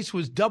twice,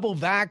 was double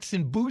vaxxed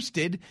and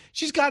boosted.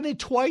 She's gotten it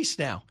twice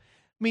now.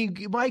 I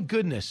mean, my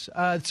goodness.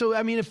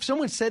 If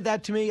someone said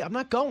that to me, I'm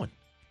not going.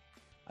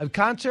 A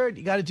concert,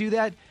 you got to do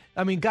that.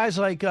 I mean, guys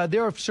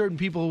there are certain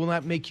people who will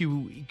not make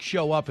you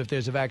show up if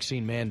there's a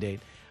vaccine mandate.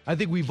 I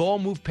think we've all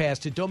moved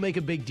past it. Don't make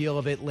a big deal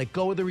of it. Let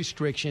go of the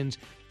restrictions.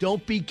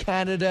 Don't be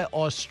Canada,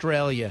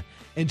 Australia,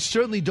 and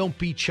certainly don't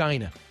be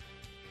China.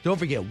 Don't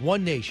forget,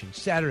 One Nation,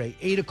 Saturday,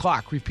 8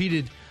 o'clock,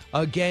 repeated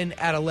again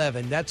at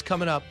 11. That's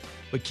coming up,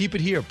 but keep it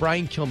here.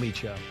 Brian Kilmeade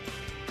Show.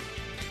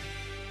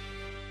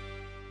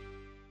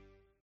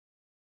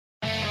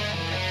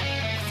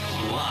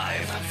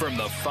 Live from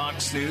the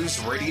Fox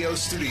News radio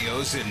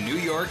studios in New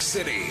York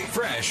City,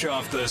 fresh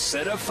off the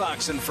set of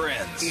Fox and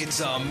Friends, it's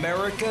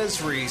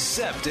America's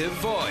receptive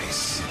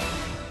voice,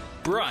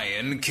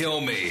 Brian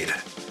Kilmeade.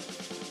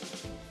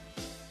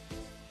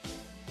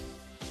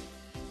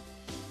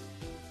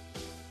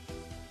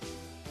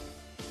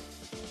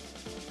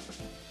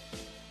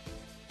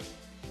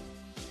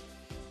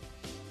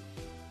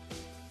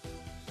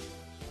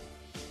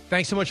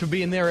 Thanks so much for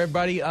being there,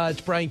 everybody.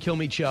 It's Brian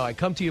Kilmeade Show. I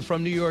come to you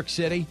from New York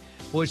City,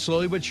 which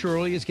slowly but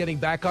surely is getting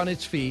back on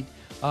its feet.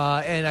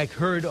 And I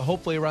heard,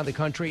 hopefully, around the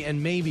country,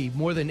 and maybe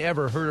more than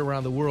ever, heard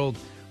around the world.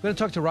 We're going to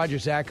talk to Roger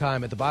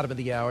Zakheim at the bottom of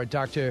the hour.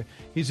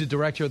 He's the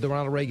director of the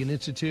Ronald Reagan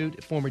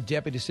Institute, former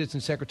Deputy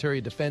Assistant Secretary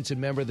of Defense, and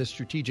member of the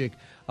Strategic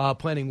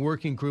Planning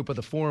Working Group of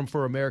the Forum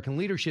for American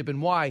Leadership,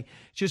 and why it's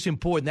just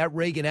important. That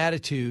Reagan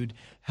attitude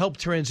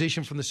helped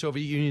transition from the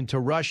Soviet Union to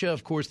Russia,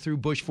 of course, through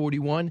Bush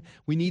 41.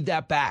 We need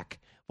that back.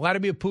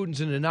 Vladimir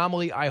Putin's an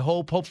anomaly, I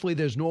hope. Hopefully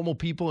there's normal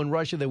people in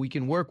Russia that we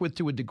can work with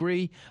to a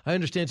degree. I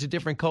understand it's a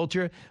different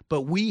culture,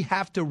 but we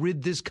have to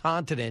rid this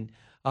continent,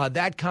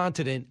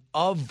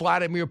 of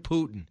Vladimir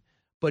Putin.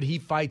 But he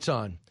fights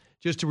on.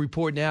 Just to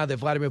report now that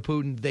Vladimir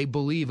Putin, they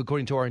believe,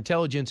 according to our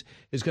intelligence,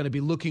 is going to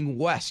be looking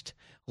west.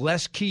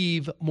 Less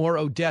Kyiv, more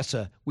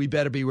Odessa. We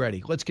better be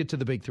ready. Let's get to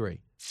the big three.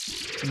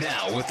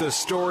 Now, with the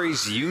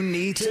stories you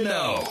need to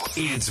know,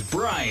 it's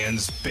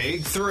Brian's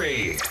Big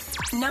Three.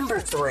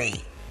 Number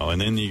 3. Oh, and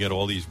then you get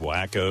all these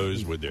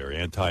wackos with their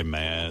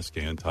anti-mask,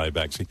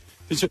 anti-vaccine.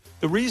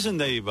 The reason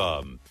they've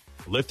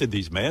lifted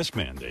these mask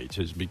mandates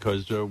is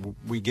because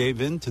we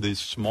gave in to this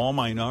small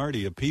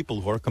minority of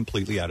people who are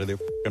completely out of their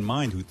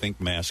mind, who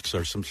think masks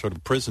are some sort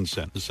of prison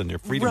sentence and their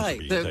freedoms are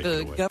being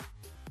taken away.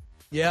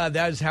 Yeah,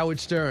 that is Howard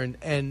Stern,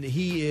 and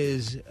he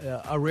is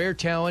a rare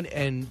talent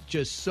and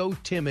just so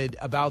timid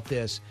about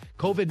this.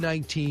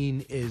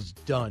 COVID-19 is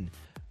done.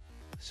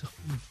 So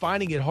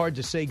finding it hard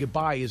to say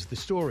goodbye is the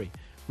story.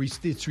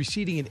 It's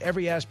receding in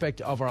every aspect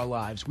of our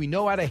lives. We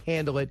know how to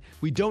handle it.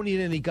 We don't need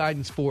any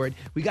guidance for it.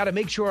 We got to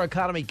make sure our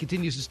economy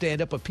continues to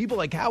stand up. But people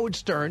like Howard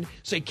Stern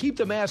say, keep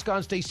the mask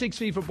on, stay 6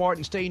 feet apart,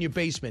 and stay in your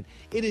basement.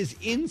 It is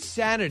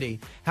insanity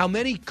how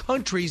many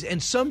countries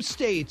and some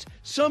states,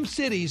 some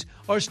cities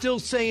are still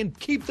saying,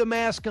 keep the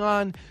mask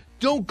on.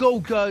 Don't go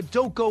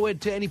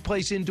into any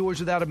place indoors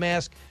without a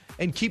mask,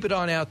 and keep it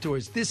on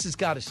outdoors. This has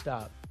got to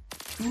stop.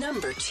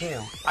 Number 2.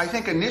 I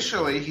think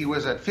initially he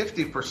was at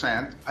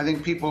 50%. I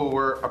think people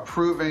were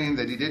approving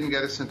that he didn't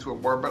get us into a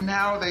war, but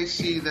now they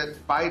see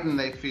that Biden,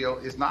 they feel,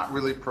 is not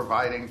really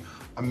providing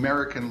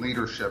American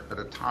leadership at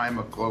a time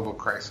of global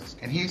crisis.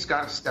 And he's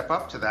got to step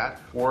up to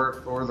that,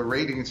 or the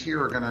ratings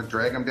here are going to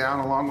drag him down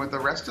along with the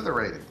rest of the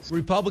ratings.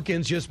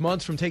 Republicans, just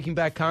months from taking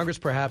back Congress,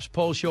 perhaps,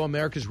 polls show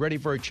America's ready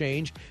for a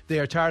change. They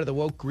are tired of the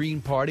woke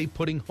Green Party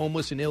putting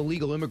homeless and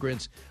illegal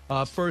immigrants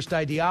first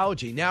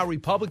ideology. Now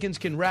Republicans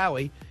can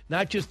rally,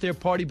 not just their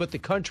party, but the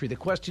country. The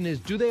question is,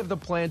 do they have the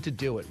plan to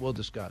do it? We'll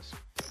discuss.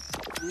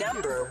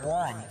 Number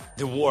 1.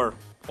 The war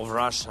of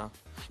Russia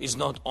is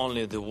not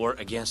only the war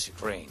against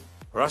Ukraine.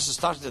 Russia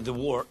started the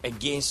war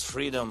against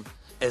freedom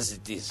as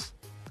it is.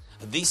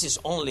 This is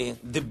only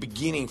the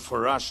beginning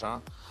for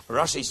Russia.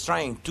 Russia is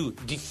trying to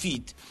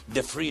defeat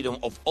the freedom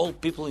of all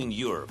people in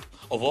Europe,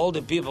 of all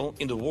the people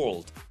in the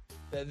world.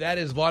 That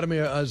is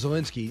Vladimir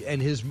Zelensky,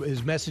 and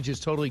his message is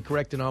totally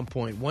correct and on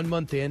point. 1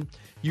 month in,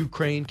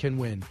 Ukraine can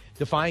win.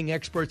 Defying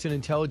experts in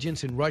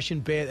intelligence, and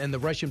the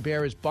Russian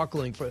bear is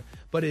buckling,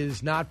 but it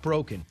is not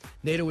broken.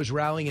 NATO is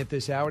rallying at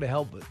this hour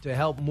to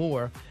help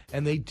more,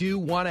 and they do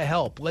want to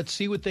help. Let's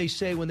see what they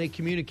say when they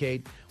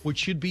communicate, which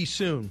should be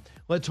soon.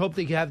 Let's hope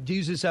they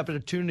use this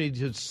opportunity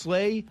to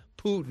slay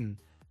Putin,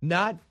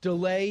 not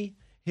delay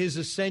his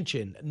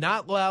ascension,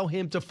 not allow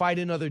him to fight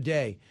another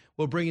day.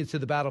 We'll bring it to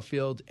the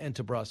battlefield and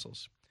to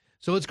Brussels.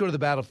 So let's go to the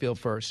battlefield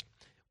first.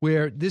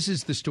 where this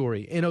is the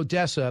story. In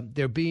Odessa,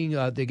 they're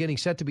getting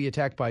set to be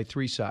attacked by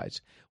three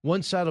sides.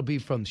 One side will be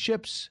from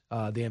ships,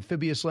 the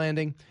amphibious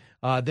landing,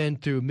 then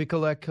through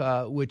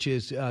Mykolaiv, which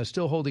is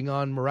still holding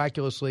on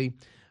miraculously,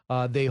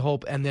 they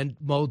hope, and then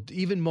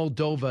even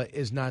Moldova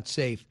is not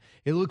safe.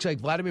 It looks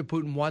like Vladimir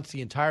Putin wants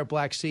the entire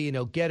Black Sea, and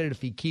he'll get it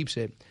if he keeps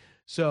it.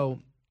 So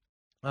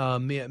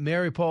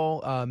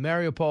Mariupol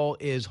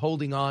is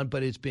holding on,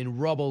 but it's been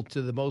rubbled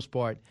to the most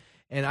part.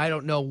 And I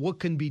don't know what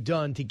can be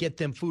done to get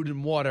them food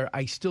and water.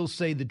 I still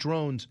say the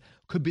drones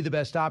could be the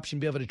best option,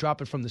 be able to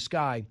drop it from the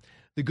sky.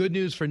 The good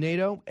news for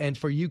NATO and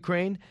for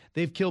Ukraine,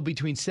 they've killed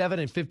between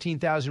 7,000 and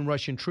 15,000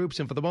 Russian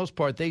troops. And for the most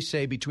part, they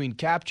say between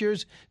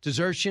captures,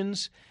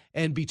 desertions,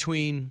 and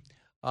between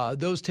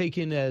those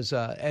taken as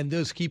and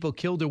those people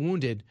killed or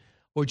wounded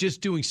or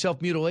just doing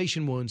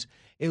self-mutilation wounds,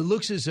 it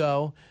looks as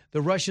though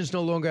the Russians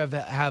no longer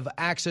have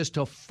access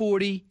to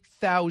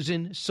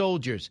 40,000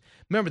 soldiers.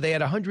 Remember, they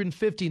had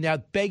 150 now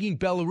begging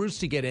Belarus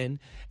to get in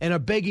and are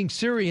begging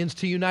Syrians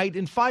to unite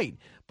and fight.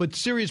 But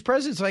Syria's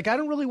president's like, I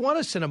don't really want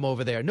to send them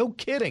over there. No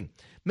kidding.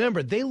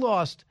 Remember, they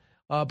lost,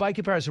 by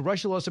comparison,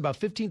 Russia lost about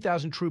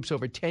 15,000 troops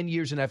over 10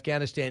 years in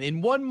Afghanistan.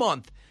 In 1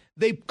 month,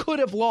 they could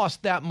have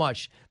lost that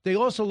much. They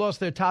also lost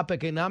their top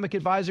economic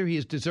advisor. He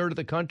has deserted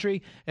the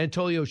country,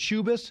 Antonio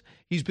Shubis.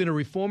 He's been a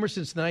reformer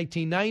since the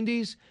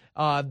 1990s.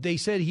 They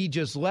said he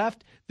just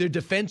left. Their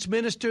defense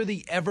minister,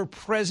 the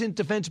ever-present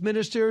defense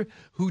minister,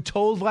 who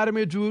told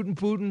Vladimir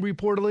Putin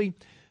reportedly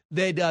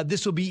that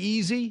this will be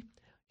easy,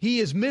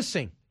 he is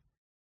missing.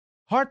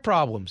 Heart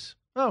problems.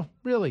 Oh,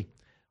 really?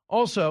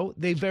 Also,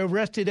 they've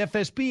arrested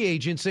FSB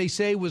agents they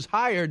say was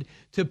hired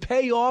to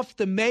pay off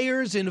the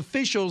mayors and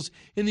officials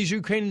in these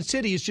Ukrainian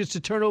cities just to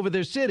turn over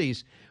their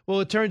cities.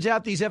 Well, it turns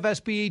out these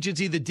FSB agents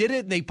either did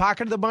it and they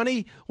pocketed the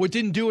money or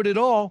didn't do it at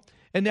all,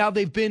 and now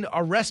they've been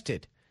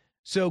arrested.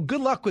 So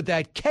good luck with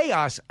that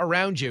chaos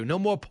around you. No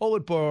more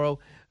Politburo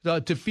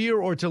to fear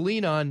or to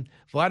lean on.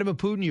 Vladimir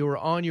Putin, you are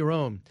on your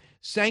own.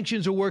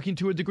 Sanctions are working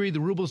to a degree.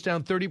 The ruble's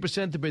down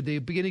 30%. They're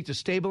beginning to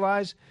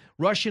stabilize.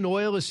 Russian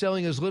oil is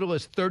selling as little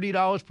as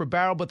 $30 per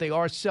barrel, but they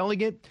are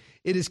selling it.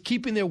 It is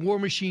keeping their war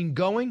machine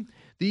going.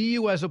 The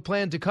EU has a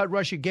plan to cut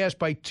Russian gas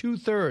by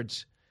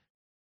 2/3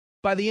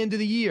 by the end of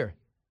the year.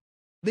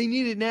 They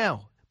need it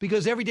now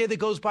because every day that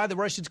goes by, the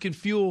Russians can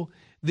fuel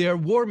their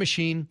war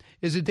machine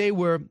is a day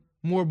where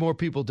more and more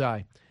people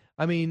die.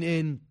 I mean,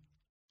 in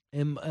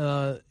Mykolaiv,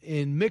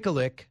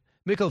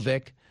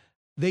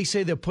 they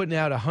say they're putting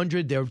out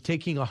 100. They're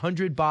taking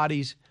 100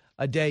 bodies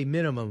a day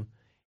minimum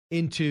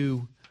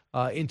into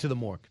the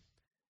morgue.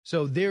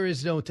 So there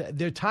is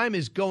their time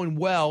is going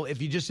well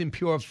if you're just in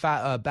pure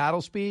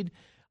battle speed.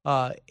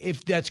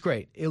 If that's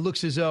great, it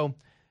looks as though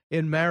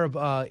in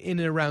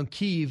and around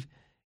Kyiv,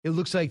 it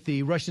looks like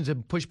the Russians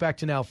have pushed back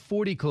to now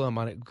 40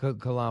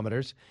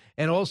 kilometers,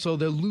 and also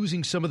they're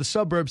losing some of the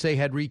suburbs they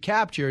had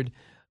recaptured.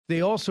 They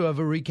also have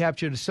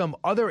recaptured some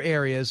other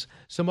areas,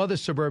 some other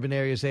suburban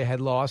areas they had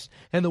lost.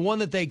 And the one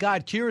that they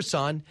got,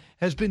 Kherson,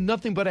 has been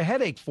nothing but a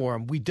headache for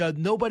them.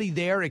 Nobody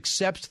there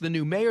accepts the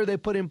new mayor they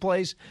put in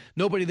place.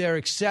 Nobody there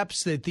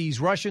accepts that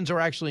these Russians are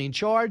actually in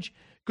charge.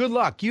 Good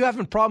luck. You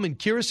having a problem in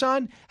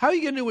Kherson? How are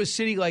you getting to a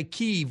city like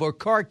Kyiv or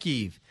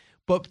Kharkiv?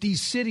 But these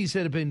cities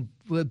that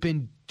have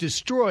been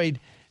destroyed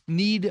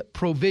need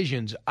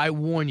provisions. I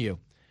warn you.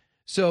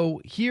 So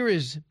here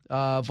is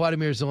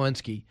Vladimir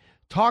Zelensky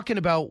talking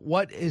about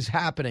what is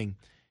happening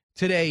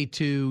today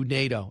to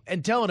NATO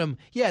and telling them,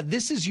 yeah,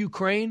 this is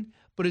Ukraine,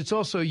 but it's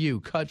also you,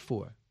 cut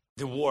for.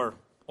 The war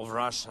of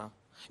Russia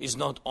is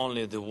not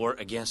only the war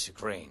against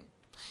Ukraine.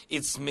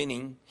 Its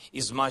meaning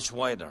is much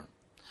wider.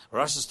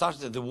 Russia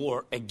started the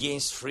war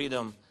against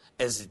freedom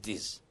as it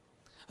is.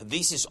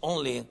 This is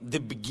only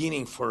the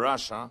beginning for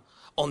Russia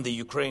on the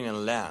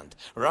Ukrainian land.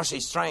 Russia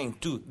is trying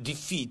to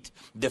defeat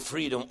the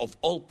freedom of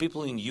all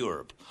people in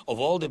Europe,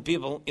 of all the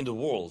people in the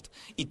world.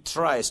 It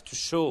tries to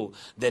show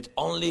that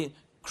only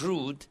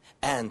crude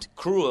and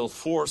cruel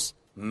force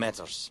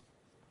matters.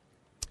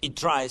 It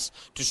tries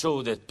to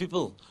show that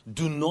people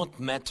do not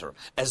matter,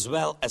 as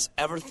well as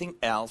everything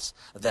else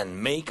that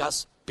make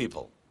us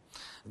people.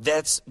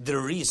 That's the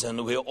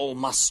reason we all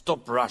must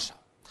stop Russia.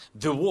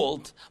 The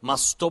world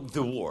must stop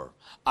the war.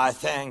 I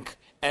thank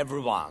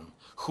everyone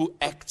who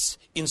acts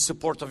in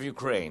support of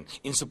Ukraine,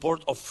 in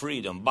support of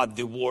freedom, but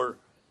the war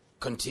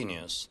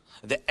continues.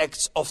 The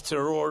acts of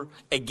terror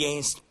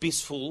against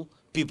peaceful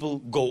people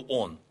go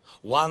on.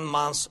 1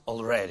 month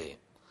already.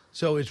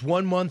 So it's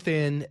 1 month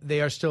in,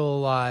 they are still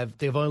alive.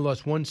 They've only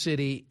lost one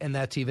city, and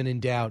that's even in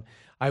doubt.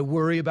 I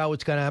worry about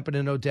what's going to happen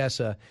in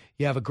Odessa.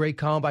 You have a great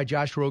column by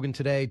Josh Rogan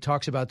today,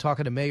 talking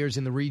to mayors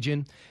in the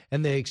region,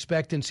 and they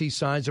expect and see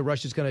signs that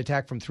Russia's going to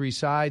attack from three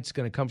sides. It's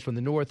going to come from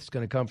the north, it's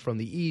going to come from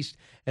the east,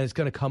 and it's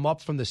going to come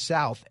up from the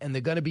south, and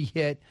they're going to be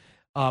hit.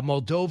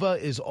 Moldova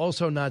is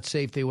also not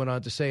safe, they went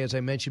on to say, as I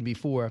mentioned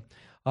before.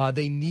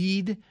 They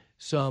need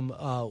some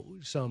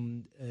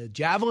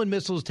Javelin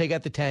missiles to take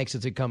out the tanks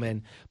as they come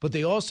in, but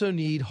they also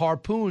need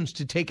harpoons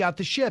to take out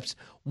the ships.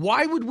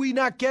 Why would we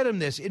not get them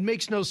this? It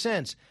makes no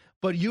sense.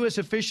 But U.S.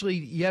 officially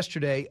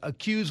yesterday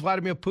accused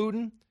Vladimir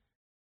Putin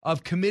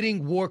of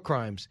committing war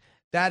crimes.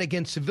 That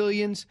against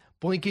civilians.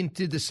 Blinken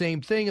did the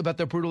same thing about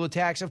the brutal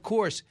attacks. Of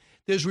course,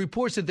 there's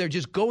reports that they're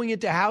just going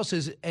into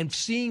houses and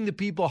seeing the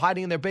people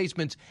hiding in their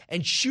basements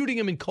and shooting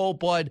them in cold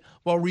blood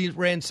while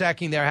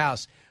ransacking their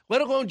house,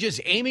 let alone just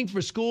aiming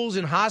for schools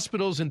and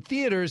hospitals and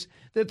theaters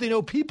that they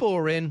know people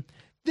are in.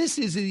 This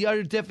is the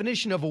utter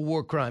definition of a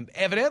war crime.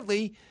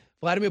 Evidently,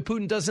 Vladimir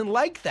Putin doesn't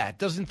like that,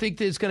 doesn't think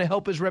that it's going to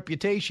help his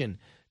reputation.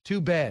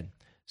 Too bad.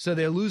 So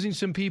they're losing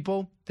some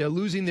people. They're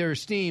losing their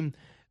esteem.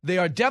 They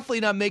are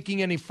definitely not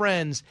making any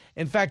friends.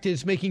 In fact,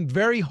 it's making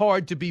very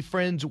hard to be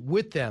friends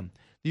with them.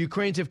 The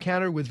Ukrainians have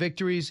countered with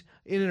victories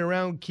in and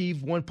around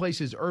Kyiv. One place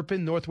is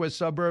Irpin, northwest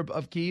suburb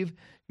of Kyiv.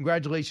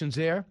 Congratulations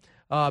there.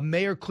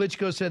 Mayor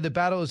Klitschko said the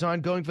battle is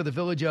ongoing for the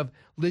village of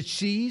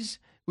Lysychysk,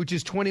 which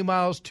is 20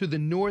 miles to the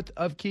north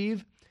of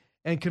Kyiv,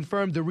 and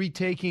confirmed the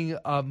retaking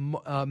of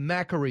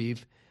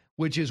Makariv,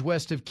 which is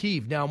west of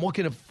Kyiv. Now, I'm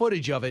looking at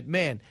footage of it.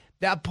 Man,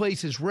 that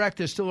place is wrecked.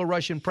 There's still a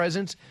Russian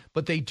presence,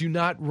 but they do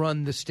not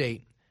run the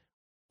state.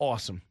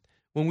 Awesome.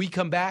 When we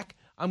come back,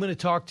 I'm going to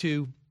talk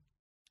to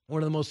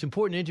one of the most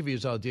important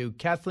interviews I'll do,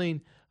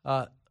 Kathleen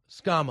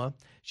Skama.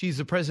 She's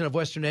the president of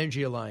Western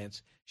Energy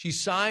Alliance. She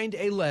signed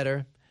a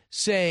letter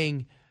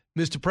saying,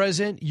 Mr.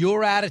 President,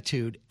 your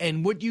attitude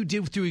and what you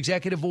did through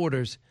executive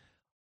orders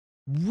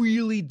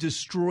really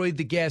destroyed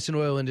the gas and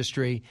oil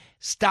industry.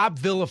 Stop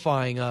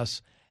vilifying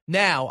us.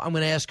 Now, I'm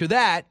going to ask her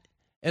that,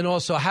 and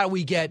also how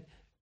we get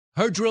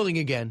her drilling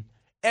again,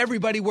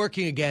 everybody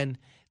working again,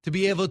 to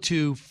be able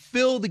to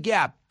fill the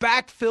gap,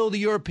 backfill the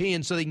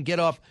Europeans so they can get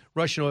off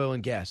Russian oil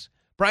and gas.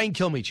 Brian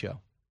Kilmeade Show.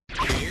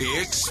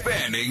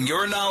 Expanding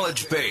your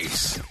knowledge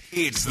base.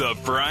 It's the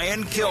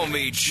Brian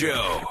Kilmeade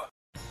Show.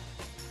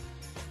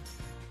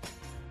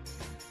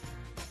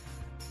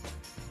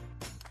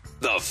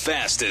 The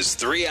fastest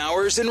 3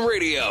 hours in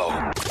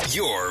radio.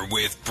 You're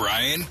with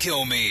Brian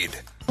Kilmeade.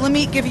 Let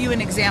me give you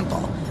an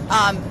example.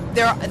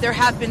 There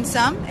have been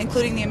some,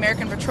 including the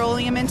American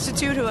Petroleum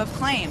Institute, who have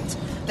claimed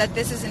that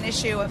this is an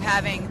issue of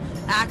having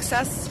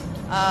access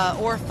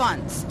or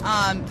funds.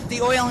 The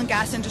oil and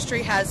gas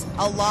industry has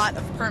a lot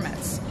of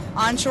permits.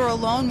 Onshore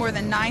alone, more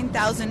than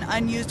 9,000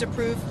 unused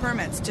approved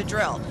permits to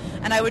drill.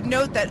 And I would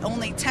note that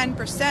only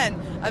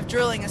 10% of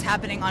drilling is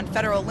happening on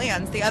federal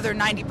lands. The other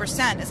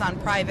 90% is on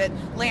private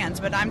lands.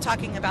 But I'm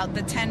talking about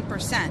the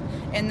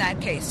 10% in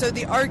that case. So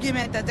the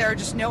argument that there are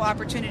just no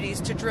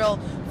opportunities to drill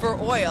for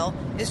oil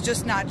is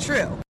just not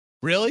true.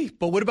 Really?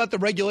 But what about the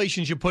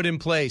regulations you put in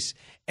place?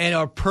 And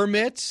are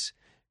permits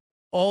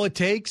all it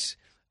takes?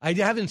 I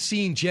haven't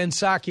seen Jen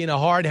Psaki in a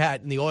hard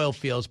hat in the oil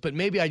fields, but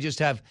maybe I just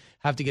have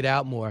to get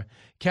out more.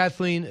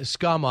 Kathleen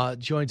Skama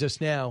joins us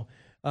now.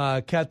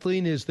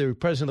 Kathleen is the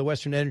president of the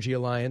Western Energy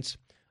Alliance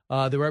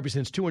that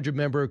represents 200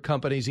 member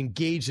companies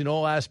engaged in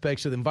all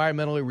aspects of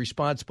environmentally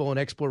responsible and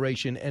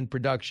exploration and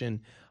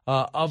production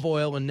of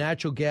oil and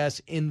natural gas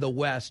in the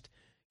West.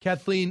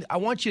 Kathleen,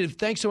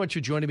 thanks so much for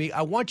joining me.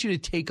 I want you to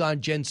take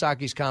on Jen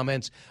Psaki's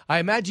comments. I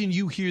imagine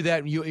you hear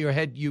that and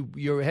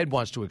your head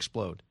wants to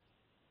explode.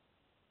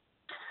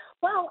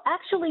 Well,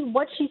 actually,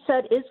 what she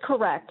said is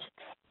correct.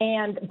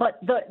 But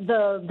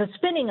the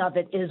spinning of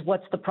it is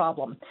what's the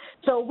problem.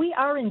 So we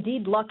are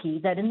indeed lucky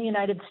that in the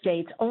United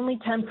States, only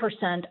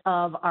 10%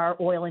 of our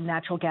oil and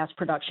natural gas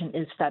production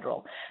is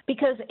federal.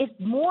 Because if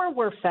more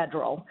were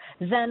federal,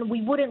 then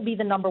we wouldn't be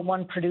the number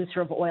one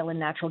producer of oil and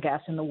natural gas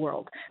in the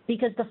world.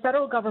 Because the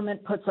federal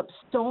government puts up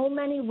so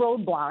many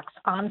roadblocks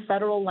on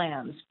federal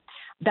lands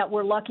that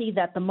we're lucky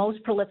that the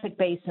most prolific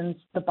basins,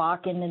 the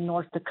Bakken in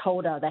North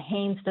Dakota, the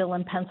Haynesville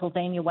in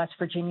Pennsylvania, West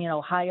Virginia, and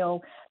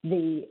Ohio,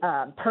 the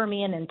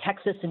Permian in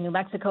Texas and New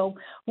Mexico,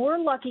 we're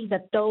lucky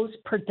that those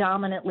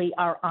predominantly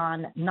are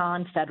on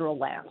non-federal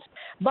lands.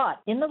 But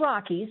in the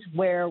Rockies,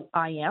 where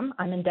I'm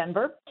in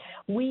Denver,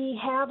 we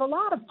have a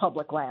lot of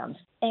public lands.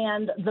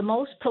 And the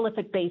most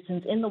prolific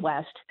basins in the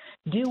West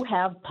do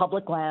have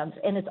public lands,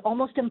 and it's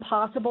almost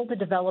impossible to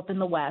develop in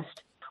the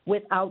West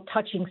without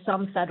touching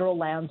some federal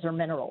lands or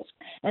minerals.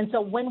 And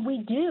so when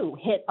we do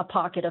hit a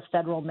pocket of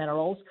federal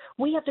minerals,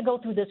 we have to go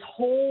through this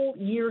whole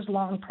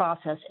years-long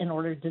process in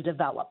order to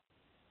develop.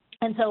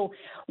 And so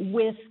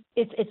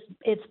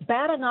it's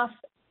bad enough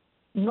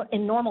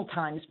in normal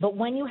times, but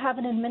when you have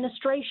an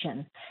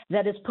administration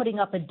that is putting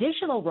up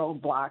additional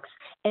roadblocks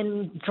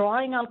and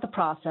drawing out the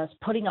process,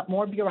 putting up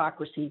more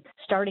bureaucracy,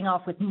 starting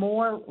off with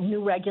more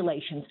new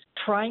regulations,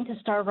 trying to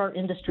starve our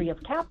industry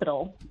of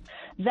capital,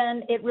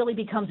 then it really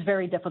becomes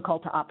very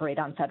difficult to operate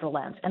on federal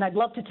lands. And I'd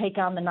love to take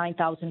on the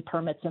 9,000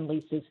 permits and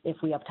leases if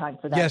we have time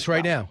for that. Yes,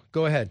 right now.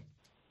 Go ahead.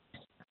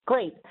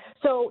 Great.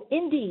 So,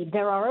 indeed,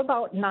 there are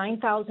about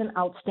 9,000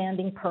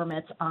 outstanding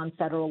permits on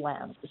federal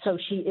lands. So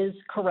she is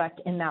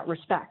correct in that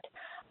respect.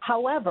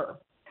 However,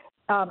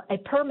 a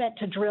permit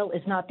to drill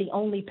is not the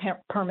only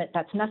permit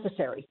that's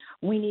necessary.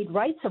 We need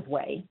rights of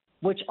way,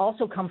 which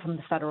also come from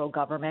the federal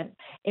government,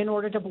 in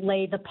order to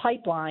lay the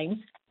pipelines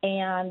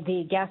and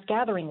the gas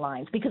gathering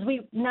lines, because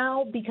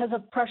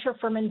of pressure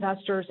from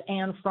investors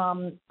and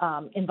from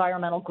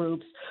environmental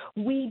groups,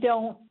 we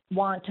don't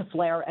want to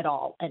flare at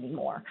all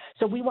anymore.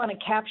 So we want to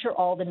capture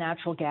all the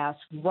natural gas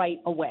right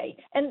away.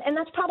 And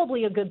that's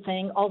probably a good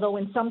thing, although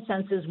in some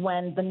senses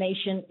when the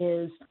nation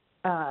is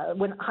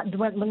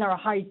when there are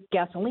high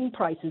gasoline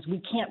prices, we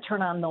can't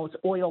turn on those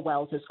oil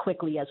wells as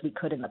quickly as we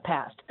could in the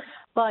past.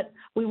 But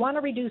we want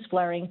to reduce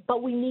flaring,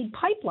 but we need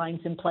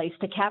pipelines in place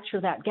to capture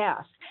that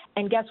gas.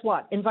 And guess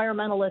what?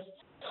 Environmentalists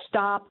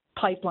stop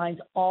pipelines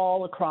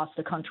all across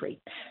the country.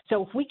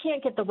 So if we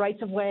can't get the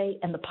rights of way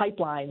and the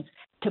pipelines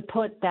to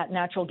put that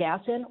natural gas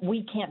in,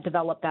 we can't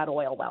develop that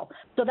oil well.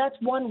 So that's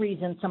one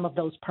reason some of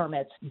those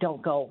permits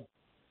don't go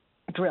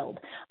drilled.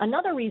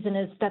 Another reason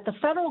is that the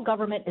federal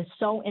government is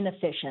so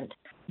inefficient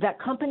that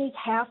companies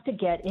have to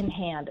get in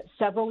hand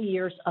several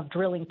years of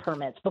drilling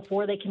permits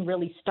before they can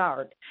really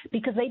start,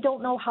 because they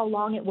don't know how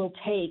long it will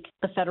take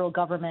the federal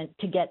government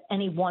to get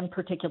any one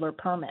particular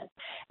permit.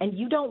 And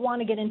you don't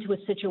want to get into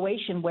a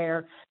situation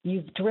where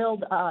you've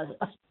drilled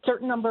a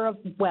certain number of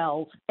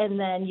wells and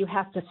then you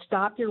have to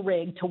stop your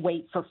rig to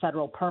wait for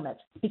federal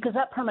permits, because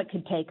that permit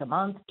could take a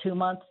month, 2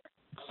 months,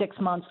 6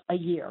 months, a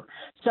year.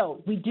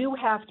 So we do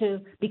have to,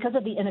 because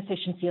of the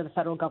inefficiency of the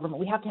federal government,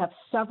 we have to have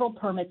several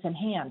permits in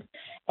hand.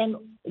 And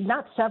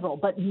not several,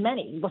 but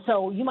many.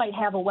 So you might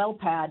have a well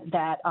pad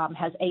that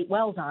has 8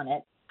 wells on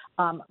it,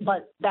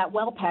 but that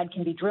well pad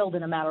can be drilled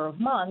in a matter of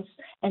months,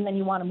 and then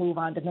you want to move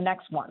on to the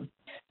next one.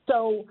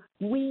 So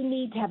we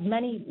need to have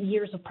many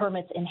years of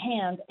permits in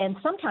hand, and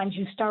sometimes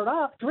you start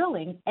off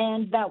drilling,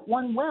 and that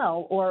one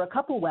well or a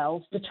couple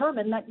wells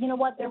determine that, you know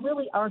what, there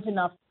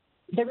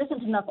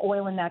isn't enough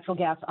oil and natural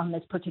gas on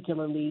this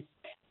particular lease.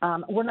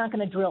 We're not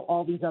going to drill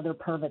all these other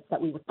permits that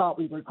we thought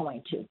we were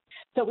going to.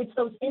 So it's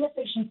those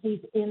inefficiencies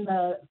in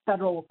the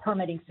federal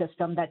permitting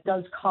system that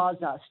does cause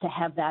us to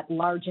have that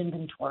large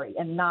inventory,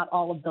 and not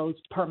all of those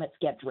permits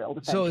get drilled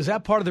eventually. So is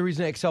that part of the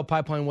reason XL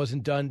Pipeline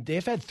wasn't done?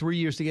 They've had 3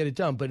 years to get it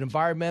done, but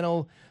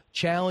environmental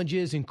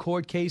challenges and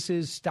court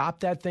cases stopped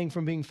that thing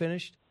from being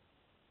finished?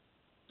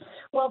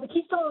 Well, the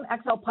Keystone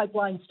XL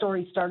Pipeline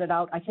story started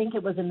out, I think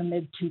it was in the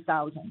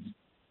mid-2000s.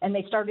 And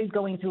they started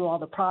going through all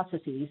the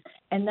processes,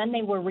 and then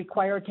they were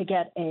required to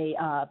get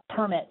a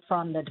permit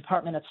from the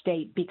Department of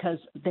State because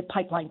the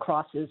pipeline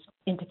crosses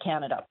into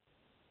Canada.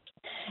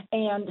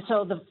 And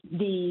so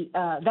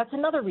that's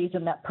another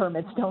reason that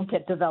permits don't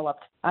get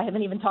developed. I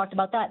haven't even talked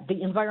about that,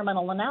 the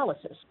environmental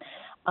analysis.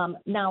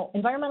 Now,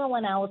 environmental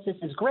analysis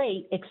is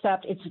great,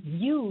 except it's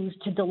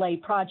used to delay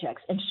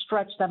projects and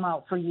stretch them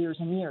out for years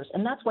and years.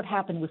 And that's what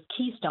happened with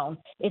Keystone.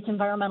 Its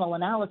environmental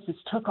analysis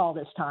took all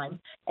this time,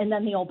 and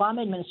then the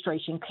Obama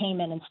administration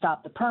came in and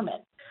stopped the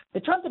permit. The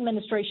Trump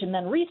administration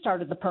then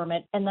restarted the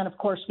permit, and then, of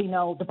course, we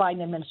know the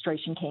Biden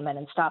administration came in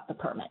and stopped the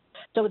permit.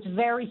 So it's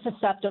very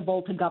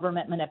susceptible to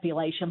government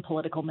manipulation,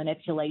 political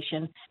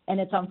manipulation, and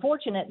it's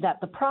unfortunate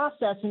that the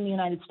process in the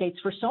United States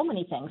for so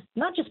many things,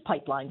 not just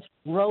pipelines,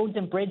 roads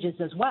and bridges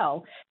as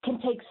well, can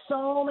take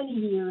so many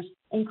years,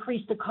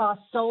 increase the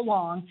cost so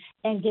long,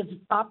 and give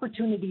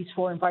opportunities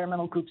for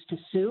environmental groups to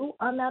sue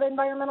on that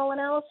environmental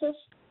analysis,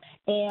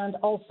 and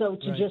also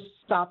to just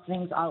stop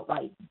things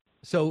outright.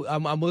 So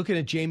I'm looking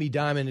at Jamie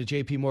Dimon at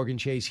J.P. Morgan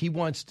Chase. He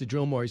wants to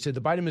drill more. He said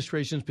the Biden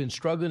administration has been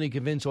struggling to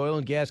convince oil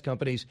and gas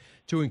companies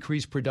to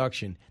increase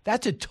production.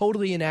 That's a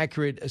totally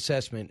inaccurate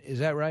assessment. Is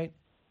that right?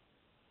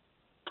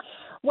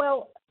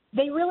 Well,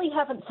 they really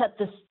haven't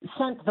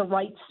sent the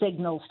right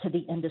signals to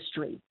the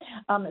industry.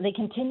 They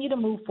continue to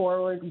move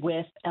forward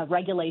with a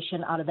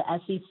regulation out of the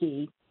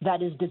SEC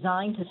that is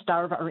designed to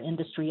starve our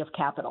industry of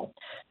capital.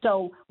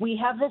 So we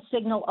have this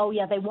signal, oh,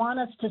 yeah, they want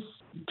us to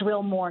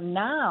drill more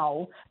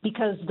now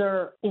because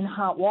they're in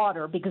hot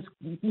water, because,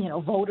 you know,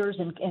 voters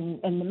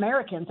and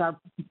Americans are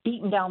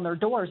beating down their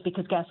doors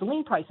because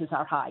gasoline prices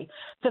are high.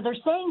 So they're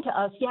saying to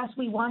us, yes,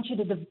 we want you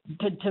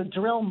to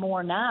drill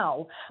more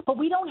now, but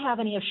we don't have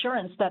any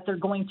assurance that they're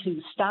going to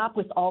stop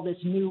with all this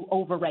new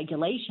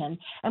overregulation,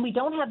 and we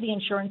don't have the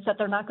insurance that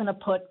they're not going to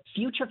put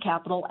future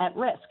capital at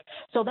risk.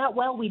 So that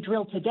well we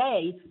drill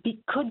today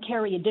could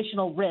carry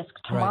additional risk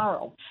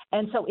tomorrow. Right.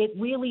 And so it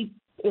really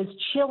is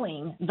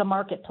chilling the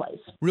marketplace.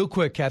 Real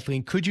quick,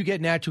 Kathleen, could you get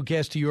natural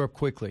gas to Europe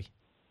quickly?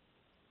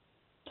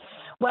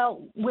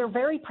 Well, we're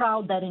very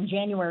proud that in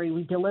January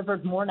we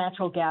delivered more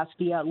natural gas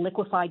via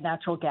liquefied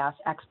natural gas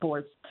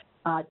exports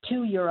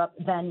to Europe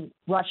than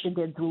Russia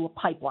did through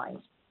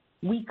pipelines.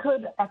 We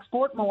could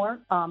export more.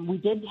 We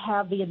did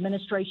have the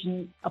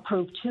administration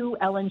approve 2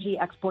 LNG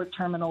export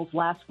terminals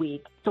last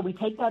week, so we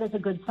take that as a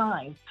good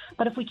sign.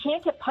 But if we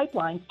can't get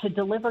pipelines to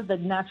deliver the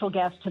natural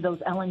gas to those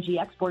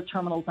LNG export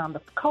terminals on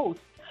the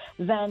coast,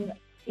 then,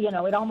 you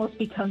know, it almost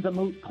becomes a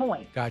moot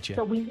point. Gotcha.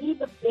 So we need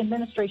the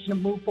administration to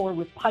move forward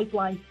with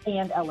pipelines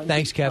and LNG.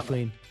 Thanks,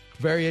 Kathleen.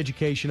 Very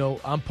educational.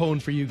 I'm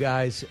pulling for you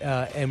guys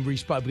and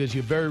because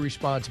you're very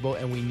responsible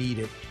and we need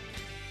it.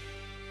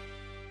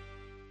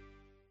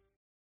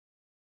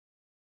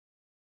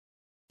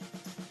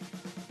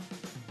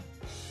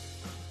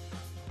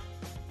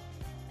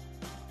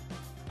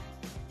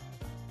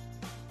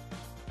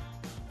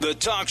 the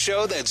talk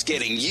show that's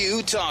getting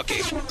you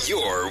talking.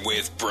 You're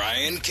with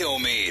Brian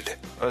Kilmeade.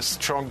 A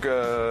strong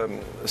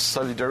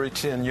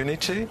solidarity and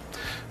unity.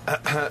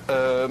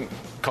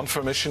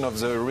 Confirmation of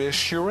the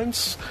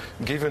reassurance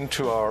given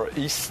to our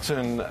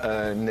eastern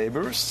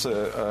neighbors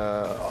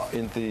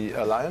in the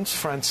alliance.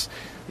 France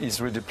is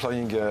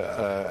redeploying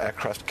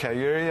aircraft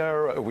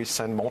carrier. We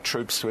send more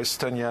troops to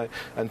Estonia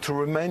and to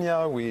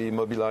Romania. We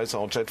mobilize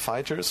our jet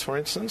fighters, for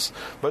instance,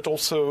 but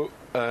also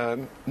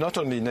not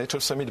only NATO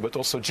summit, but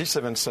also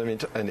G7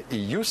 summit and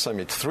EU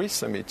summit, 3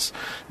 summits,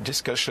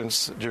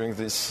 discussions during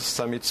these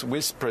summits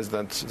with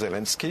President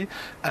Zelensky,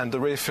 and the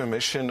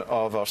reaffirmation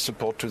of our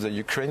support to the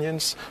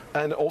Ukrainians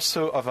and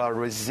also of our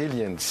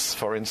resilience,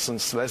 for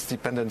instance, less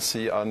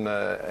dependency on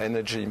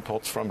energy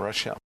imports from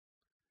Russia.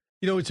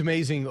 You know, it's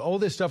amazing, all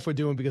this stuff we're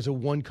doing because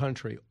of one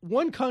country.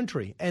 One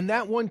country. And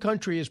that one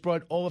country has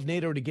brought all of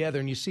NATO together.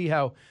 And you see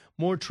how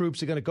more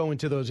troops are going to go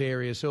into those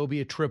areas. So it'll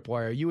be a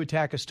tripwire. You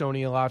attack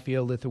Estonia,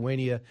 Latvia,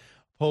 Lithuania,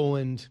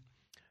 Poland,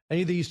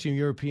 any of the Eastern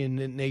European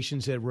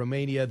nations,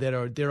 Romania, that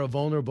are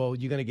vulnerable,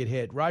 you're going to get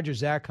hit. Roger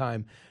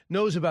Zakheim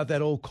knows about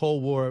that old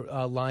Cold War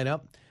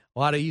lineup. A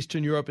lot of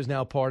Eastern Europe is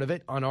now part of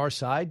it. On our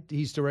side,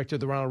 he's director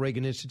of the Ronald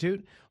Reagan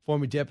Institute,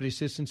 former Deputy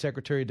Assistant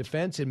Secretary of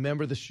Defense, and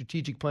member of the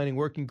Strategic Planning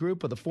Working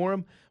Group of the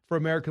Forum for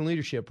American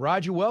Leadership.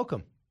 Roger,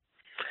 welcome.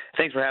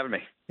 Thanks for having me.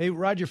 Hey,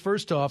 Roger,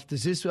 first off,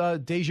 does this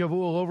deja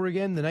vu all over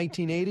again, the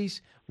 1980s?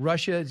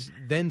 Russia's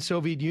then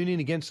Soviet Union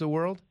against the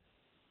world?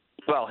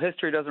 Well,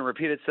 history doesn't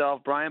repeat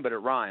itself, Brian, but it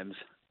rhymes.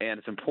 And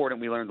it's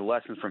important we learn the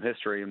lessons from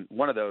history. And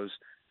one of those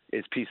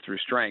is peace through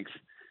strength.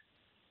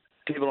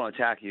 People don't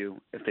attack you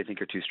if they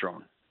think you're too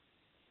strong.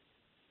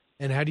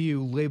 And how do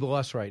you label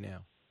us right now?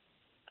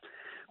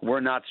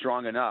 We're not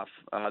strong enough.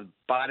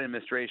 Biden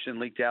administration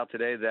leaked out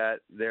today that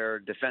their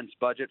defense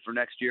budget for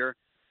next year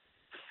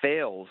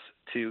fails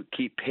to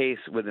keep pace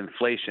with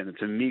inflation.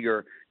 It's a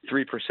meager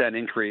 3%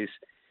 increase.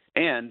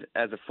 And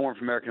as the Forum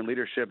for American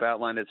Leadership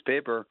outlined its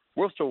paper,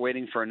 we're still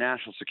waiting for a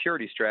national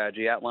security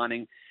strategy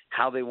outlining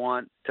how they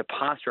want to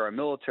posture our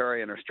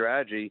military and our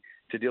strategy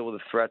to deal with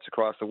the threats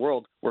across the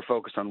world. We're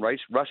focused on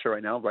Russia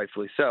right now,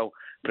 rightfully so.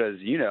 But as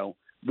you know,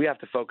 we have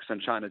to focus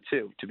on China,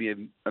 too. To be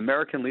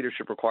American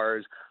leadership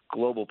requires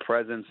global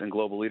presence and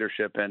global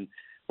leadership, and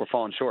we're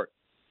falling short.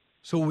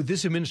 So with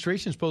this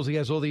administration supposedly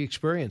has all the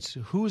experience.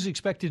 Who is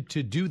expected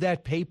to do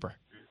that paper?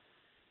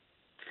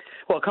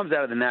 Well, it comes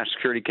out of the National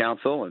Security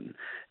Council, and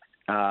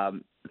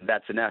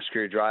that's the National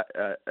Security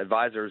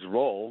Advisor's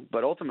role.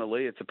 But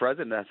ultimately, it's the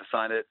president that has to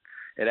sign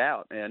it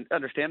out. And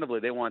understandably,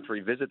 they want to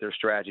revisit their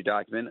strategy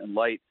document in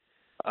light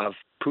of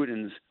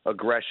Putin's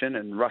aggression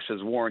and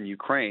Russia's war in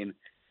Ukraine.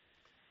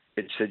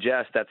 It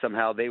suggests that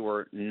somehow they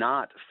were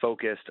not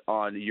focused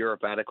on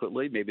Europe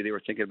adequately. Maybe they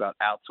were thinking about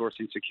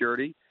outsourcing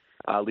security,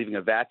 leaving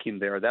a vacuum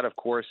there. That, of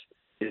course,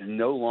 is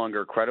no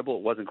longer credible.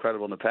 It wasn't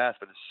credible in the past,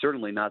 but it's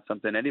certainly not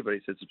something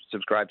anybody should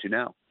subscribe to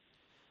now.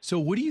 So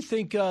what do you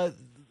think,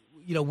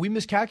 we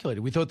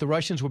miscalculated. We thought the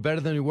Russians were better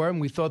than they were, and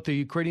we thought the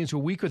Ukrainians were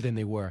weaker than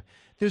they were.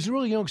 There's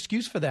really no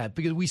excuse for that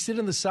because we sit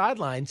on the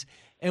sidelines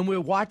and we're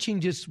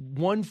watching just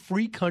one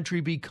free country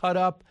be cut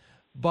up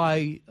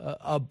by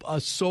a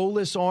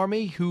soulless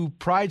army who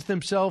prides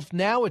themselves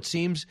now, it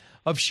seems,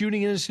 of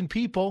shooting innocent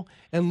people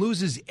and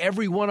loses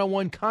every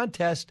one-on-one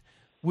contest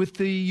with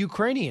the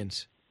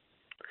Ukrainians.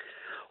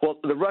 Well,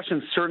 the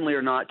Russians certainly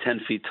are not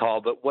 10 feet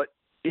tall, but what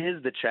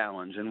is the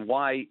challenge and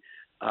why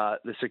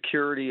the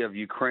security of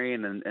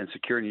Ukraine and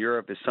security in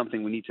Europe is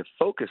something we need to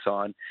focus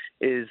on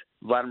is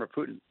Vladimir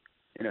Putin.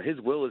 You know, his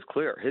will is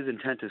clear. His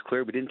intent is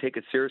clear. We didn't take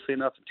it seriously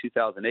enough in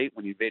 2008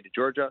 when he invaded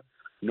Georgia,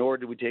 nor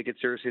did we take it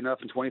seriously enough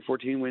in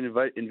 2014 when he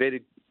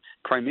invaded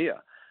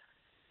Crimea.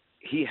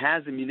 He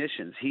has the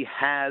munitions. He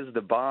has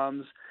the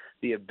bombs,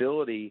 the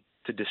ability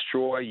to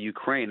destroy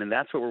Ukraine, and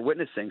that's what we're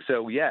witnessing.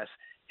 So, yes,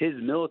 his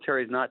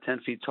military is not 10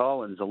 feet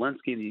tall, and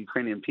Zelensky and the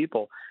Ukrainian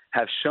people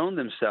have shown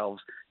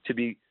themselves to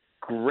be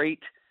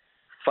great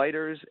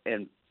fighters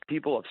and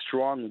people of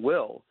strong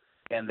will,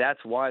 and that's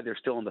why they're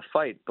still in the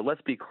fight. But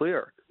let's be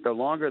clear, the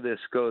longer this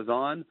goes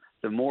on,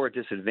 the more it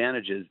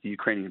disadvantages the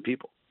Ukrainian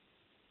people.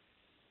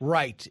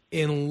 Right.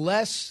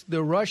 Unless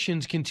the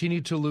Russians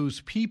continue to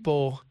lose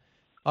people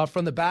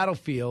from the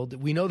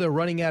battlefield, we know they're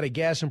running out of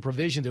gas and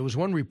provision. There was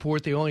one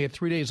report they only had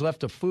 3 days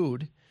left of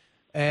food,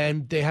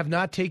 and they have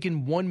not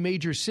taken one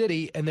major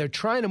city, and they're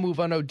trying to move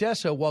on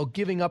Odessa while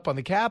giving up on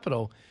the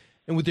capital.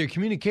 And with their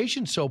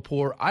communication so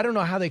poor, I don't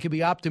know how they could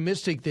be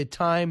optimistic that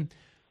time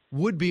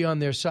would be on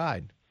their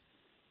side.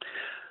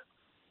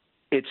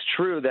 It's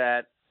true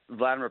that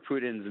Vladimir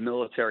Putin's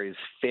military is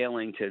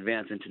failing to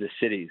advance into the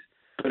cities.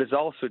 But it's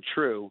also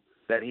true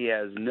that he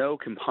has no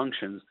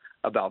compunctions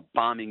about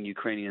bombing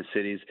Ukrainian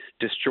cities,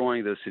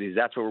 destroying those cities.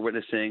 That's what we're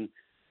witnessing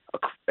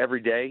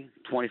every day.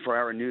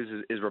 24-hour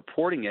news is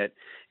reporting it.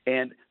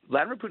 And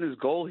Vladimir Putin's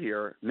goal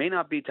here may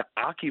not be to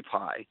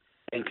occupy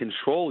and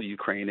control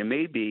Ukraine. It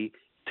may be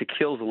to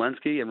kill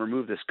Zelensky and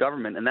remove this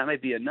government, and that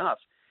might be enough.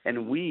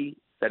 And we,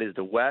 that is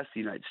the West, the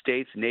United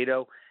States,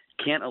 NATO,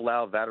 can't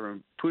allow Vladimir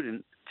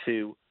Putin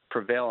to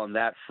prevail on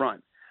that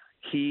front.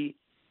 He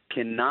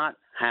cannot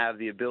have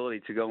the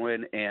ability to go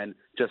in and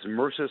just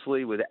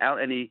mercilessly,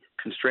 without any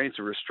constraints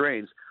or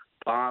restraints,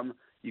 bomb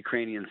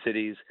Ukrainian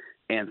cities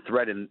and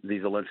threaten the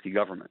Zelensky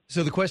government.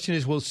 So the question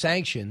is, will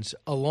sanctions,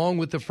 along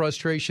with the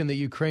frustration that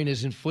Ukraine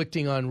is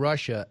inflicting on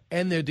Russia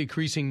and their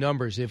decreasing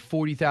numbers, if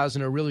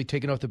 40,000 are really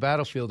taken off the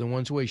battlefield in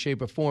one way,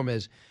 shape, or form,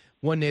 as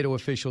one NATO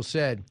official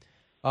said,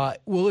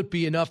 will it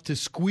be enough to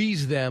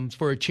squeeze them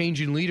for a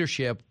change in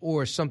leadership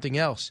or something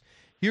else?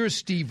 Here's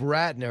Steve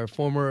Ratner,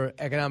 former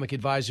economic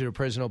advisor to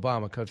President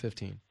Obama, Cut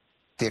 15.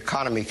 The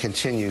economy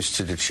continues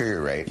to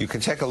deteriorate. You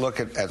can take a look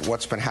at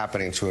what's been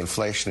happening to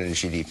inflation and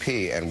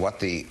GDP and what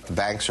the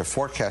banks are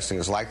forecasting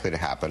is likely to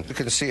happen. You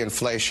can see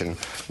inflation,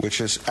 which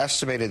is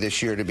estimated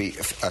this year to be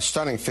a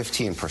stunning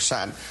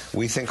 15%.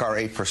 We think our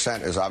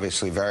 8% is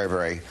obviously very,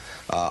 very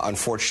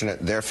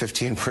unfortunate. Their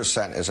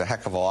 15% is a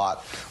heck of a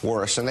lot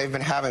worse. And they've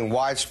been having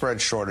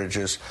widespread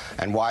shortages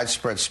and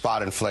widespread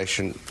spot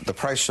inflation. The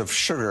price of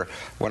sugar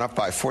went up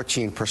by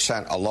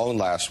 14% alone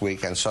last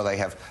week, and so they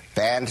have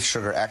banned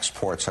sugar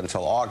exports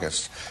until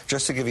August,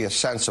 just to give you a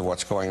sense of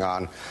what's going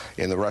on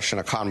in the Russian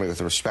economy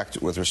with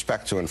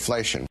respect to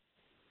inflation.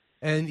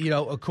 And, you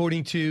know,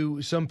 according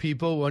to some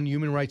people, one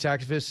human rights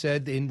activist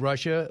said in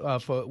Russia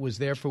was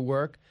there for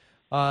work,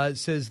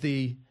 says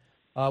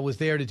was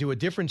there to do a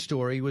different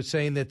story, was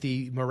saying that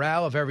the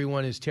morale of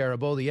everyone is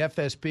terrible. The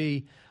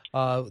FSB,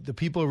 the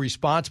people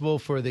responsible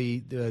for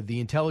the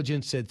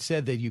intelligence that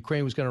said that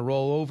Ukraine was going to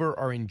roll over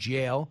are in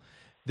jail.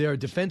 Their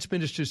defense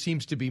minister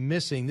seems to be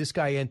missing. This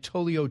guy,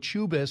 Antonio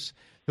Chubis,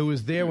 who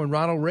was there when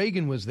Ronald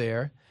Reagan was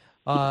there,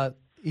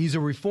 he's a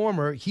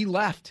reformer. He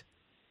left.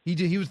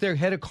 He was their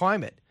head of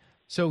climate.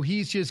 So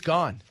he's just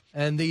gone.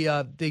 And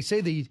they say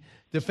the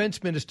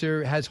defense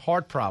minister has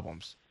heart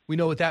problems. We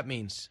know what that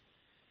means.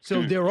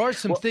 So there are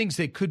some things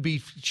that could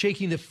be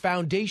shaking the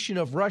foundation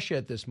of Russia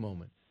at this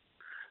moment.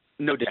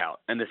 No doubt.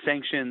 And the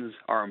sanctions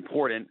are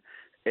important.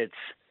 It's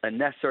a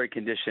necessary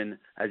condition,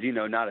 as you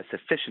know, not a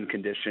sufficient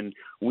condition.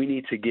 We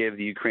need to give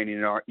the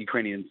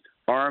Ukrainians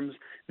arms.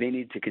 They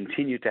need to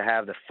continue to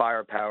have the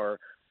firepower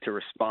to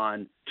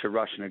respond to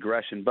Russian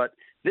aggression. But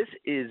this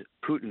is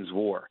Putin's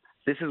war.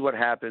 This is what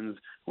happens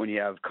when you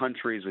have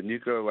countries with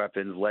nuclear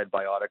weapons led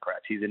by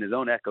autocrats. He's in his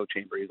own echo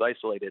chamber. He's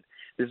isolated.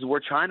 This is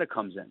where China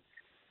comes in.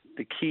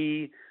 The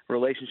key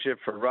relationship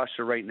for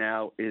Russia right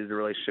now is the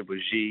relationship with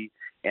Xi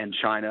and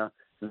China.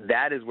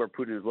 That is where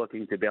Putin is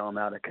looking to bail him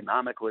out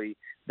economically.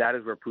 That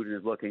is where Putin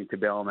is looking to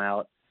bail him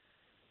out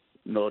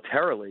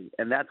militarily.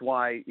 And that's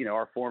why, you know,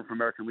 our Forum for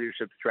American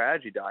Leadership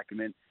strategy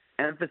document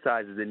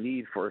emphasizes the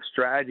need for a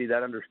strategy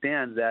that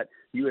understands that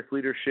U.S.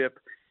 leadership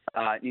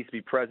needs to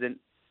be present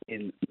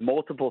in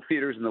multiple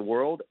theaters in the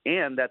world,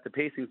 and that the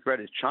pacing threat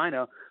is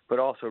China, but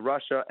also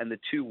Russia, and the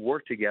two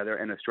work together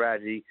in a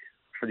strategy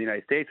for the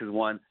United States is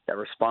one that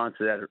responds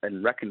to that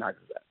and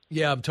recognizes that.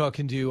 Yeah, I'm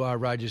talking to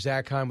Roger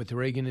Zakheim with the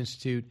Reagan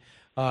Institute.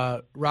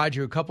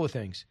 Roger, a couple of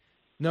things.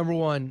 Number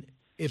one,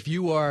 if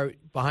you are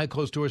behind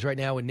closed doors right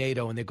now in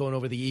NATO and they're going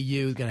over the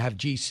EU, going to have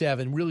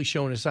G7, really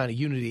showing a sign of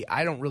unity,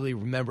 I don't really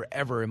remember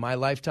ever in my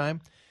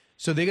lifetime.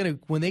 So they're going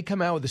to, when they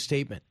come out with a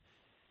statement,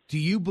 do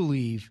you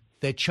believe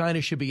that China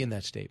should be in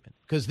that statement?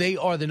 Because they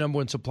are the number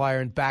one supplier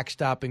and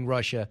backstopping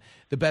Russia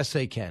the best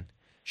they can.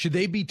 Should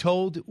they be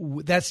told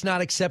that's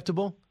not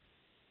acceptable?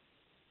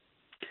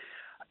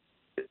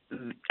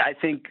 I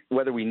think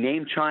whether we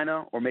name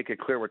China or make it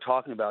clear we're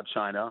talking about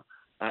China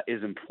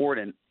is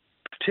important,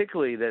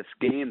 particularly this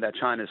game that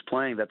China is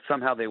playing, that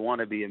somehow they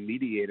want to be a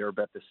mediator,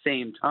 but at the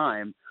same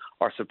time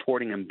are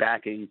supporting and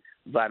backing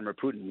Vladimir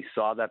Putin. We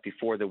saw that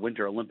before the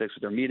Winter Olympics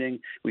with their meeting.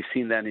 We've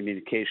seen that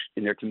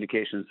in their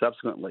communication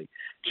subsequently.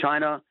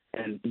 China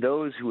and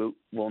those who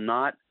will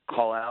not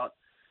call out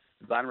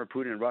Vladimir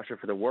Putin and Russia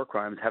for their war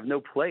crimes have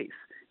no place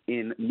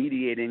in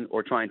mediating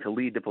or trying to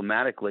lead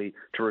diplomatically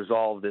to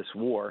resolve this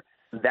war.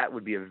 That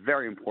would be a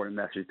very important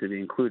message to be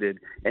included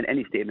in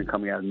any statement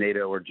coming out of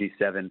NATO or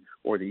G7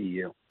 or the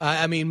EU.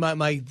 I mean,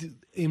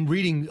 in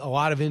reading a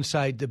lot of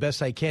insight, the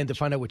best I can to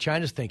find out what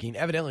China's thinking,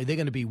 evidently they're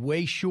going to be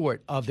way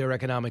short of their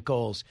economic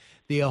goals.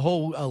 The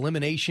whole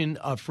elimination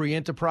of free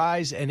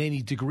enterprise and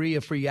any degree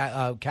of free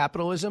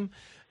capitalism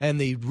and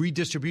the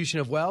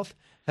redistribution of wealth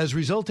has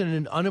resulted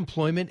in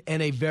unemployment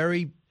and a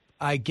very,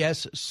 I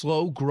guess,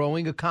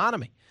 slow-growing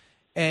economy.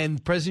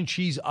 And President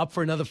Xi's up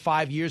for another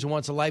 5 years and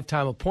wants a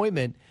lifetime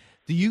appointment.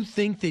 Do you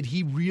think that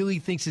he really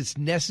thinks it's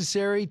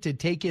necessary to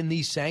take in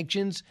these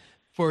sanctions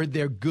for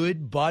their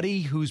good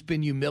buddy who's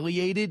been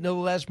humiliated in the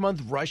last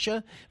month,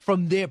 Russia?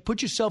 From there,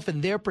 put yourself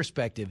in their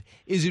perspective.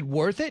 Is it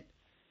worth it?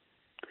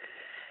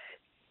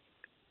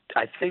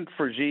 I think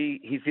for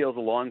Xi, he feels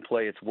a long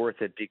play it's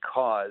worth it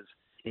because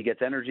he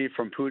gets energy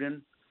from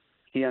Putin.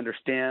 He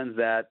understands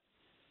that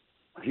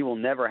he will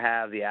never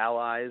have the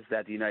allies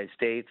that the United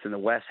States and the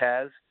West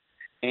has.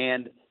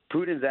 And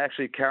Putin's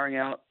actually carrying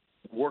out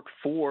work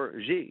for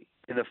Xi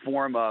in the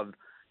form of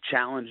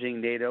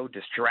challenging NATO,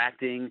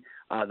 distracting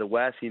the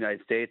West, the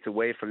United States,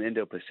 away from the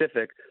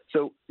Indo-Pacific.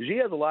 So Xi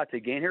has a lot to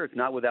gain here. It's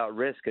not without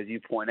risk, as you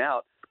point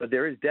out, but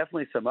there is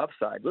definitely some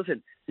upside.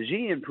 Listen,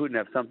 Xi and Putin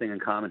have something in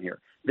common here.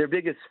 Their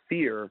biggest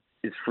fear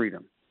is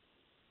freedom.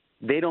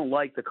 They don't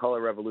like the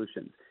color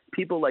revolutions.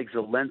 People like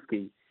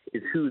Zelensky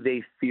is who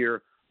they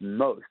fear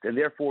most. And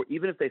therefore,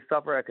 even if they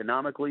suffer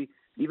economically,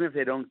 even if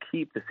they don't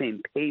keep the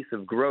same pace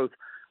of growth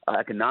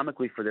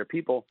economically for their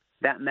people,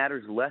 that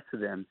matters less to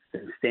them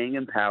than staying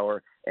in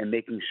power and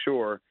making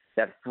sure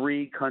that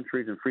free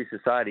countries and free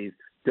societies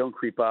don't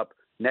creep up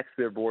next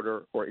to their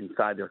border or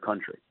inside their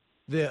country.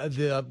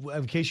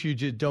 In case you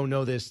just don't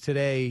know this,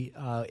 today,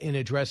 in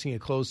addressing a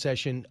closed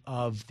session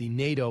of the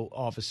NATO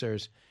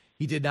officers,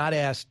 he did not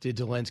ask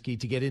Zelensky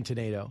to get into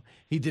NATO.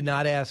 He did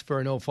not ask for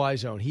a no-fly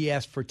zone. He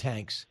asked for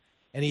tanks,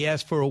 and he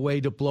asked for a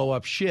way to blow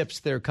up ships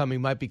that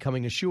might be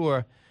coming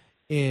ashore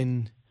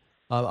on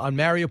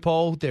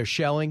Mariupol. They're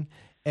shelling,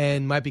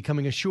 and might be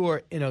coming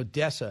ashore in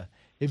Odessa.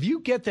 If you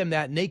get them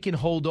that and they can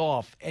hold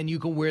off and you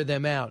can wear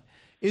them out,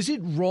 is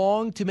it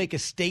wrong to make a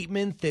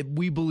statement that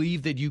we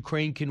believe that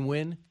Ukraine can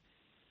win?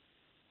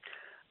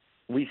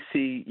 We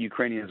see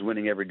Ukrainians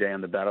winning every day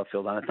on the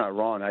battlefield, and that's not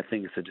wrong. I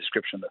think it's a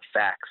description of the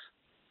facts.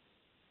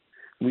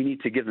 We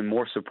need to give them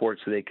more support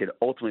so they could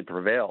ultimately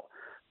prevail.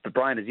 But,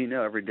 Brian, as you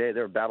know, every day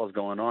there are battles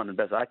going on, and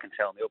best I can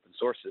tell in the open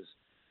sources,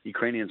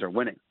 Ukrainians are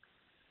winning.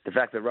 The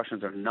fact that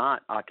Russians are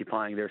not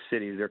occupying their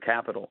cities, their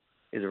capital,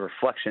 is a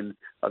reflection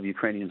of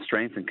Ukrainian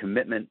strength and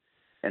commitment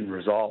and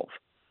resolve.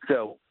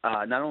 So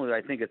not only do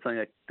I think it's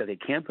something that they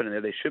can put in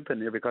there, they should put in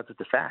there because it's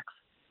the facts.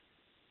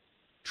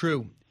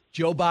 True.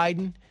 Joe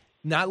Biden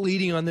not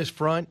leading on this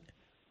front,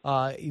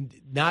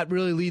 not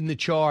really leading the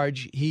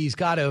charge. He's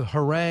got to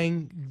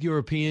harangue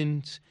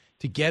Europeans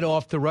to get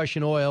off the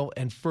Russian oil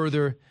and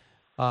further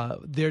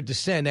their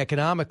descent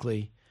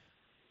economically.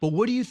 But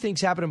what do you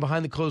think's happening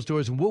behind the closed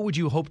doors, and what would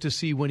you hope to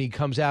see when he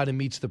comes out and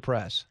meets the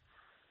press?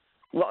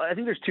 Well, I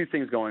think there's two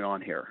things going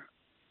on here.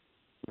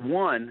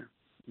 One,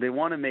 they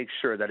want to make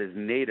sure that as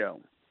NATO,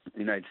 the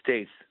United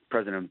States,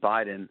 President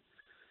Biden,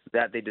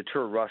 that they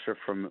deter Russia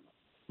from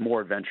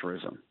more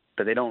adventurism,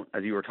 that they don't,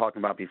 as you were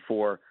talking about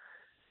before,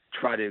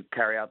 try to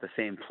carry out the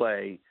same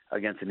play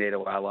against a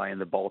NATO ally in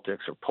the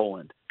Baltics or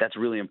Poland. That's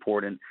really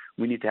important.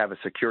 We need to have a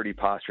security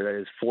posture that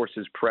is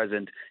forces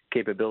present,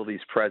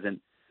 capabilities present,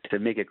 to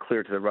make it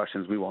clear to the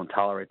Russians we won't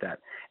tolerate that.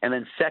 And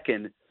then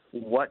second,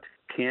 what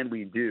can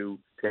we do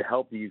to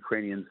help the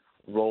Ukrainians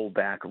roll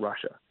back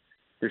Russia?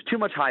 There's too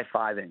much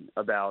high-fiving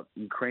about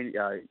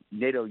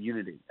NATO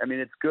unity. I mean,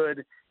 it's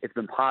good. It's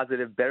been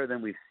positive, better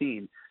than we've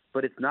seen.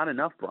 But it's not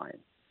enough, Brian.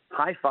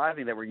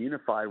 High-fiving that we're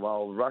unified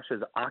while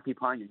Russia's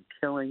occupying and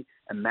killing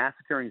and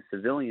massacring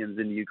civilians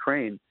in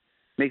Ukraine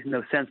makes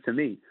no sense to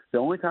me. The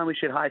only time we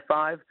should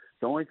high-five,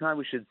 the only time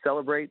we should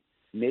celebrate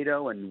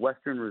NATO and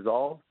Western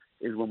resolve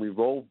is when we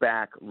roll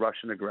back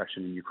Russian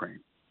aggression in Ukraine.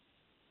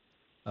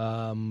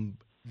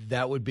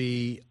 That would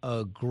be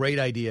a great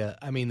idea.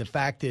 I mean, the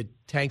fact that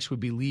tanks would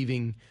be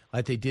leaving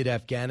like they did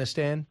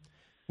Afghanistan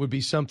would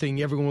be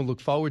something everyone would look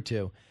forward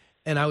to.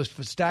 And I was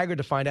staggered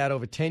to find out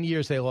over 10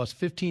 years they lost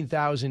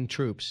 15,000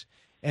 troops.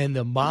 And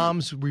the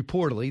moms,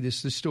 reportedly, this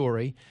is the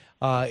story,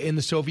 in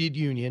the Soviet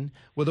Union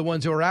were the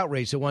ones who were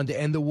outraged, that wanted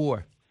to end the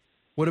war.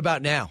 What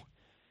about now,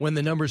 when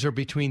the numbers are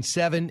between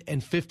 7,000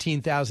 and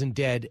 15,000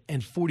 dead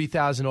and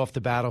 40,000 off the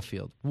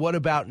battlefield? What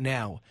about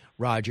now,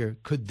 Roger?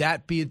 Could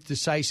that be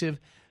decisive?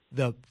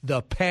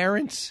 The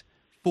parents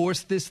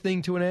forced this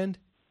thing to an end?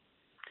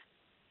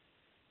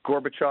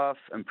 Gorbachev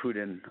and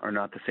Putin are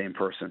not the same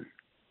person.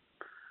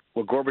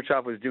 What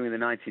Gorbachev was doing in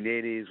the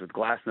 1980s with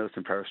glasnost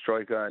and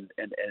perestroika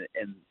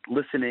and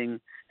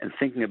listening and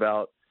thinking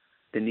about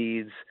the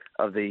needs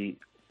of the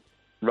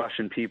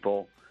Russian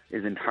people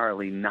is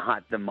entirely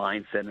not the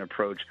mindset and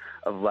approach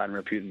of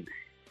Vladimir Putin.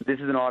 This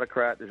is an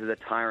autocrat. This is a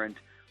tyrant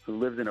who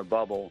lives in a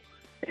bubble,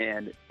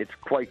 and it's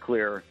quite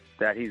clear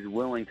that he's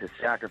willing to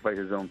sacrifice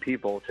his own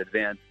people to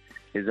advance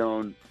his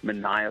own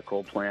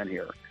maniacal plan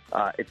here.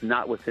 It's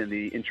not within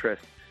the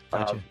interest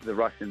of the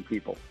Russian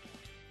people.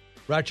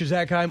 Roger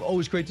Zakheim,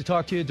 always great to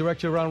talk to you.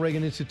 Director of Ronald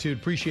Reagan Institute.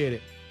 Appreciate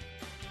it.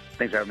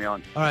 Thanks for having me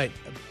on. All right.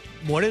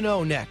 More to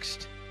know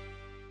next.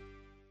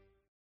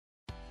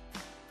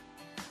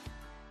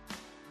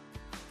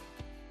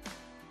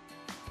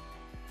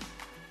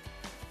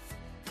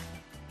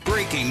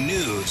 Breaking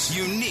news,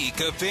 unique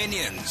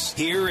opinions.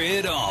 Hear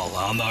it all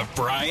on the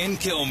Brian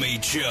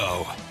Kilmeade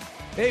Show.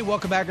 Hey,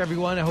 welcome back,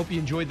 everyone. I hope you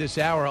enjoyed this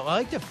hour. I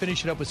like to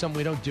finish it up with something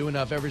we don't do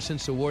enough ever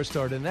since the war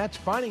started, and that's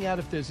finding out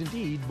if there's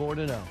indeed more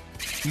to know.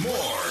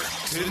 More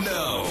to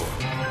know.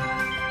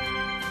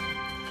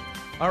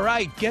 All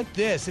right, get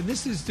this, and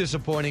this is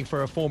disappointing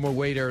for a former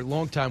waiter,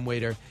 longtime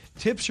waiter.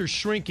 Tips are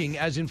shrinking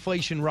as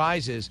inflation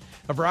rises.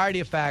 A variety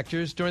of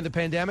factors. During the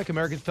pandemic,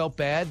 Americans felt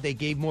bad. They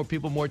gave more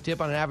people more tip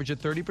on an average of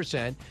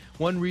 30%.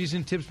 One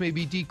reason tips may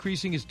be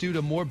decreasing is due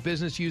to more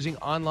business using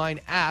online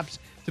apps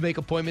to make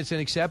appointments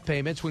and accept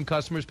payments. When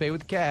customers pay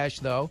with cash,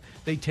 though,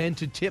 they tend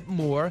to tip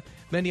more.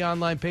 Many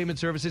online payment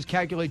services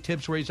calculate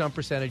tips based on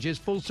percentages.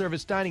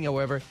 Full-service dining,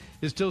 however,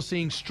 is still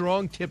seeing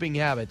strong tipping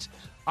habits.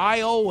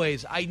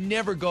 I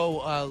never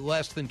go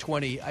less than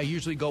 20. I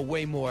usually go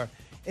way more,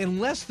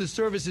 unless the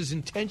service is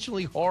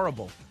intentionally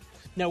horrible.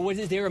 Now,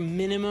 is there a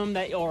minimum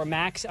or a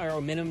max or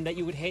a minimum that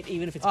you would hit,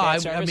 even if it's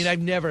bad service?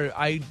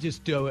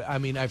 I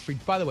mean,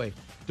 by the way,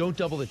 don't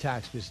double the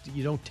tax because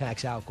you don't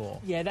tax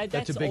alcohol. Yeah,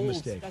 that's a big old,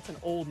 mistake. That's an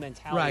old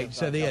mentality. Right,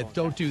 so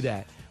don't do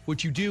that.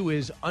 What you do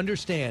is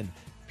understand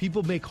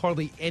people make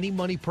hardly any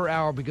money per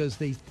hour because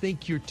they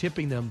think you're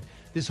tipping them.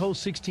 This whole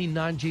 16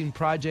 non-Gene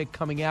project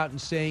coming out and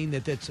saying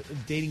that that's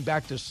dating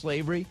back to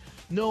slavery.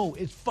 No,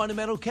 it's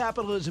fundamental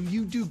capitalism.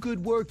 You do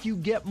good work, you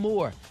get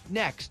more.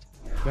 Next,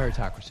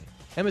 meritocracy.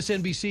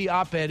 MSNBC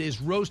op-ed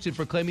is roasted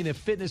for claiming that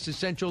fitness is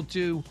central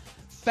to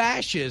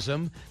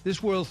fascism.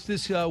 This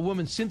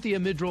woman, Cynthia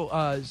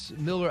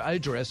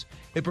Miller-Idris,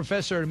 a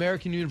professor at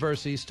American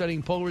University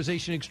studying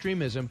polarization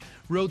extremism,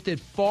 wrote that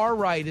far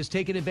right has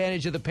taken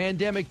advantage of the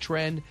pandemic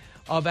trend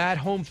of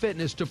at-home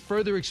fitness to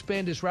further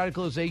expand its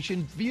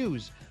radicalization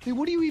views. I mean,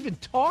 what are you even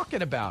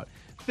talking about?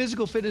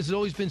 Physical fitness has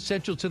always been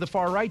central to the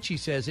far right, she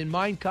says. In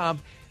Mein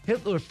Kampf,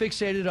 Hitler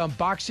fixated on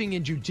boxing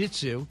and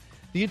jiu-jitsu.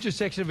 The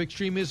intersection of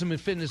extremism and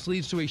fitness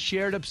leads to a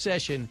shared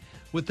obsession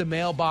with the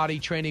male body,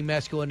 training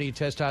masculinity,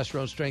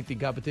 testosterone, strength,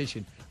 and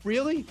competition.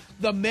 Really?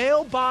 The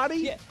male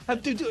body?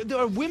 Yeah.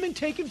 Are women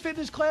taking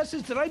fitness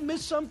classes? Did I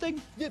miss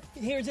something?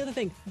 Here's the other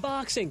thing.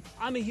 Boxing.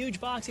 I'm a huge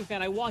boxing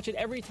fan. I watch it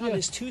every time.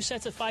 There's 2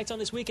 sets of fights on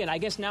this weekend. I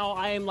guess now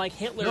I am like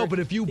Hitler. No, but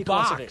if you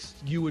boxed,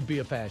 you would be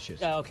a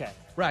fascist. Okay.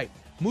 Right.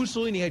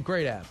 Mussolini had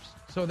great abs.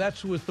 So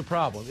that was the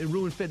problem. It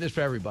ruined fitness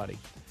for everybody.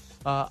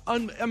 I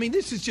mean,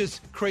 this is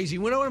just crazy.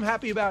 You know what I'm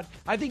happy about?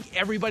 I think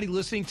everybody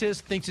listening to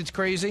this thinks it's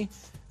crazy.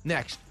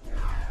 Next.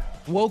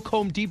 Woke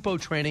Home Depot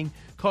training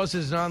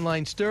causes an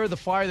online stir. The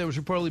flyer that was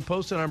reportedly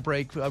posted on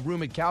break, a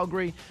room in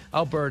Calgary,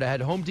 Alberta,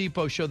 had Home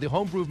Depot show the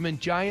Home Improvement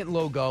giant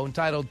logo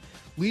entitled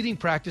Leading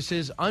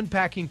Practices,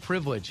 Unpacking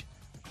Privilege.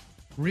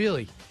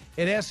 Really?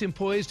 It asks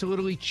employees to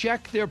literally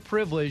check their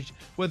privilege,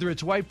 whether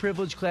it's white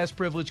privilege, class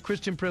privilege,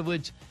 Christian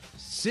privilege,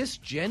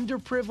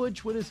 cisgender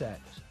privilege. What is that?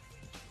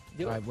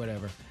 All right,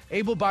 whatever.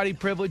 Able-bodied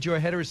privilege or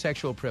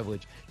heterosexual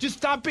privilege. Just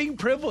stop being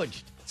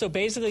privileged. So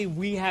basically,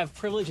 we have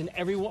privilege in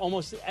every one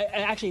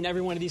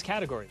of these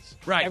categories.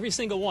 Right. Every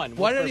single one.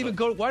 Why did I even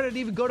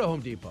go to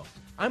Home Depot?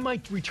 I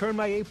might return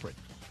my apron.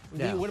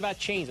 Now. What about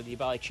chains? Do you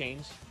buy like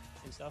chains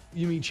and stuff?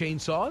 You mean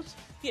chainsaws?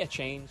 Yeah,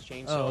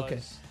 chainsaws. Oh,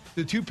 okay.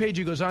 The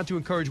two-pager goes on to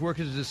encourage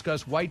workers to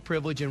discuss white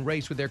privilege and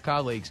race with their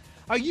colleagues.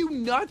 Are you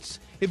nuts?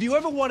 If you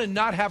ever want to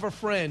not have a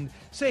friend,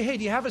 say, hey,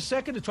 do you have a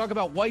second to talk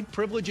about white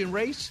privilege and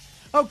race?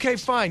 Okay,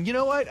 fine. You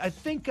know what? I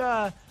think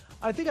I'd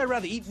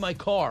rather eat in my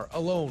car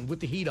alone with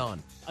the heat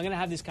on. I'm going to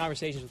have these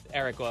conversations with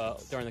Eric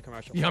during the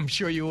commercial. Yeah, I'm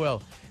sure you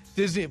will.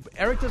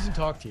 Eric doesn't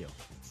talk to you.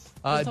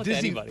 Talk to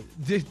anybody.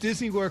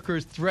 Disney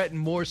workers threaten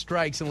more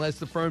strikes unless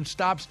the firm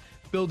stops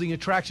building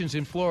attractions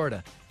in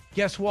Florida.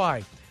 Guess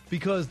why?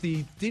 Because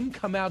they didn't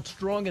come out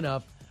strong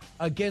enough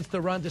against the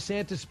Ron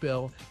DeSantis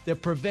bill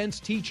that prevents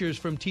teachers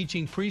from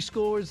teaching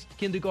preschoolers,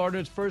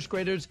 kindergartners, first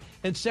graders,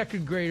 and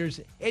second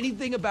graders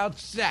anything about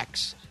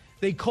sex.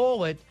 They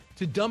call it,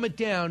 to dumb it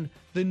down,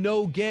 the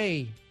no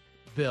gay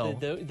bill.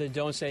 The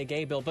don't say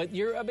gay bill. But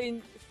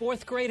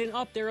fourth grade and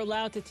up, they're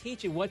allowed to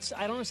teach it.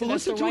 I don't understand. Well,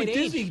 that's the right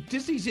age.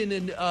 Disney's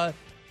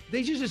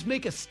they just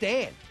make a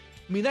stand.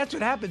 I mean, that's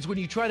what happens when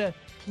you try to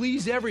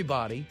please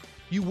everybody.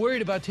 You're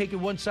worried about taking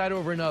one side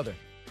over another.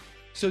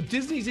 So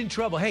Disney's in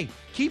trouble. Hey,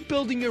 keep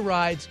building your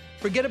rides.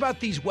 Forget about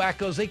these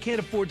wackos. They can't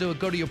afford to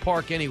go to your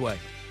park anyway.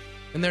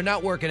 And they're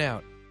not working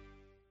out.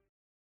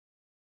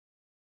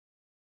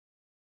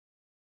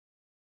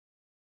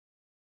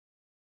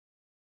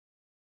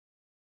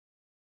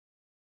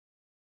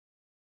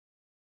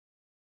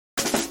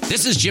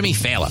 This is Jimmy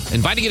Fallon,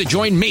 inviting you to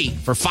join me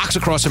for Fox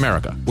Across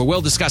America, where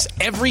we'll discuss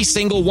every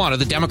single one of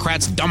the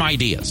Democrats' dumb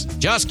ideas.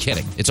 Just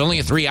kidding. It's only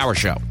a 3-hour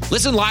show.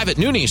 Listen live at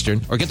noon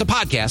Eastern or get the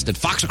podcast at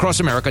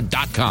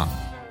foxacrossamerica.com.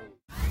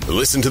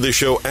 Listen to the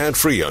show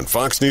ad-free on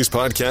Fox News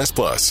Podcast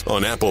Plus,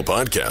 on Apple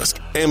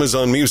Podcast,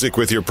 Amazon Music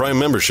with your Prime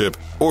membership,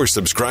 or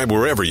subscribe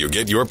wherever you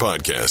get your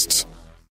podcasts.